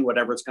wine,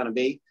 whatever it's going to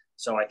be.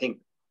 So I think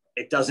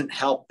it doesn't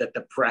help that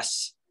the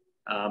press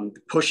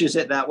pushes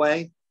it that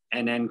way,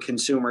 and then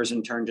consumers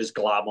in turn just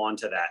glob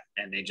onto that,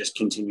 and they just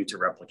continue to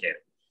replicate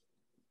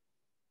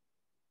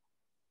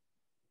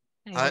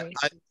it.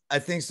 I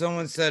think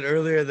someone said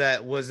earlier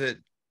that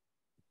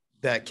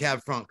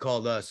Cab Franc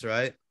called us,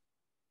 right?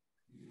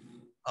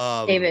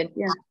 David,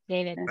 right?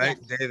 David,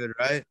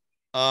 right?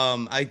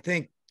 I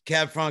think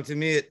Cab Franc, to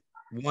me, it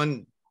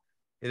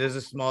is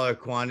a smaller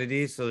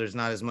quantity, so there's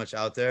not as much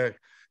out there.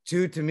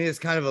 2, to me, it's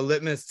kind of a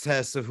litmus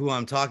test of who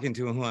I'm talking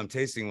to and who I'm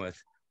tasting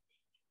with.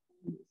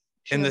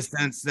 Sure. In the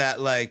sense that,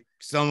 like,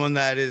 someone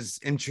that is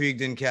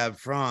intrigued in Cab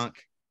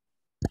Franc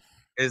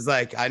is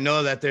like, I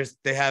know that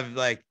they have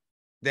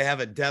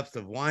a depth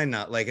of wine,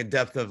 not like a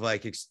depth of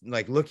like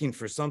looking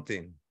for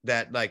something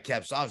that like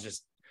Cab Sauv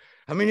just.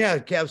 I mean, yeah,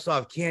 Cab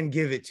Sauv can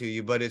give it to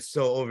you, but it's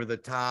so over the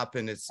top,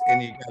 and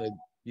you gotta,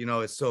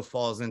 it so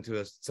falls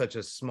into such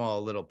a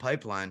small little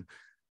pipeline.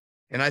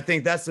 And I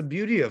think that's the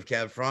beauty of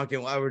Cab Franc,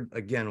 and why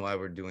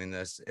we're doing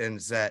this, and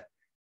it's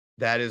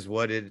that's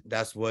what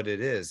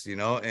it is,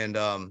 And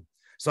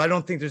so I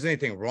don't think there's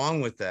anything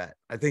wrong with that.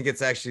 I think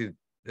it's actually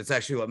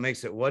what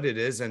makes it what it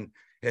is, and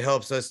it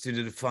helps us to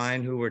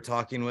define who we're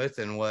talking with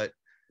and what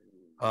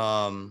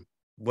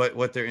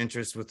their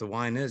interest with the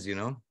wine is,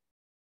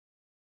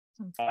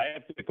 I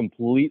have to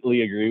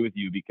completely agree with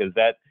you, because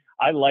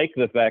I like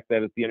the fact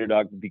that it's the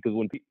underdog, because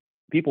when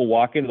people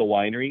walk into the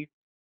winery,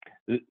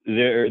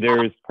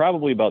 there's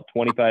probably about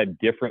 25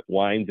 different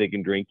wines they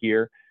can drink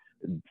here.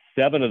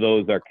 7 of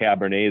those are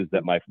Cabernets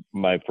that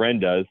my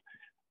friend does.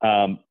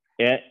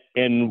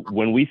 And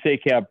when we say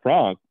Cab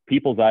Franc,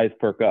 people's eyes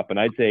perk up. And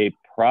I'd say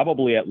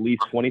probably at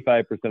least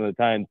 25% of the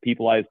time,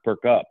 people's eyes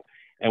perk up.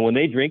 And when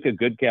they drink a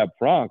good Cab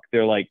Franc,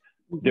 they're like,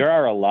 there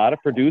are a lot of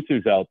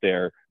producers out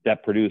there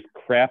that produce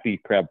crappy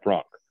Cab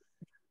Franc.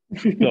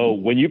 So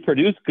when you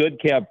produce good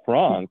Cab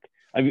Franc,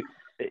 I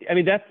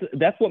mean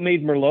that's what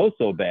made Merlot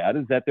so bad,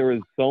 is that there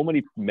was so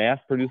many mass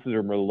producers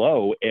of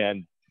Merlot,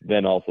 and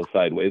then also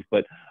sideways.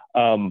 But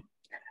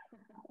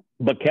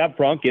Cab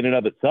Franc in and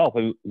of itself,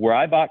 where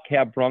I bought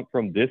Cab Franc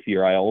from this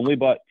year, I only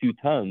bought 2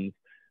 tons,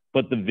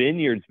 but the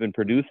vineyard's been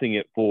producing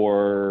it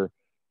for,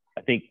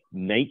 I think,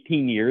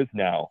 19 years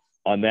now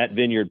on that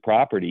vineyard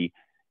property.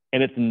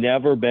 And it's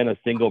never been a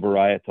single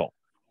varietal,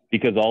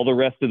 because all the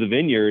rest of the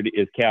vineyard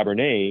is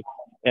Cabernet.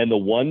 And the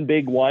one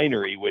big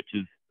winery, which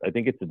is, I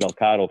think it's the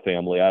Delgado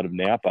family out of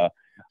Napa,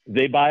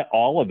 they buy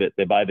all of it.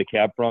 They buy the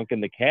Cab Franc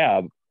and the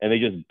Cab, and they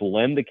just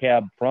blend the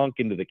Cab Franc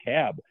into the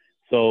Cab.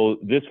 So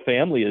this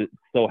family is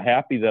so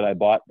happy that I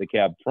bought the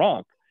Cab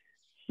Franc.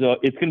 So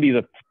it's going to be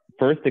the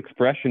first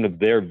expression of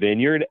their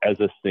vineyard as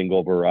a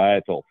single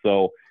varietal.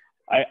 So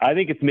I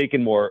think it's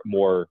making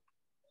more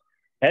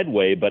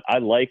headway, but I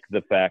like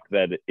the fact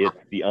that it's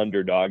the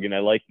underdog, and I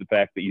like the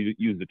fact that you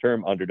use the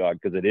term underdog,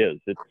 because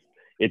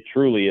it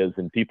truly is,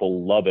 and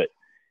people love it.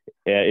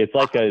 It's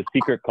like a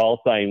secret call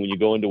sign when you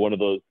go into one of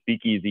those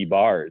speakeasy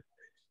bars.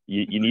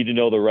 You need to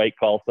know the right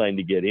call sign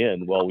to get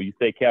in. Well, when you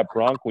say Cab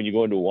Franc, when you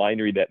go into a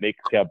winery that makes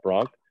Cab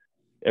Franc,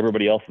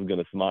 everybody else is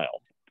going to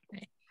smile.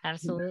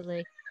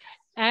 Absolutely.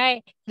 All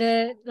right.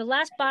 The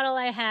last bottle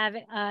I have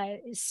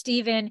is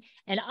Stephen,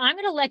 and I'm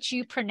going to let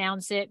you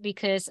pronounce it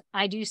because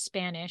I do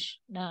Spanish,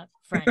 not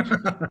French.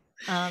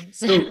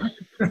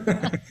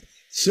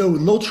 So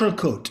L'Autre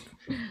Côte,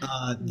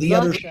 the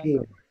other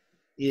shore,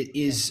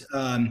 is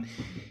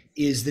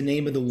the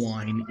name of the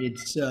wine.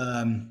 It's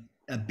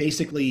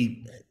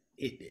basically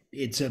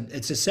it's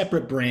a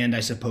separate brand, I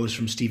suppose,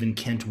 from Stephen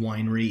Kent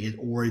Winery,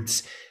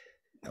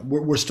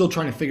 we're still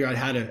trying to figure out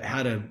how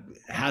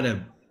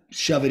to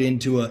shove it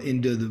into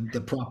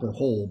the proper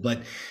hole.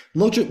 But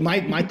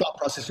my thought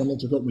process on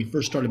L'Autre Côte when we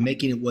first started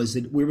making it was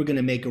that we were going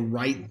to make a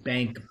right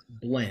bank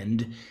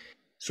blend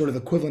sort of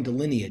equivalent to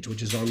lineage,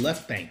 which is our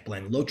left bank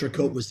blend. L'Autre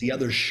Côte was the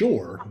other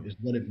shore, is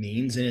what it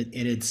means, and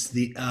it's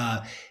the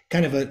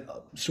kind of a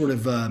sort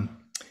of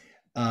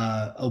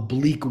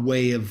oblique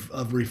way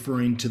of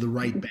referring to the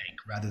right bank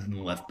rather than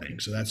the left bank.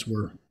 So that's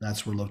where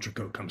L'Autre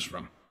Côte comes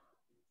from.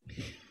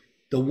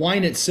 The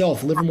wine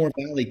itself, Livermore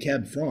Valley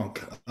Cab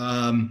Franc.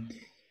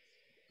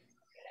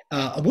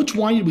 Which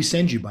wine did we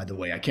send you, by the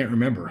way? I can't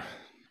remember.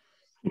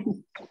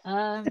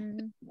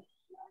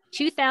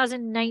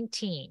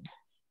 2019.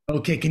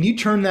 Okay, can you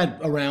turn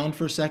that around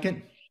for a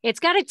second? It's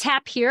got a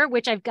tap here,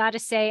 which I've got to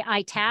say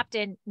I tapped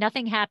and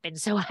nothing happened.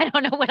 So I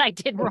don't know what I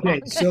did wrong.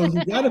 Okay, so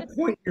you got to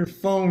point your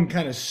phone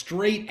kind of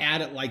straight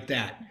at it like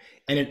that.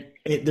 And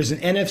there's an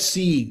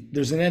NFC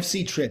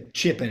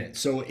chip in it.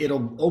 So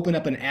it'll open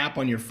up an app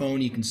on your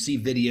phone. You can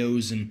see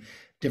videos and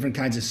different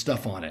kinds of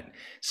stuff on it.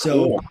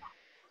 So cool.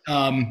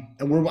 And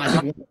I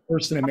think we're the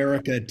first in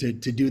America to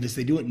do this.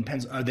 They do it in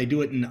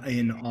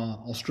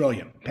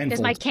Australia. Penfolds.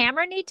 Does my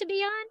camera need to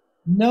be on?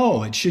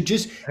 No, it should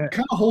just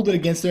kind of hold it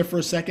against there for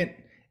a second.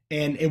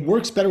 And it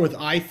works better with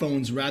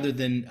iPhones rather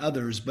than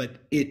others, but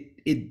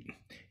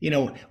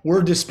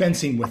we're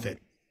dispensing with it.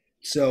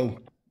 So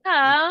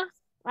I'm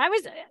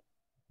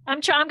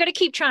going to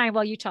keep trying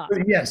while you talk.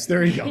 Yes,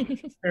 there you go.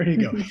 There you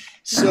go.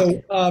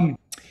 So it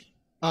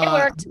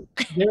worked.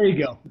 There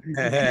you go.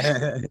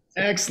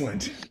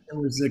 Excellent. It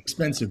was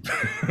expensive.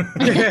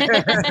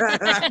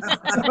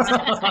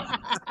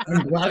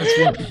 I'm glad it's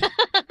working.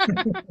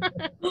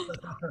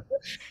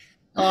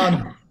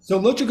 So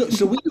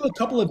we do a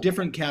couple of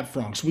different Cab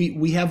Francs.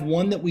 We have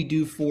one that we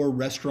do for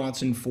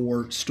restaurants and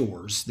for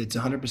stores that's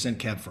 100%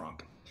 Cab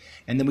Franc.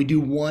 And then we do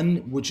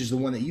one, which is the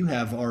one that you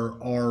have, our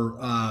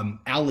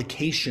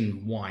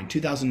allocation wine,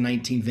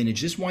 2019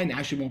 vintage. This wine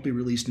actually won't be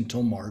released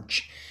until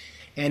March.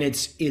 And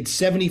it's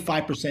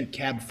 75%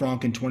 Cab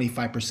Franc and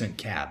 25%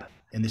 Cab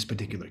in this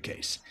particular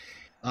case.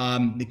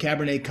 The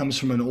Cabernet comes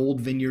from an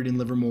old vineyard in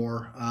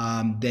Livermore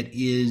that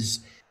is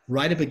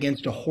right up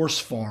against a horse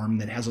farm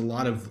that has a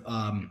lot of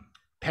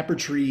pepper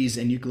trees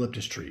and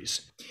eucalyptus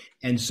trees.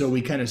 And so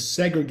we kind of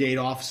segregate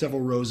off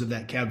several rows of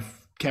that Cabernet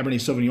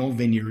Sauvignon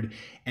vineyard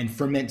and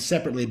ferment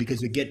separately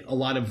because we get a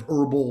lot of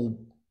herbal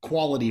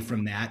quality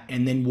from that.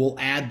 And then we'll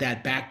add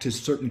that back to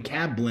certain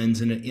cab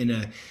blends in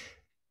a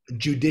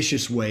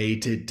judicious way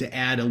to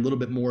add a little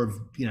bit more of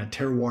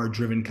terroir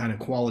driven kind of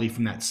quality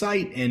from that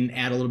site and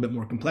add a little bit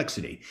more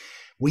complexity.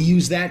 We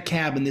use that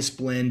cab in this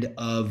blend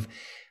of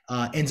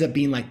ends up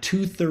being like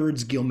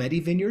 2/3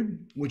 Gilmedi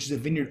vineyard, which is a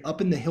vineyard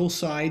up in the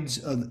hillsides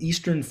of the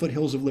eastern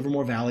foothills of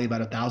Livermore Valley,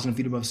 about 1,000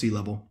 feet above sea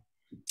level.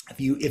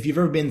 If you've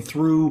ever been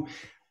through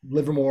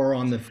Livermore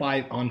on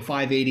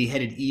 580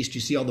 headed east,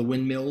 you see all the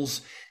windmills.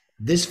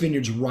 This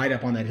vineyard's right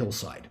up on that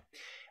hillside.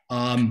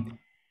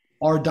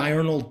 Our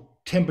diurnal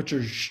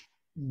temperatures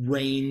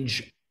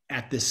range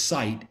at this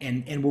site,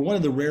 and we're one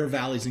of the rare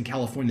valleys in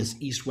California that's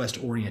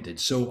east-west oriented.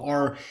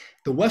 So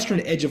the western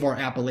edge of our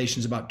appellation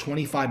is about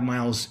 25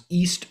 miles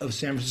east of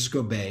San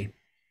Francisco Bay,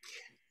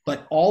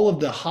 but all of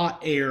the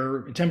hot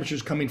air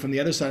temperatures coming from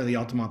the other side of the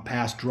Altamont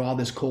Pass draw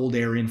this cold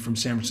air in from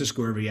San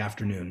Francisco every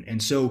afternoon.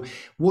 And so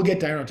we'll get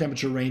diurnal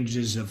temperature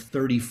ranges of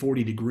 30,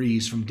 40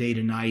 degrees from day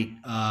to night,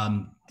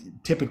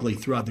 typically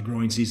throughout the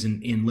growing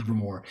season in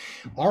Livermore.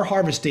 Our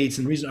harvest dates,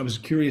 and the reason I was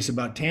curious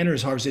about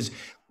Tanner's harvest is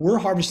we're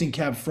harvesting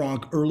Cab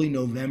Franc early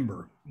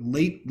November,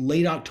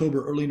 late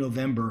October, early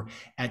November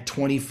at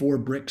 24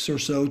 bricks or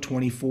so,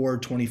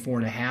 24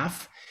 and a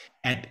half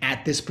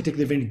at this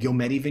particular vineyard,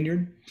 Gilmedi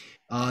vineyard.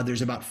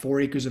 There's about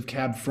 4 acres of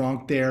Cab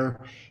Franc there.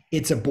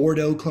 It's a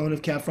Bordeaux clone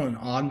of Cab Franc,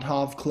 an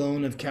Ontave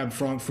clone of Cab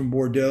Franc from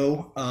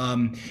Bordeaux.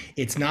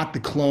 It's not the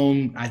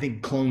clone, I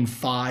think clone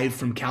 5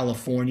 from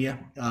California,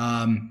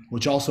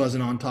 which also has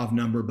an Ontave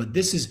number, but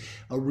this is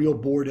a real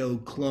Bordeaux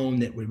clone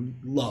that we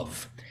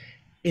love.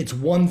 It's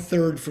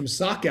 1/3 from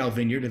Sockau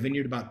Vineyard, a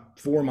vineyard about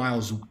 4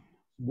 miles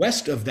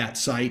west of that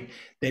site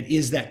that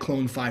is that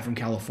clone 5 from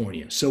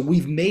California. So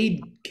we've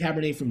made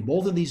Cabernet from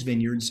both of these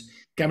vineyards,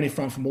 Cabernet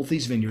Franc from both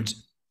these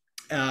vineyards,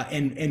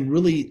 and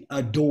really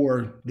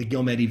adore the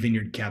Gilmedi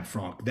Vineyard Cab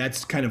Franc.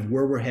 That's kind of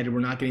where we're headed. We're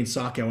not getting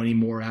Sockau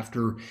anymore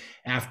after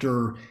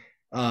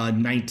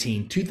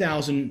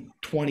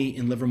 2020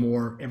 in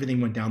Livermore, everything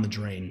went down the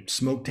drain.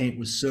 Smoke taint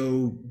was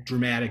so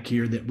dramatic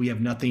here that we have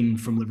nothing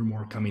from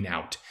Livermore coming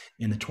out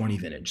in the 20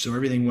 vintage. So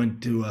everything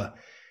went to a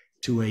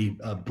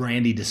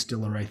brandy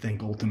distiller, I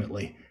think,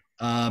 ultimately.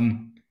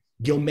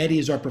 Gilmedi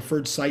is our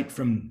preferred site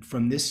from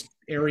this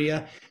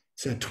area.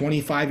 It's a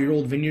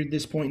 25-year-old vineyard at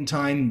this point in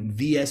time.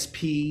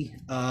 VSP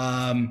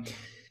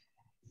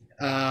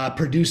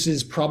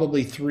produces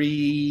probably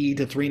 3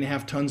 to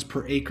 3.5 tons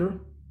per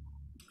acre.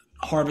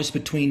 Harvest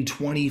between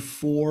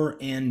 24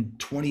 and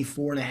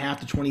 24.5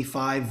 to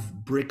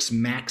 25 bricks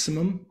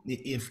maximum.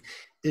 If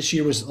this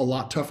year was a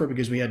lot tougher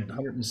because we had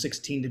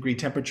 116-degree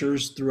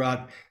temperatures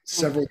throughout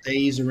several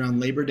days around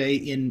Labor Day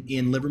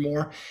in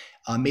Livermore,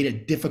 made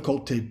it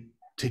difficult to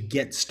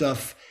get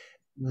stuff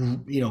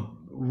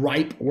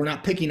ripe. We're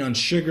not picking on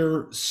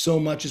sugar so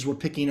much as we're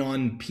picking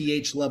on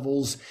pH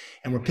levels,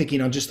 and we're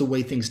picking on just the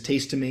way things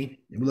taste to me.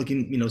 We're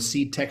looking,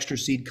 seed texture,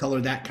 seed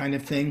color, that kind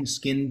of thing,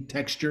 skin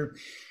texture.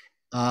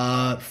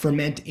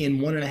 Ferment in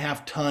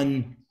 1.5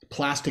 ton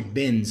plastic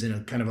bins in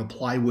a kind of a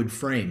plywood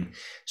frame.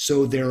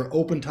 So they're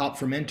open top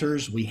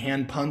fermenters. We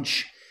hand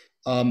punch.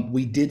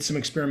 We did some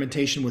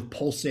experimentation with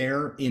pulse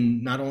air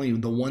in not only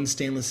the one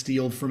stainless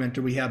steel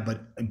fermenter we have,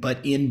 but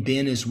in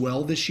bin as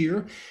well this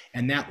year,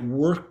 and that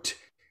worked.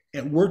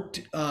 It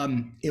worked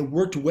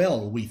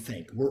well. We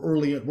think we're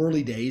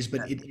early days,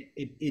 but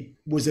it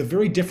was a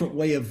very different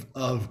way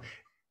of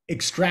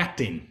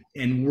extracting,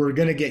 and we're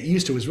going to get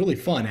used to it. It was really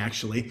fun,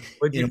 actually.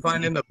 What'd you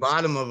find in the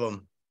bottom of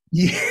them?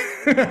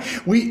 Yeah,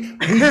 we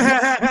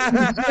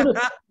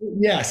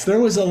yes, there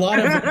was a lot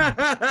of.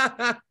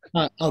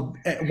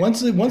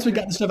 Once we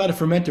got the stuff out of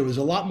fermenter, it was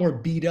a lot more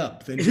beat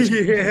up than just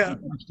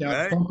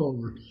pump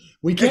over.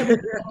 We can't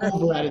really pump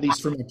over out of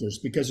these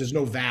fermenters because there's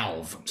no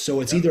valve.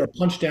 So it's either a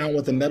punch down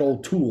with a metal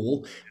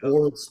tool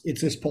or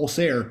it's this pulse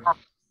air.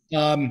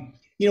 We're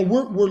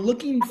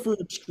looking for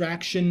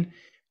extraction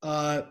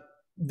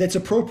that's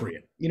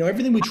appropriate.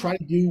 Everything we try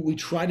to do, we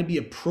try to be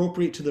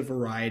appropriate to the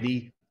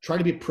variety, try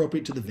to be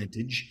appropriate to the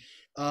vintage.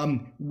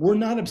 We're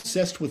not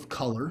obsessed with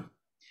color.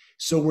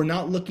 So we're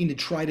not looking to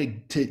try to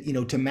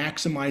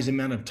maximize the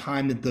amount of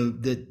time that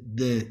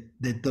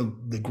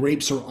the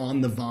grapes are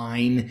on the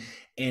vine,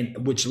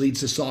 and which leads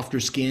to softer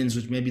skins,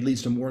 which maybe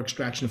leads to more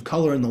extraction of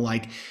color and the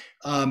like.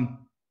 Our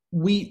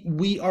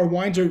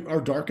wines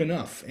are dark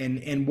enough,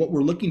 and what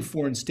we're looking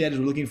for instead is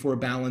we're looking for a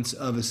balance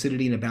of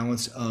acidity and a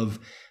balance of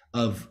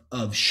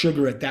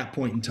sugar at that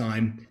point in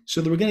time, so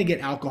that we're going to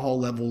get alcohol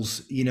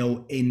levels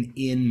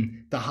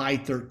in the high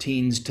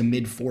 13s to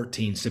mid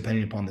 14s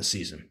depending upon the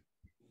season.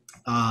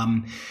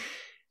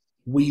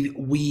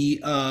 We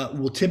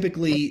will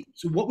typically,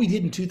 so what we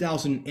did in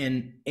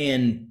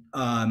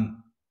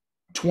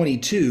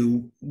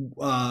 2022,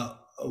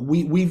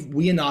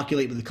 we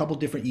inoculate with a couple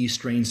different yeast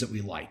strains that we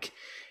like,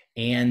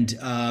 and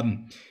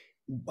I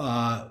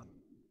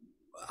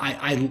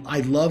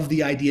love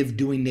the idea of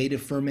doing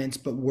native ferments,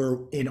 but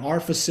we're in our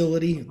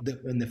facility,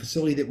 in the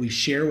facility that we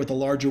share with a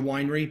larger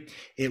winery,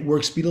 it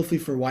works beautifully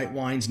for white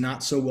wines,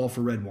 not so well for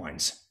red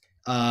wines.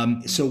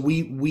 So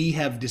we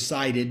have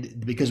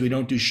decided, because we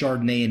don't do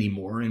Chardonnay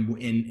anymore,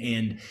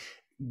 and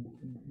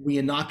we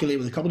inoculate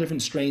with a couple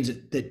different strains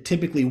that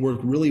typically work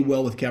really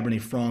well with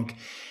Cabernet Franc.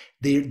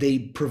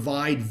 They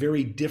provide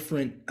very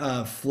different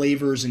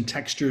flavors and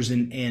textures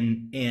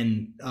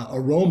and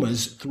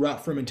aromas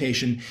throughout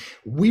fermentation.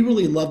 We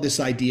really love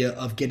this idea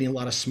of getting a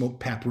lot of smoked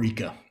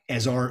paprika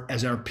as our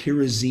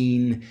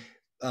pyrazine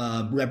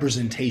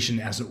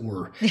representation, as it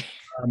were.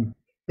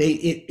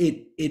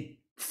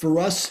 For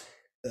us.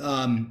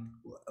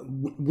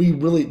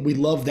 We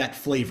love that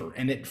flavor,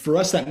 and for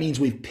us that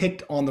means we've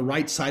picked on the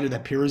right side of the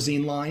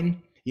pyrazine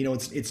line.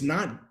 It's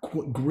not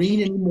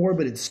green anymore,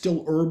 but it's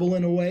still herbal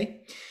in a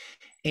way.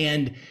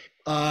 And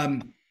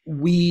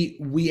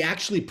we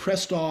actually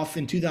pressed off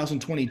in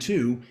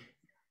 2022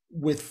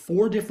 with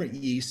 4 different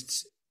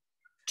yeasts,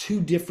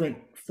 two different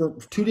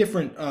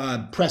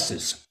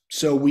presses.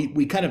 So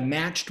we kind of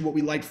matched what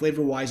we liked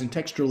flavor-wise and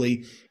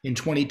texturally in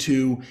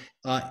 22,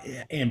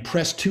 and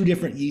pressed 2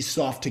 different yeasts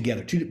off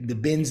together, the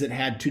bins that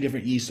had 2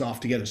 different yeasts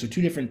off together. So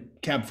 2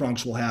 different Cab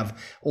Francs will have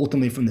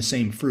ultimately from the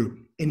same fruit.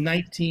 In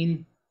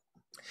 19,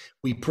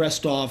 we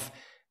pressed off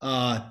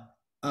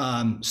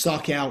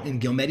Sacao and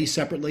Guillemette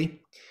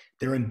separately.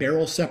 They're in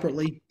barrels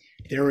separately.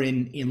 They're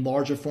in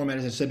larger format,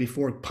 as I said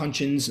before,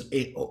 puncheons,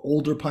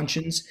 older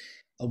puncheons.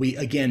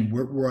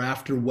 We're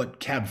after what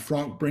Cab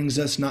Franc brings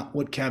us, not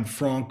what Cab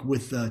Franc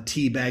with a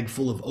tea bag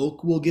full of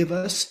oak will give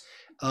us.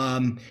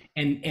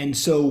 And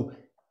so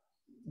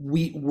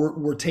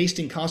we're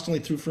tasting constantly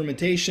through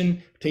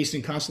fermentation,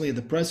 tasting constantly at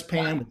the press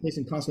pan, we're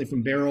tasting constantly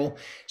from barrel.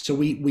 So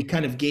we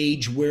kind of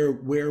gauge where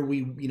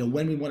we,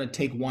 when we want to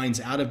take wines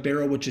out of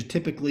barrel, which is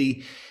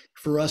typically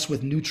for us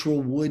with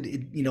neutral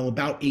wood,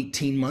 about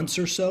 18 months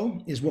or so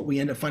is what we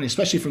end up finding,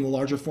 especially from the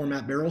larger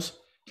format barrels.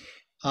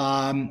 We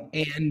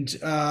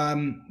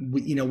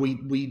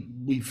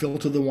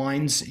filter the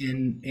wines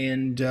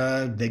and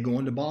they go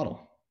into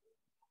bottle.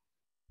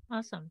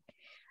 Awesome.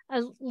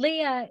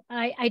 Leah,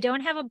 I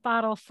don't have a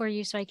bottle for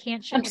you, so I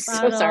can't show the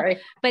bottle. So sorry,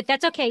 but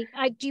that's okay.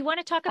 Do you want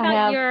to talk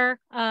about your?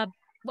 I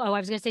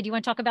was going to say, do you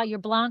want to talk about your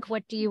Blanc?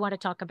 What do you want to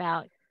talk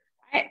about?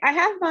 I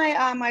have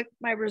my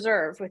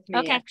reserve with me.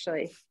 Okay.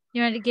 Actually,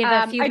 you want to give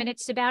a few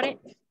minutes about it?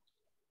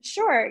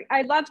 Sure.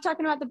 I love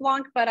talking about the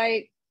Blanc, but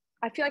I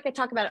feel like I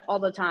talk about it all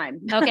the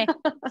time. Okay.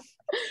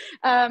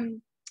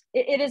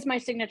 It is my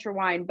signature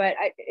wine, but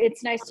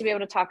it's nice to be able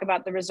to talk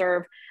about the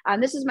reserve.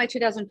 This is my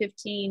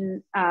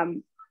 2015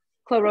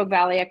 Clos Rogue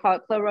Valley. I call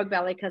it Clos Rogue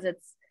Valley because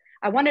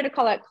I wanted to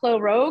call it Clos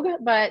Rogue,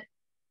 but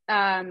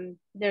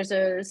there's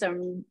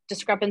some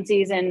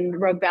discrepancies in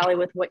Rogue Valley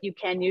with what you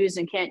can use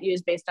and can't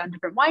use based on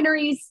different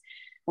wineries.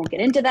 Won't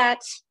get into that.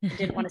 I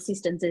didn't want to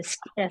cease to exist.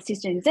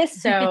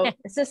 So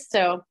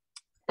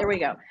there we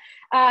go.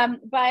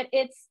 But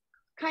it's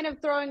kind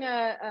of throwing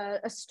a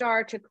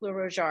star to Clos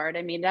Rougeard.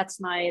 I mean, that's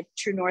my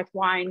true north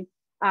wine.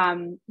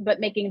 But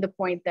making the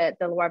point that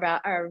the Loire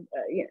Valley, or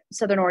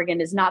Southern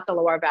Oregon, is not the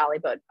Loire Valley,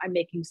 but I'm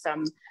making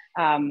some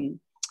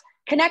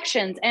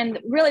connections, and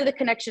really the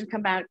connections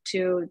come back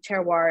to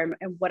terroir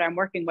and what I'm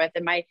working with.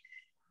 And my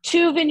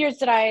two vineyards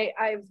that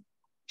I've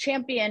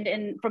championed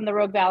from the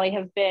Rogue Valley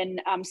have been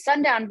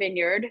Sundown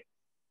Vineyard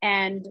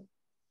and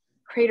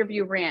Crater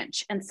View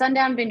Ranch. And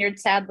Sundown Vineyard,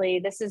 sadly,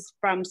 this is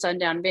from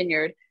Sundown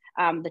Vineyard,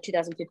 the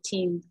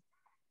 2015.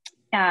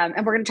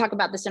 And we're going to talk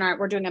about this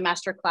we're doing a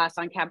master class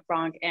on Cab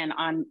Franc and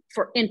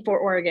in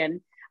Fort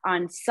Oregon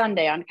on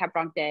Sunday, on Cab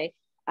Franc Day.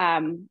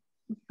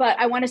 But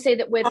I want to say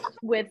that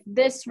with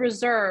this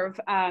reserve,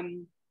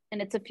 and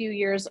it's a few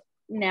years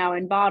now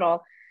in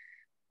bottle,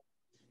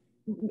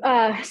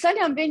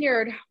 Sundown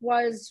Vineyard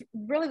was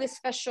really the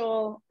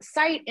special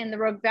site in the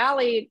Rogue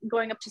Valley,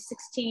 going up to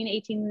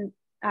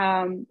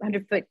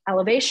 1,800 foot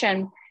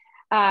elevation.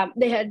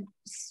 They had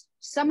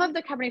some of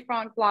the Cabernet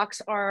Franc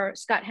blocks are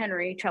Scott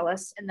Henry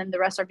trellis, and then the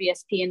rest are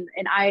VSP.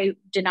 And I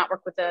did not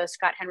work with the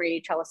Scott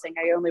Henry trellising.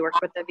 I only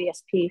worked with the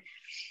VSP.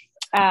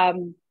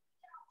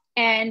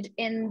 And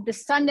in the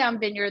Sundown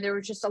Vineyard, there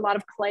was just a lot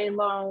of clay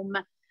loam,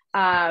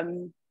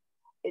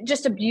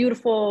 just a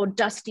beautiful,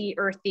 dusty,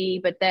 earthy,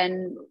 but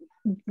then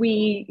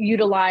we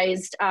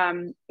utilized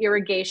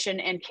irrigation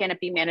and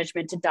canopy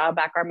management to dial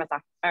back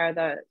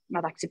the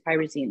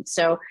methoxypyrazine.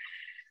 So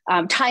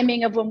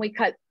timing of when we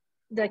cut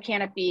the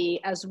canopy,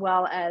 as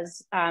well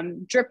as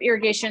drip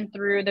irrigation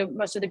through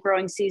most of the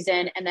growing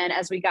season. And then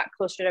as we got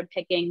closer to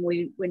picking,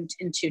 we went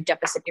into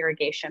deficit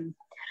irrigation.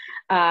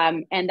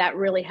 And that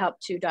really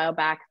helped to dial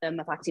back the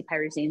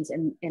methoxypyrazines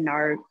in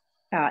our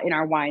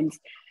wines.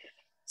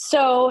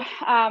 So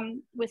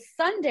with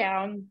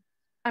Sundown,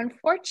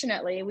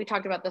 unfortunately, we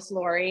talked about this,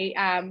 Lori,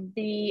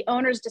 the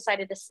owners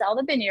decided to sell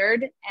the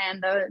vineyard,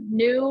 and the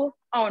new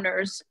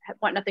owners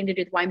want nothing to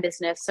do with wine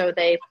business. So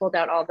they pulled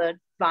out all the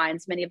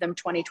vines, many of them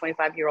 20,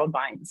 25-year-old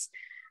vines,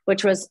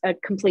 which was a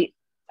complete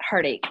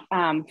heartache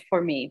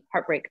for me,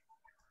 heartbreak.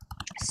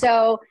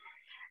 So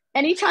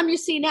anytime you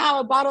see now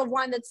a bottle of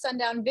wine that's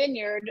Sundown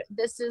Vineyard,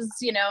 this is,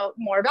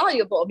 more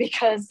valuable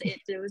because it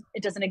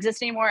doesn't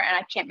exist anymore, and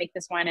I can't make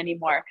this wine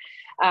anymore.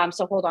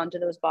 So hold on to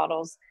those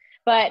bottles.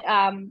 But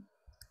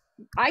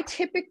I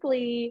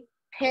typically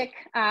pick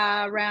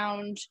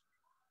around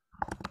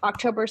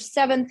October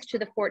 7th to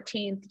the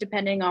 14th,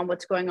 depending on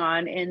what's going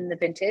on in the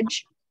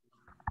vintage.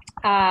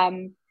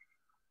 And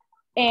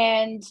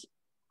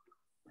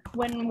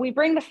when we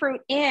bring the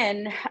fruit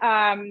in,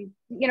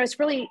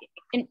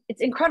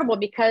 it's incredible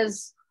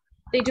because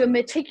they do a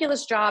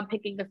meticulous job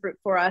picking the fruit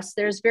for us.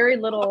 There's very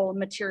little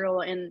material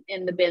in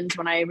the bins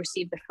when I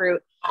receive the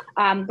fruit.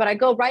 But I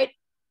go right,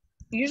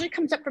 usually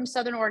comes up from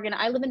Southern Oregon.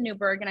 I live in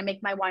Newburgh and I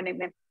make my wine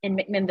in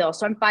McMinnville.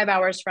 So I'm 5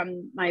 hours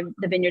from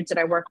the vineyards that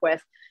I work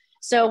with.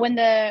 So when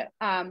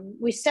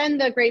we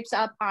send the grapes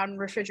up on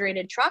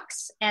refrigerated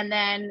trucks, and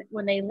then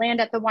when they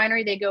land at the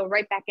winery, they go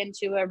right back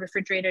into a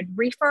refrigerated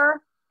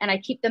reefer, and I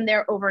keep them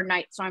there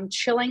overnight. So I'm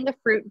chilling the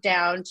fruit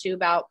down to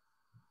by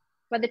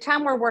the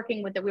time we're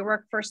working with it, we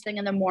work first thing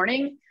in the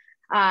morning.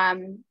 By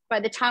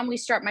the time we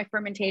start my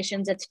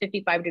fermentations, it's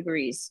 55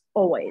 degrees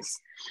always.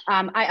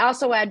 I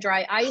also add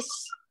dry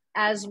ice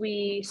as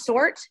we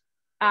sort.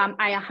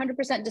 I 100%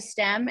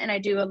 destem, and I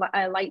do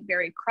a light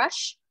berry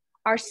crush.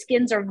 Our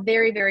skins are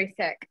very, very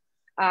thick.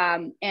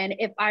 And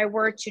if I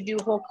were to do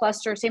whole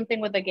cluster, same thing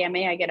with the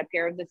Gamay I get up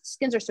here, the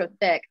skins are so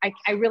thick,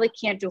 I really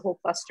can't do whole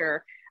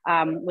cluster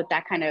with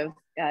that kind of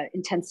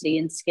intensity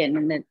in skin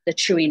and the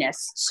chewiness.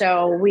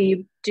 So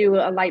we do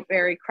a light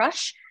berry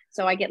crush.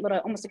 So I get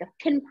almost like a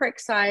pinprick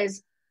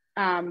size,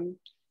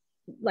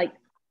 like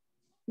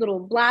little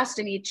blast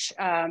in each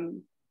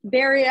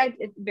berry.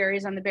 It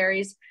varies on the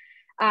berries.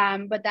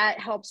 But that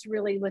helps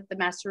really with the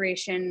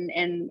maceration,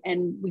 and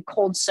we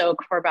cold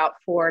soak for about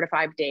 4 to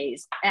 5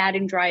 days,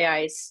 adding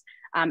dry ice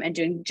and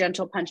doing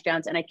gentle punch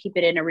downs, and I keep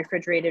it in a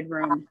refrigerated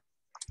room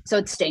so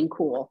it's staying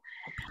cool.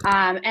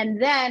 And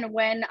then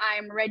when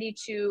I'm ready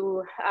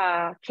to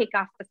kick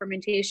off the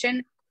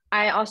fermentation,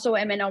 I also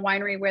am in a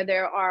winery where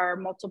there are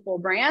multiple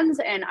brands,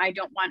 and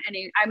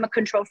I'm a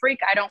control freak.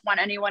 I don't want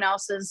anyone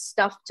else's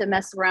stuff to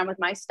mess around with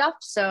my stuff.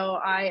 So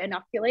I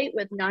inoculate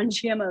with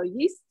non-GMO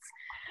yeasts.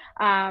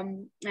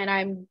 And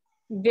I'm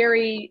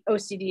very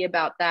OCD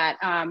about that.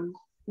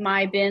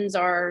 My bins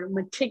are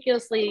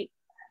meticulously,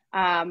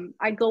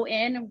 I go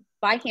in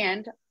by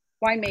hand,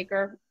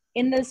 winemaker,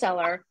 in the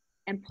cellar,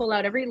 and pull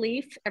out every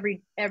leaf,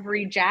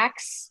 every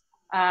jacks.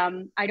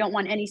 I don't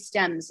want any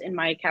stems in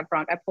my Cab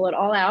Franc. I pull it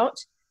all out.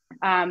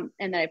 And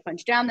then I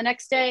punch down the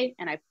next day,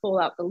 and I pull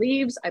out the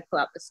leaves, I pull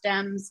out the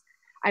stems,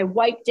 I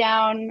wipe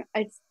down.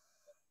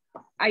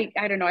 I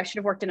don't know, I should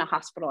have worked in a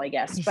hospital, I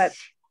guess, but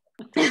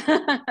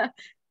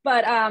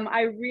but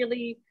I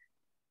really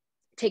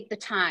take the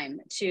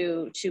time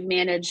to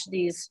manage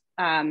these,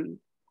 my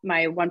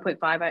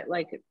 1.5,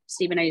 like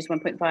Steve and I use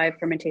 1.5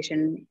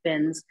 fermentation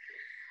bins.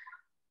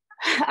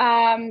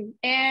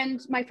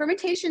 And my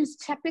fermentations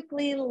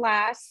typically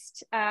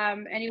last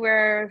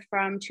anywhere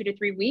from 2 to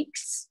 3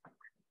 weeks.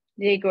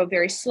 They go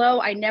very slow.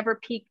 I never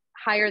peak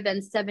higher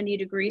than 70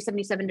 degrees,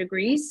 77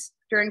 degrees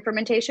during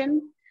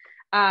fermentation.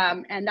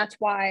 And that's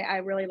why I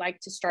really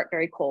like to start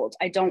very cold.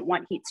 I don't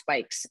want heat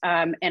spikes.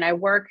 And I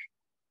work,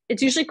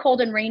 it's usually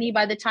cold and rainy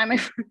by the time I'm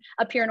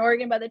up here in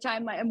Oregon, by the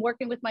time I'm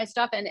working with my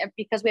stuff. And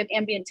because we have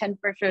ambient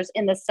temperatures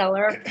in the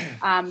cellar,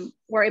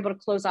 we're able to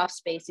close off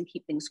space and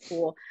keep things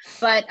cool.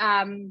 But,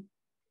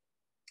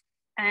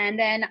 and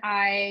then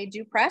I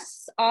do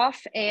press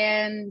off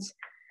and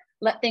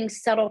let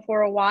things settle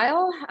for a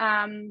while.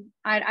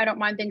 I don't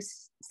mind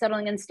things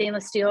settling in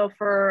stainless steel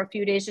for a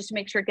few days just to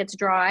make sure it gets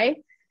dry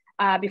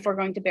before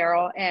going to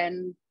barrel.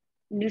 And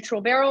neutral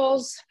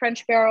barrels,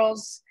 French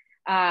barrels.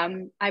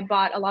 I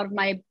bought a lot of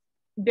my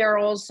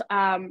barrels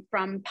from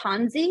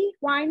Ponzi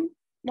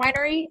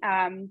winery.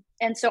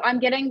 And so I'm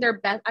getting their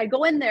best. I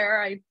go in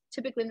there, I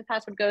typically in the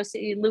past would go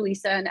see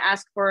Louisa and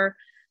ask for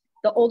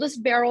the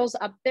oldest barrels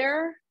up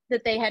there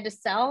that they had to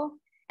sell.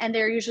 And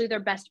they're usually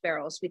their best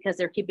barrels because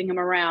they're keeping them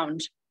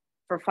around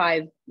for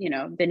 5,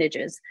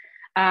 vintages.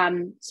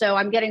 So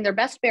I'm getting their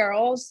best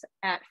barrels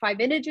at 5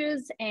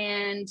 vintages,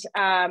 and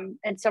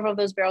several of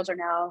those barrels are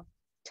now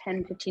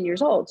 10, 15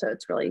 years old. So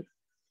it's really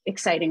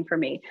exciting for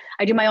me.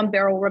 I do my own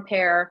barrel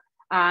repair.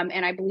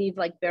 And I believe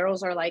like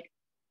barrels are like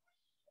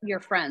your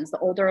friends, the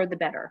older, the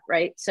better,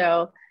 right?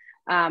 So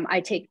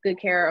I take good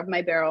care of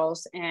my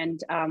barrels,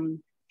 and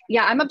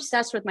yeah, I'm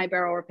obsessed with my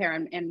barrel repair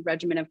and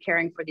regimen of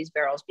caring for these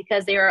barrels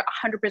because they are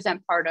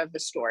 100% part of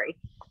the story.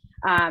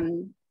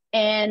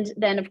 And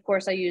then of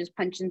course I use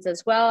puncheons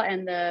as well.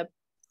 And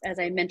as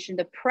I mentioned,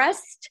 the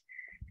pressed,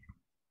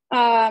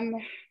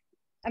 the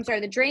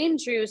drained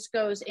juice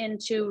goes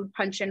into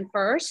puncheon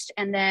first,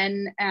 and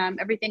then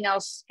everything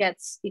else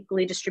gets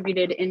equally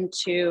distributed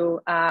into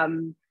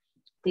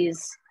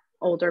these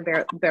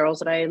older barrels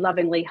that I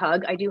lovingly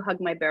hug. I do hug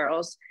my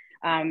barrels.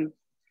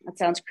 That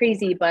sounds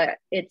crazy, but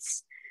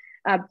it's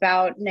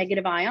about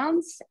negative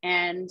ions,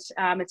 and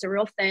it's a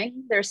real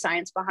thing. There's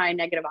science behind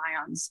negative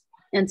ions.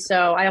 And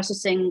so I also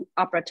sing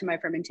opera to my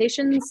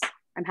fermentations.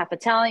 I'm half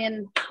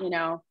Italian,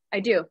 I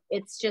do.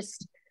 It's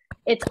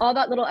all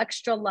that little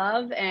extra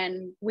love.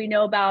 And we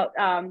know about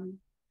how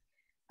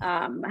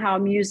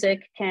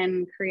music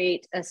can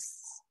create a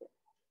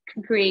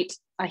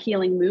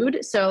healing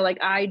mood. So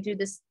like I do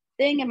this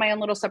thing in my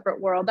own little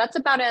separate world. That's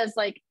about as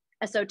like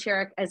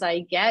esoteric as I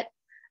get.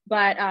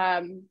 But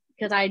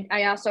because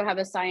I also have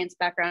a science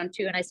background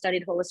too, and I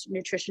studied holistic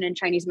nutrition and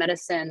Chinese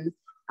medicine.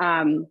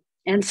 And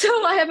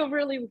so I have a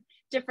really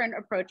different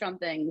approach on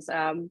things.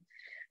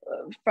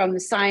 From the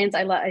science,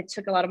 I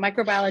took a lot of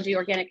microbiology,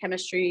 organic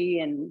chemistry,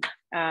 and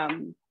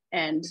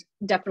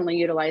definitely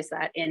utilize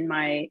that in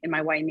my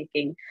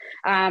winemaking.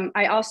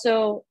 I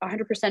also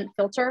 100%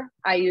 filter.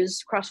 I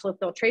use cross-flow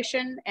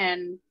filtration,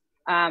 and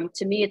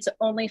to me, it's the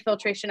only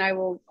filtration I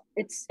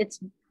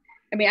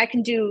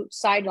can do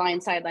sideline.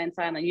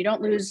 You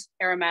don't lose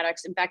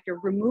aromatics. In fact, you're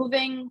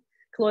removing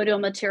colloidal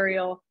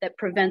material that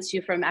prevents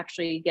you from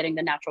actually getting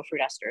the natural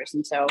fruit esters.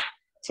 And so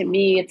to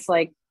me, it's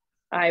like,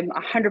 I'm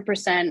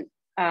 100%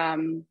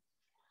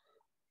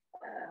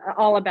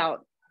 all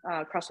about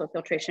cross-flow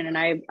filtration. And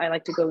I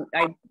like to go,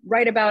 I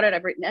write about it.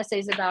 I've written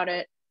essays about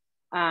it.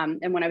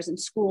 And when I was in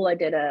school, I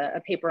did a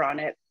paper on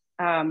it.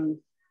 And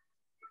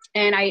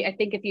I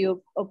think if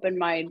you open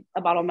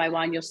a bottle of my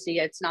wine, you'll see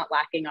it's not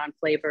lacking on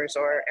flavors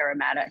or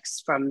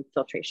aromatics from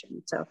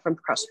filtration. So from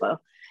cross-flow,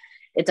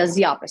 it does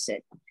the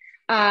opposite.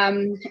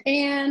 And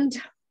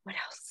what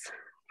else?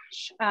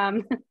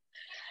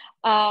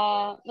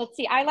 Let's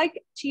see, I like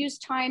to use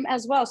time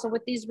as well. So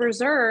with these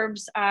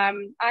reserves,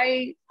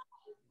 I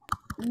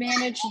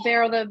manage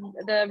barrel,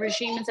 the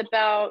regime is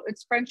about,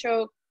 it's French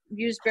oak,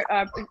 used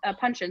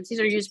puncheons.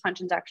 These are used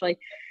puncheons actually.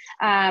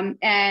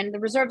 And the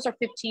reserves are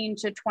 15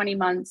 to 20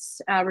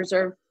 months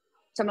reserve.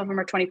 Some of them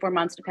are 24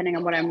 months, depending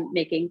on what I'm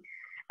making.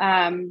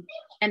 And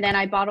then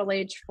I bottle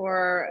age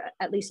for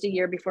at least a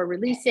year before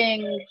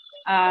releasing,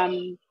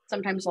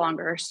 sometimes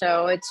longer.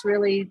 So it's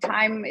really,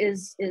 time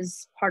is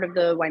part of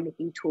the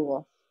winemaking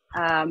tool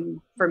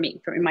for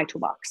me, in my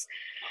toolbox.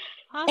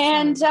 Awesome.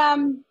 And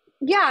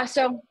yeah,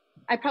 so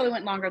I probably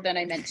went longer than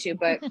I meant to,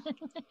 but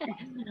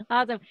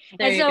awesome.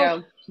 There and you so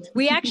go.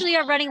 We actually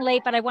are running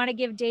late, but I want to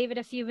give David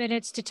a few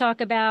minutes to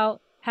talk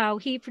about how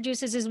he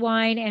produces his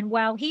wine. And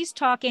while he's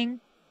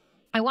talking,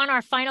 I want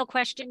our final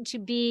question to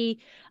be,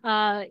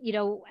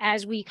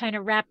 as we kind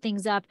of wrap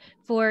things up,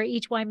 for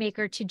each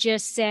winemaker to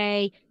just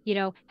say,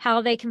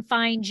 how they can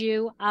find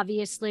you.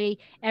 Obviously,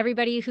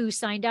 everybody who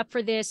signed up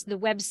for this, the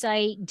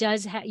website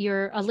does have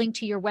a link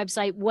to your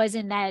website was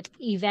in that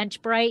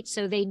Eventbrite.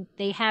 So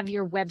they have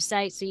your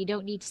website. So you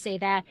don't need to say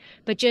that.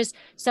 But just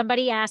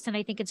somebody asked, and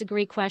I think it's a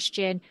great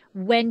question,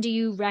 when do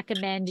you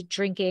recommend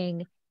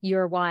drinking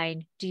your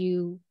wine? Do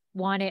you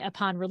want it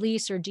upon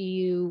release, or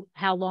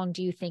how long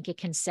do you think it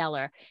can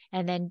cellar?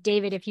 And then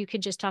David, if you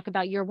could just talk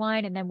about your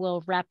wine, and then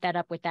we'll wrap that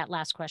up with that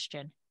last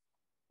question.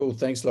 Cool,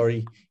 thanks,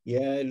 Laurie.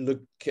 Yeah,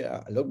 look,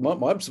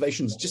 my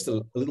observation is just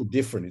a little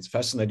different. It's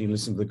fascinating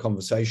listening to the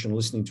conversation,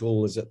 listening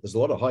to there's a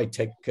lot of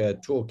high-tech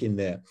talk in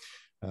there.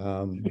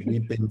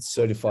 We've been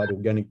certified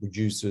organic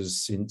producers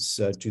since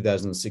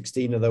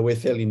 2016, although we're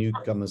fairly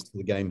newcomers to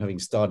the game, having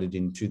started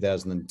in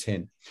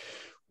 2010.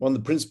 One of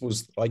the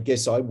principles I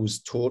guess I was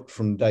taught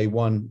from day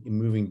one in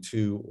moving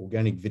to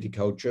organic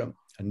viticulture,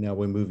 and now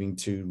we're moving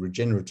to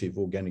regenerative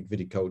organic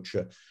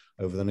viticulture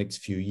over the next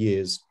few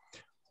years,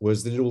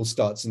 was that it all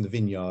starts in the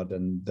vineyard,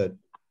 and that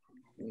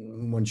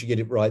once you get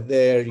it right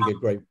there, you get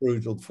great fruit,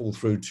 it'll fall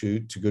through to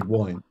good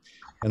wine.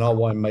 And our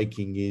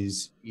winemaking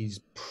is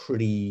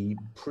pretty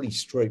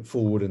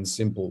straightforward and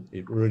simple.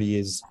 It really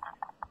is.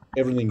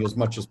 Everything as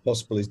much as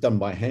possible is done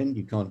by hand.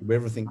 You can't do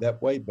everything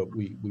that way, but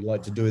we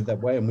like to do it that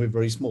way, and we're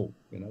very small.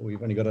 You know,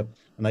 we've only got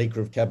an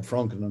acre of Cab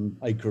Franc and an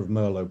acre of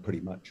Merlot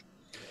pretty much.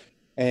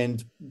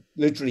 And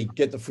literally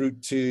get the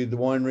fruit to the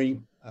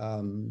winery,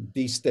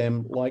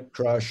 destem, light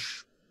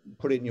crush,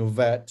 put it in your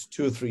vat,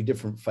 2 or 3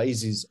 different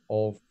phases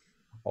of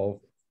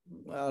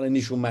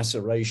initial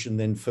maceration,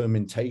 then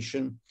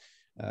fermentation,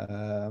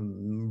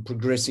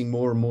 progressing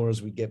more and more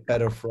as we get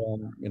better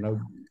from,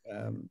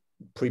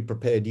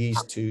 pre-prepared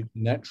yeast to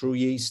natural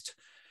yeast.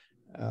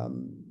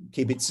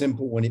 Keep it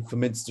simple when it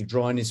ferments to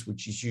dryness,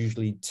 which is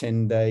usually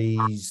 10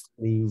 days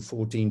through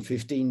 14,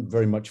 15,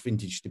 very much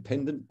vintage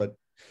dependent, but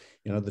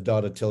the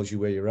data tells you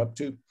where you're up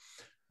to.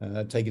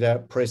 Take it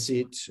out, press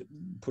it,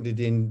 put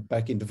it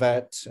back into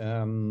vat,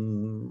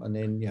 and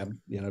then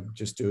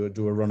just do a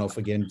runoff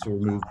again to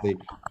remove the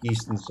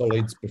yeast and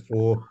solids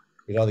before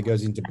it either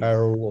goes into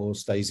barrel or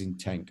stays in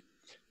tank.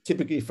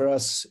 Typically for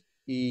us,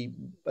 the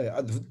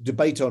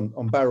debate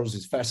on barrels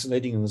is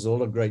fascinating, and there's a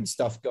lot of great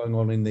stuff going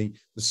on in the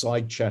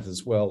side chat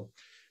as well.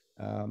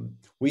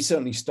 We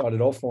certainly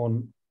started off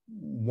on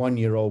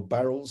 1-year-old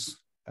barrels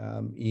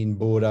in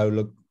Bordeaux.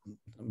 Look,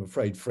 I'm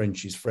afraid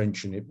French is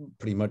French, and it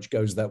pretty much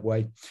goes that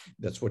way.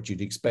 That's what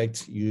you'd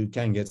expect. You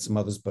can get some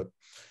others, but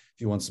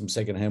if you want some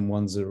secondhand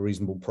ones at a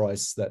reasonable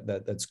price,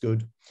 that's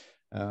good.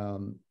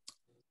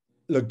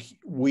 Look,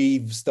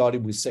 we've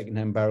started with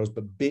secondhand barrels,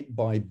 but bit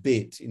by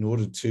bit, in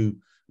order to,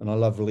 and I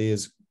love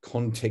Leah's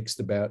context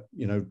about,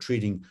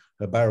 treating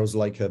her barrels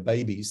like her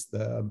babies.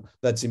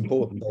 That's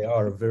important. They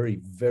are a very,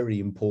 very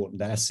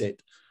important asset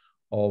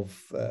of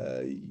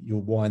your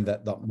wine.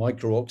 That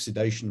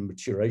micro-oxidation and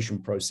maturation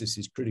process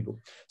is critical.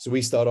 So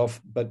we start off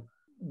but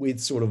with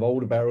sort of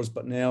older barrels,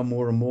 but now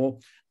more and more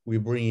we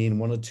bring in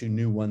 1 or 2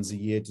 new ones a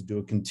year to do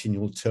a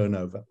continual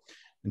turnover.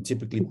 And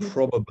typically,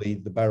 probably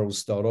the barrels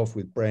start off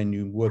with brand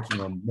new, working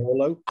on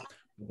Merlot.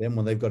 Then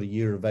when they've got a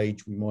year of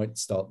age, we might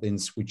start then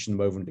switching them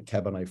over into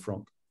Cabernet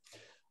Franc.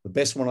 The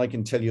best one I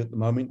can tell you at the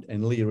moment,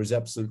 and Leah is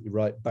absolutely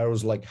right,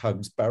 barrels like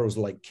hugs, barrels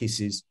like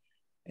kisses,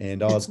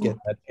 and ours get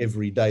that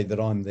every day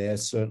that I'm there,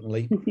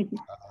 certainly.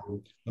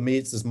 For me,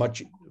 it's as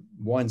much,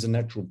 wine's a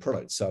natural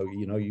product. So,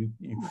 you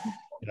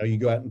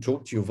go out and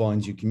talk to your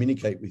vines, you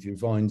communicate with your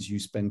vines, you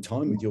spend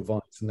time with your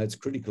vines, and that's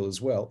critical as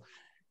well.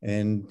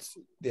 And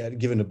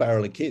giving a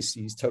barrel a kiss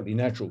is totally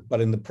natural.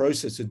 But in the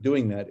process of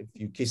doing that, if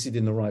you kiss it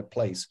in the right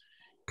place,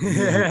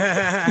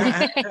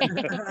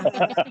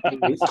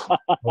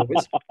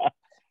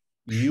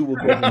 you will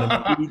get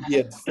an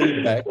immediate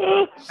feedback.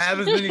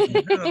 Happens when you kiss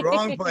it in the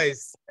wrong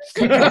place.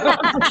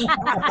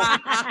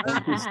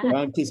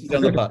 Don't kiss it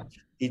on the butt.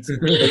 It's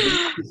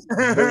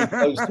very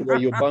close to where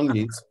your bung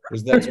is,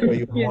 because that's where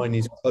your wine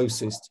is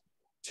closest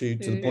to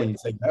the point you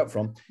take it out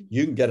from.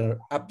 You can get an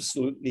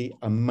absolutely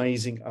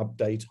amazing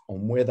update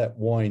on where that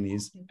wine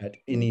is at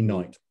any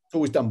night. It's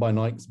always done by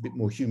night. It's a bit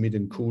more humid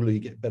and cooler. You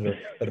get better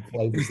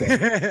flavors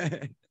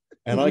there.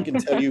 And I can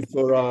tell you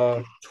for our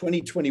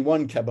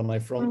 2021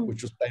 Cabernet Franc,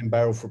 which was staying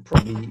barrel for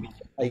probably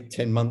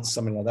 8-10 months,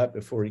 something like that,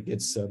 before it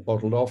gets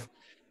bottled off.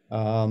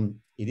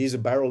 It is a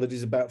barrel that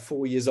is about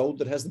 4 years old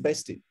that has the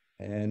best in.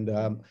 And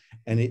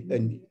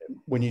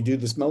when you do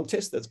the smell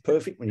test, that's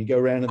perfect. When you go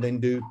around and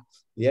then do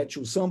the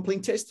actual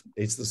sampling test,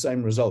 it's the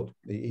same result.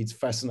 It's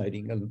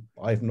fascinating. And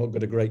I've not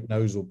got a great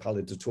nose or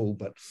palate at all,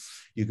 but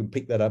you can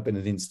pick that up in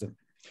an instant.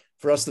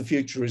 For us, the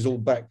future is all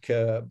back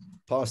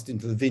passed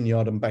into the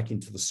vineyard and back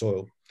into the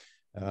soil.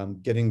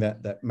 Getting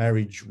that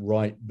marriage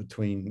right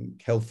between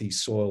healthy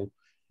soil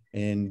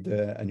and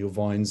your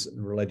vines,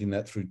 and relating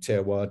that through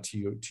terroir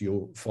to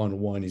your final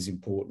wine is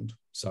important.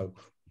 So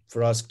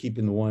for us,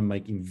 keeping the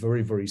winemaking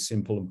very, very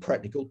simple and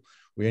practical.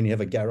 We only have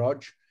a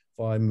garage.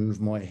 If I move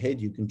my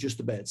head, you can just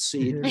about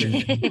see it. There.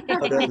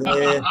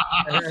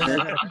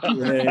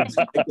 It's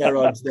the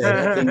garage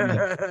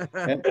there.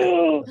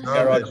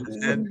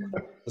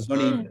 There's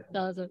only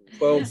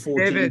 12, 14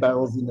 David,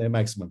 barrels in there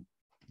maximum.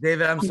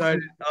 David, I'm sorry.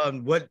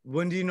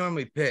 When do you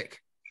normally pick?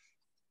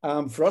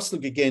 For us,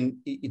 look, again,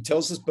 it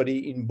tells us, but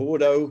in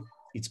Bordeaux,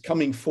 it's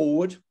coming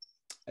forward.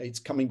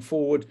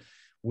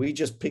 We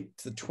just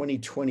picked the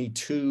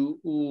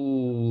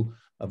 2022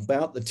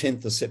 about the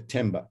 10th of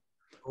September.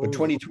 But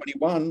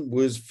 2021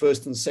 was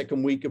first and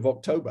second week of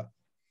October.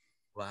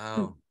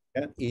 Wow.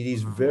 Yeah, it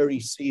is very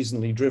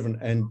seasonally driven.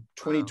 And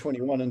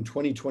 2021 and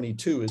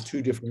 2022 as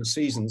 2 different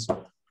seasons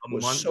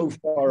were so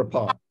far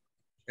apart.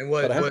 And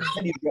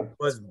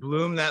was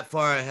bloom that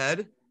far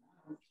ahead?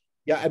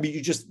 Yeah, I mean,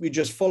 you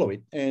just follow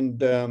it,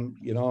 and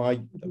you know, I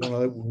don't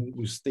know, it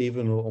was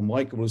Stephen or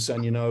Michael was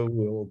saying, you know,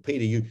 or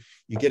Peter,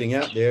 you're getting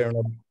out there,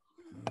 and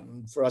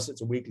for us,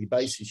 it's a weekly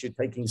basis. You're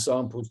taking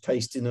samples,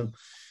 tasting them,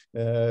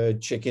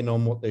 checking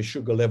on what their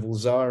sugar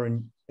levels are,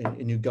 and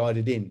you guide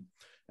it in.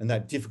 And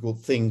that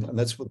difficult thing, and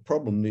that's what the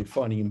problem you're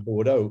finding in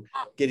Bordeaux,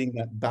 getting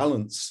that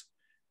balance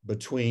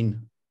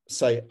between,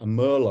 say, a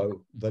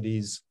Merlot that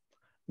is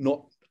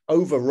not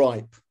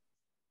overripe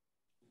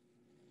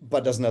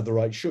but doesn't have the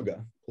right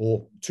sugar,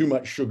 or too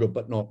much sugar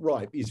but not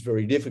ripe, is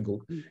very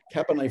difficult.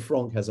 Cabernet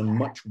Franc has a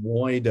much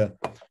wider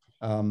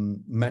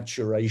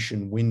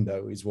maturation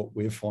window, is what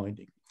we're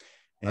finding.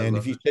 And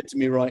if you said to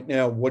me right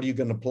now, what are you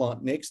going to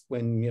plant next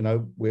when, you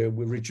know, we're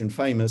rich and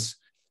famous,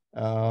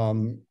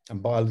 and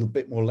buy a little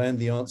bit more land,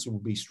 the answer will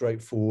be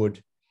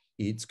straightforward.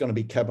 It's going to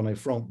be Cabernet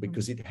Franc,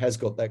 because it has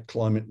got that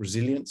climate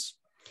resilience.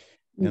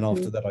 And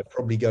after that, I'd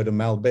probably go to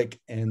Malbec,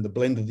 and the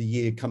blend of the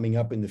year coming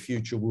up in the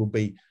future will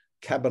be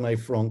Cabernet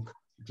Franc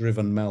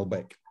driven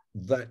Malbec.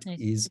 That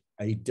is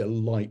a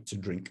delight to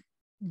drink.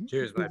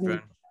 Cheers, my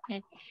friend.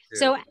 Okay.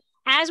 So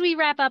as we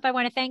wrap up, I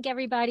want to thank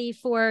everybody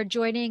for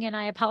joining, and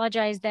I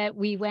apologize that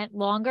we went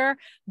longer,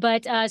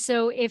 but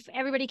so if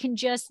everybody can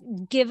just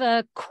give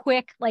a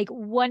quick, like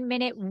 1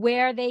 minute,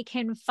 where they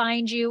can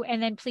find you,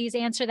 and then please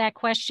answer that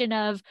question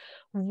of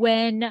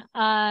when,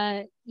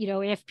 you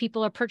know, if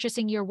people are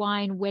purchasing your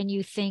wine, when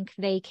you think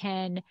they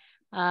can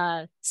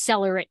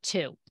cellar it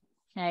too.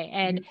 Okay.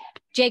 And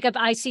Jacob,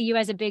 I see you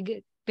as a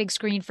big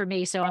screen for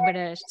me, so I'm going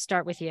to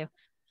start with you.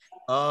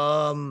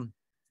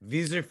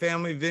 Wieser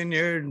Family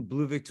Vineyard,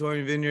 Blue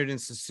Victorian Vineyard in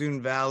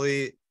Sassoon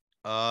Valley.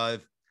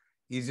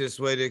 Easiest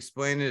way to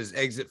explain it is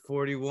exit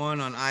 41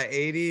 on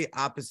I-80,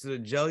 opposite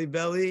of Jelly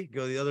Belly.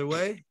 Go the other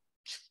way.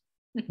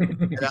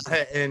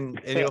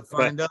 and you'll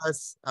find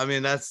us. I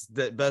mean, that's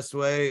the best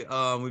way.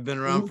 We've been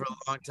around for a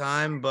long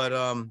time, but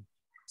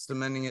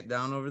cementing it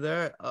down over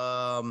there.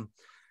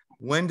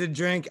 When to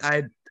drink,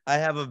 I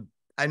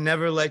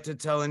never like to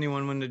tell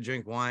anyone when to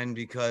drink wine,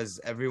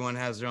 because everyone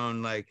has their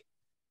own, like,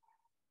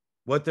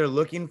 what they're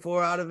looking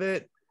for out of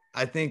it.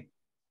 I think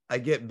I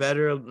get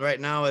better right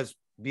now as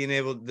being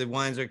able, the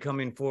wines are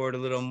coming forward a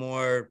little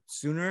more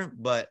sooner,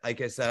 but like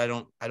I said, I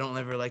don't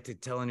ever like to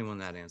tell anyone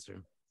that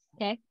answer.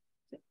 Okay.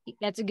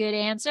 That's a good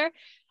answer.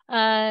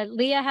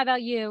 Leah, how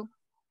about you?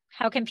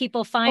 How can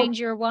people find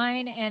your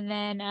wine? And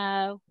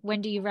then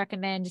when do you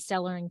recommend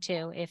cellaring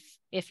to,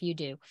 if you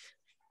do?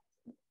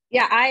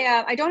 Yeah,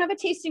 I don't have a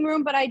tasting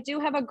room, but I do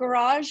have a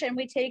garage, and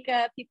we take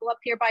people up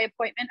here by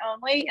appointment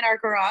only in our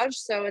garage.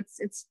 So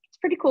it's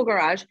pretty cool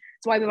garage.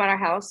 That's why we bought our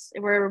house.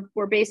 We're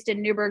based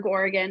in Newberg,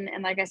 Oregon,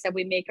 and like I said,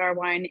 we make our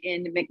wine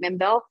in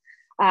McMinnville,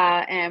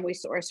 and we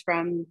source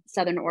from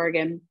Southern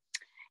Oregon.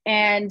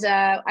 And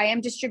I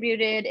am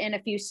distributed in a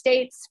few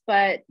states,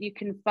 but you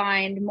can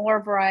find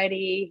more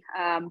variety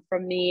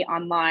from me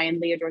online.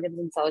 Leah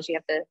Jorgensen Sellers, you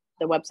have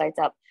the website's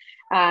up.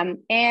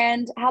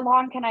 And how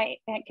long can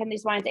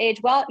these wines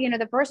age? Well, you know,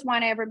 the first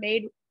wine I ever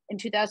made in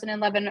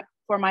 2011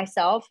 for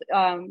myself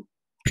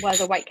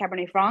was a white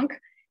Cabernet Franc.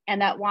 And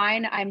that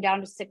wine, I'm down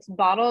to 6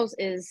 bottles,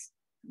 is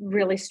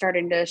really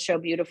starting to show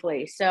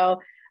beautifully.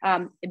 So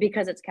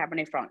because it's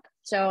Cabernet Franc.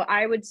 So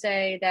I would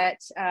say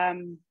that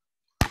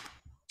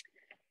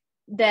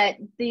that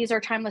these are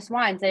timeless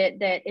wines, that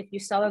if you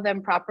cellar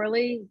them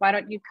properly, why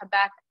don't you come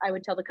back, I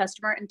would tell the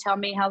customer, and tell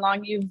me how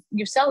long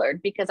you've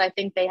cellared, because I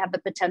think they have the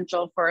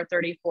potential for a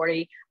 30,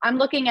 40. I'm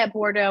looking at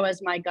Bordeaux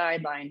as my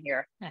guideline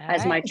here,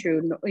 as my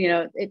true, you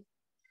know,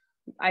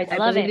 I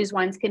believe these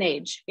wines can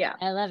age. Yeah.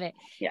 I love it.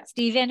 Yeah.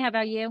 Stephen, how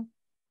about you?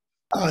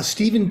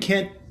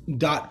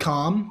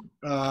 StephenKent.com.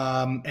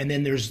 And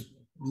then there's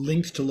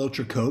links to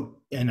L'Autre Côte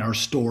in our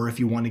store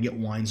if you want to get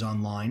wines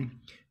online.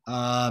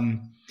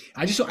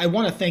 I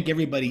want to thank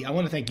everybody. I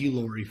want to thank you,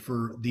 Lori,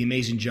 for the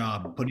amazing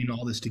job putting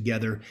all this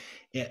together.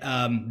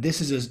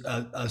 This is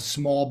a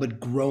small but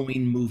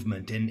growing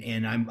movement,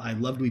 and I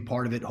love to be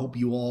part of it. Hope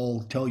you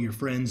all tell your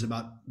friends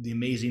about the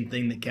amazing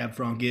thing that Cab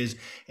Franc is,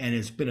 and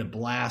it's been a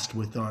blast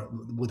with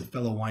the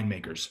fellow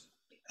winemakers.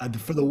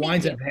 For the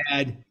wines I've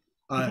had,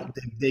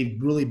 they've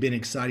really been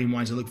exciting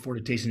wines. I look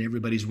forward to tasting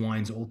everybody's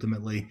wines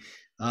ultimately.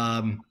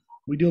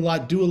 We do a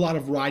lot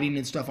of writing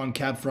and stuff on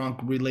Cab Franc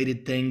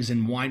related things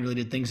and wine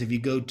related things. If you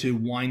go to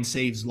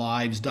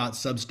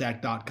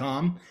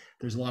winesaveslives.substack.com,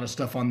 there's a lot of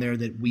stuff on there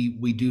that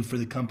we do for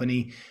the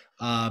company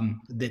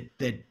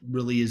that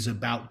really is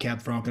about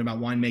Cab Franc and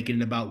about winemaking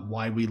and about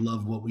why we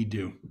love what we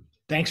do.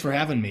 Thanks for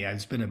having me.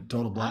 It's been a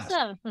total blast.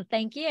 Awesome. Well,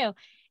 thank you.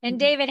 And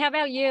David, how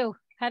about you?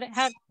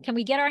 How can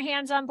we get our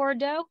hands on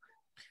Bordeaux?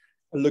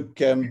 Look,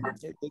 the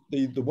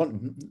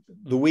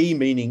we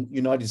meaning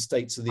United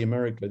States of the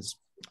Americas.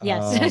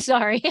 Yes,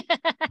 sorry. With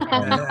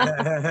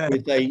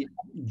a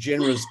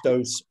generous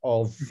dose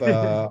of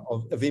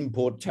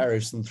import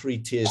tariffs and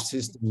 3-tier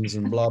systems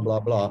and blah, blah,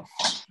 blah.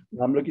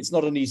 Look, it's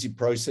not an easy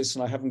process,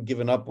 and I haven't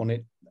given up on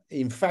it.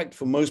 In fact,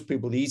 for most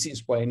people, the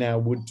easiest way now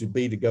would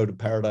be to go to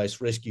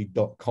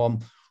paradiserescue.com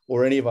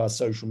or any of our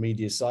social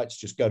media sites.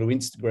 Just go to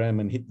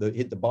Instagram and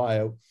hit the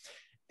bio.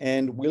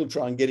 and we'll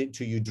try and get it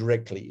to you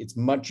directly. It's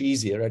much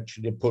easier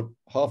actually to put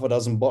half a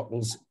dozen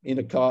bottles in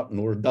a carton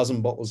or a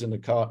dozen bottles in a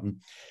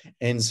carton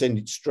and send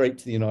it straight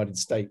to the United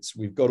States.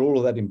 We've got all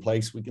of that in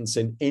place. We can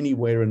send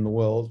anywhere in the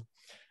world.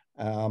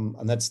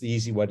 And that's the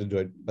easy way to do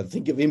it. But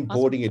think of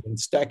importing it and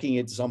stacking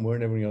it somewhere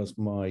and everything else.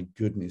 My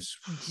goodness,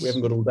 we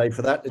haven't got all day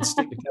for that. Let's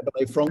stick to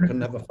Cabernet Franc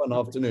and have a fun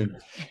afternoon.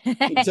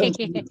 In terms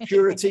of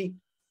maturity,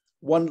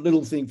 one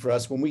little thing for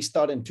us, when we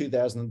started in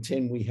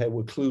 2010, we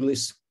were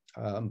clueless.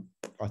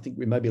 I think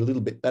we may be a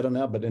little bit better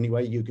now, but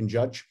anyway, you can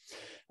judge.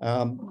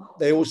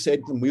 They all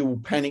said, and we all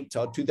panicked,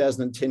 our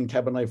 2010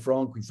 Cabernet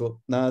Franc, we thought,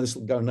 no, this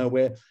will go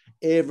nowhere.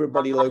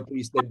 Everybody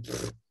locally said,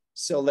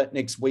 sell that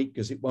next week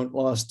because it won't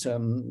last,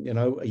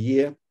 a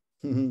year.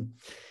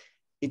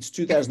 It's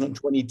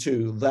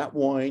 2022. That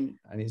wine,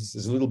 and it's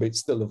a little bit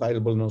still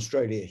available in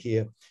Australia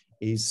here,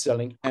 is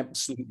selling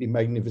absolutely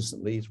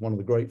magnificently. It's one of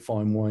the great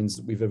fine wines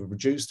that we've ever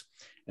produced,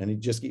 and it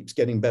just keeps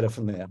getting better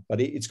from there. But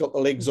it's got the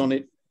legs on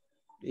it.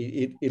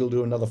 It'll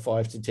do another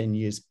 5 to 10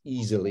 years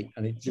easily,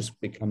 and it just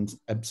becomes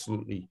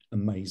absolutely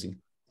amazing.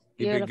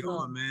 Keep it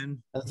going,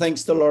 man. And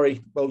thanks to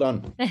Laurie. Well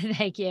done.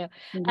 Thank you.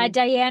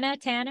 Diana,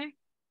 Tanner?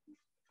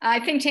 I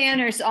think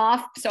Tanner's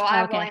off, so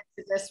I will answer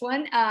this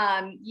one.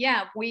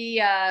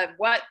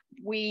 What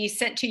we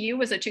sent to you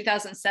was a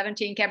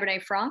 2017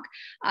 Cabernet Franc.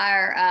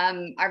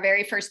 Our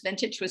very first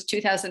vintage was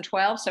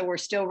 2012, so we're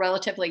still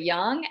relatively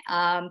young.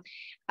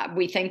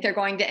 We think they're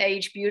going to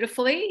age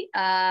beautifully,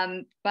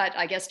 but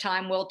I guess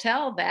time will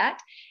tell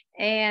that.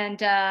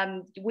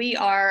 And we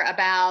are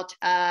about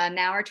an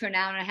hour to an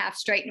hour and a half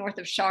straight north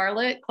of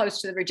Charlotte,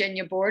 close to the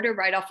Virginia border,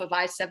 right off of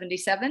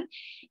I-77.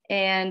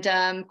 And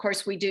of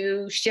course, we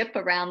do ship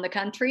around the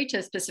country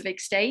to specific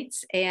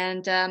states.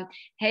 And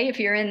hey, if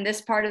you're in this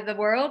part of the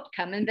world,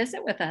 come and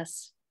visit with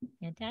us.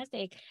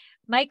 Fantastic.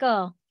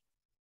 Michael.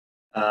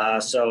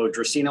 So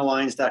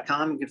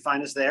dracinawines.com, you can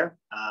find us there.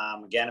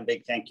 Again, a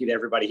big thank you to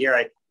everybody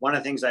here. One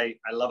of the things I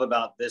love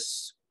about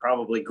this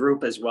probably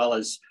group, as well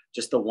as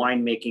just the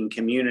winemaking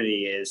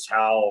community, is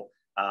how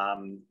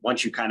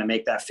once you kind of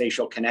make that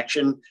facial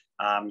connection,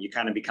 you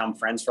kind of become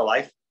friends for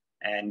life,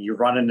 and you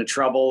run into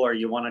trouble or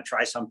you want to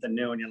try something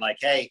new and you're like,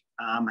 hey,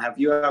 have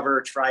you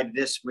ever tried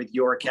this with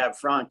your Cab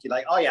Franc? You're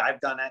like, oh yeah, I've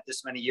done that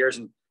this many years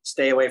and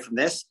stay away from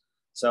this.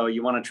 So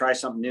you want to try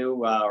something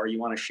new, or you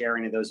want to share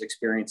any of those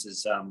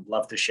experiences,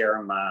 love to share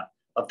them,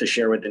 love to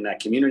share within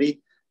that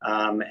community.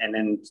 And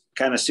then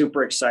kind of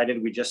super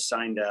excited. We just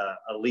signed a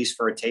lease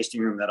for a tasting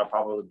room that'll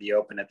probably be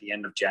open at the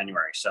end of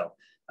January. So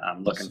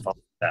looking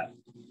forward to that.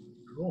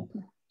 Cool.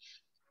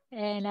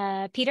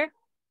 And Peter?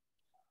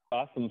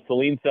 Awesome.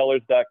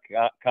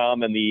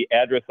 SalinCellars.com, and the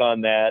address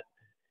on that,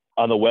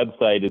 on the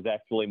website, is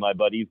actually my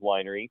buddy's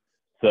winery.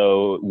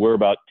 So we're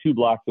about 2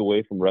 blocks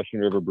away from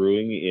Russian River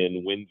Brewing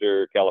in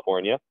Windsor,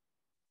 California.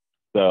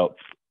 So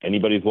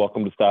anybody's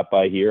welcome to stop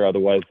by here.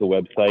 Otherwise, the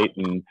website.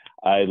 And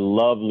I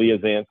love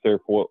Leah's answer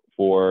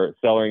for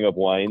cellaring of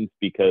wines,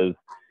 because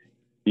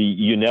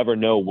you never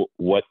know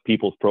what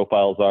people's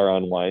profiles are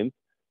on wines.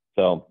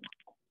 So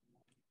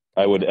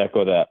I would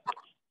echo that.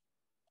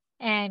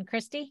 And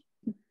Christy?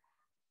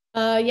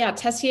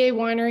 Tessier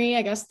Winery.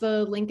 I guess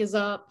the link is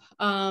up.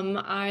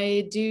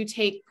 I do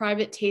take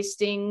private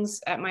tastings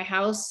at my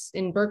house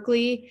in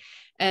Berkeley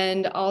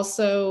and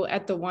also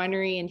at the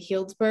winery in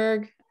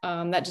Healdsburg.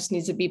 That just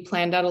needs to be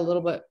planned out a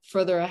little bit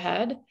further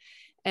ahead.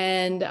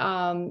 And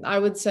I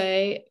would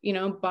say,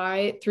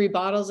 buy 3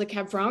 bottles of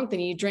Cab Franc,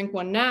 then you drink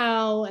one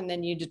now, and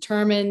then you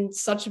determine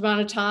such amount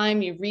of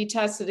time, you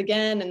retest it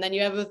again, and then you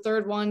have a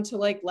 3rd one to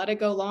let it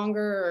go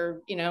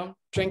longer, or,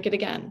 drink it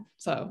again.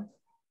 So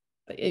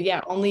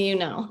yeah, only you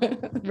know.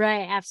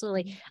 Right,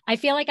 absolutely. I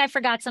feel like I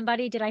forgot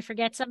somebody. Did I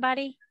forget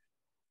somebody?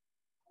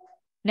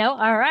 No?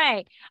 All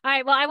right.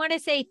 Well, I want to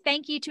say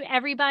thank you to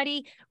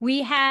everybody.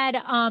 We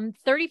had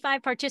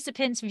 35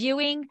 participants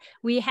viewing.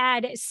 We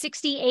had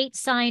 68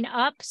 sign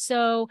up.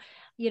 So,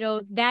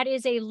 that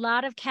is a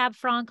lot of Cab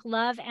Franc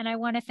love. And I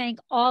want to thank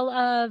all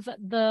of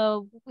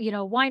the,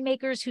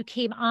 winemakers who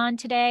came on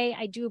today.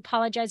 I do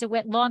apologize it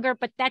went longer,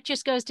 but that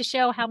just goes to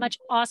show how much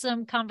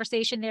awesome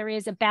conversation there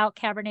is about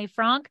Cabernet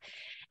Franc.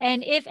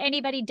 And if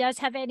anybody does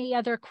have any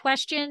other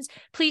questions,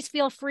 please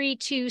feel free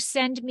to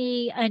send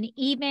me an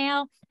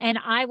email and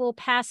I will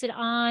pass it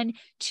on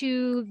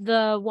to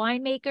the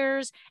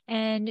winemakers.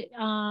 And,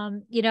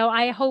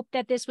 I hope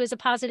that this was a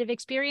positive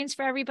experience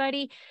for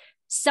everybody.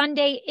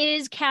 Sunday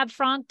is Cab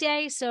Franc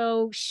Day,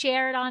 so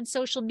share it on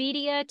social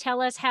media.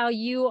 Tell us how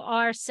you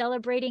are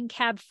celebrating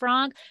Cab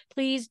Franc.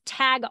 Please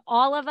tag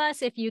all of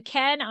us if you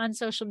can on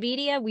social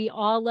media. We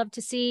all love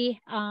to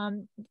see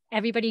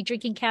everybody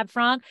drinking Cab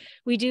Franc.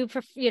 We do,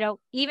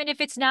 even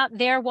if it's not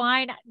their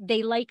wine,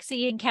 they like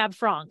seeing Cab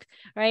Franc,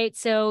 right?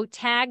 So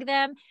tag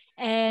them,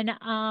 and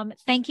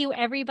thank you,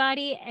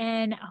 everybody.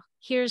 And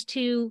here's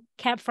to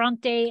Cab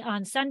Franc Day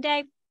on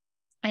Sunday,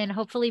 and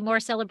hopefully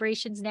more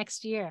celebrations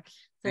next year.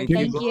 So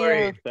thank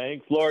you.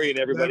 Thanks, Laurie, and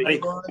everybody.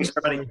 Thanks,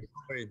 everybody.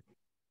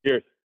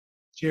 Cheers.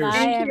 Cheers.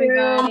 Bye,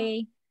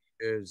 everybody.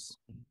 Cheers.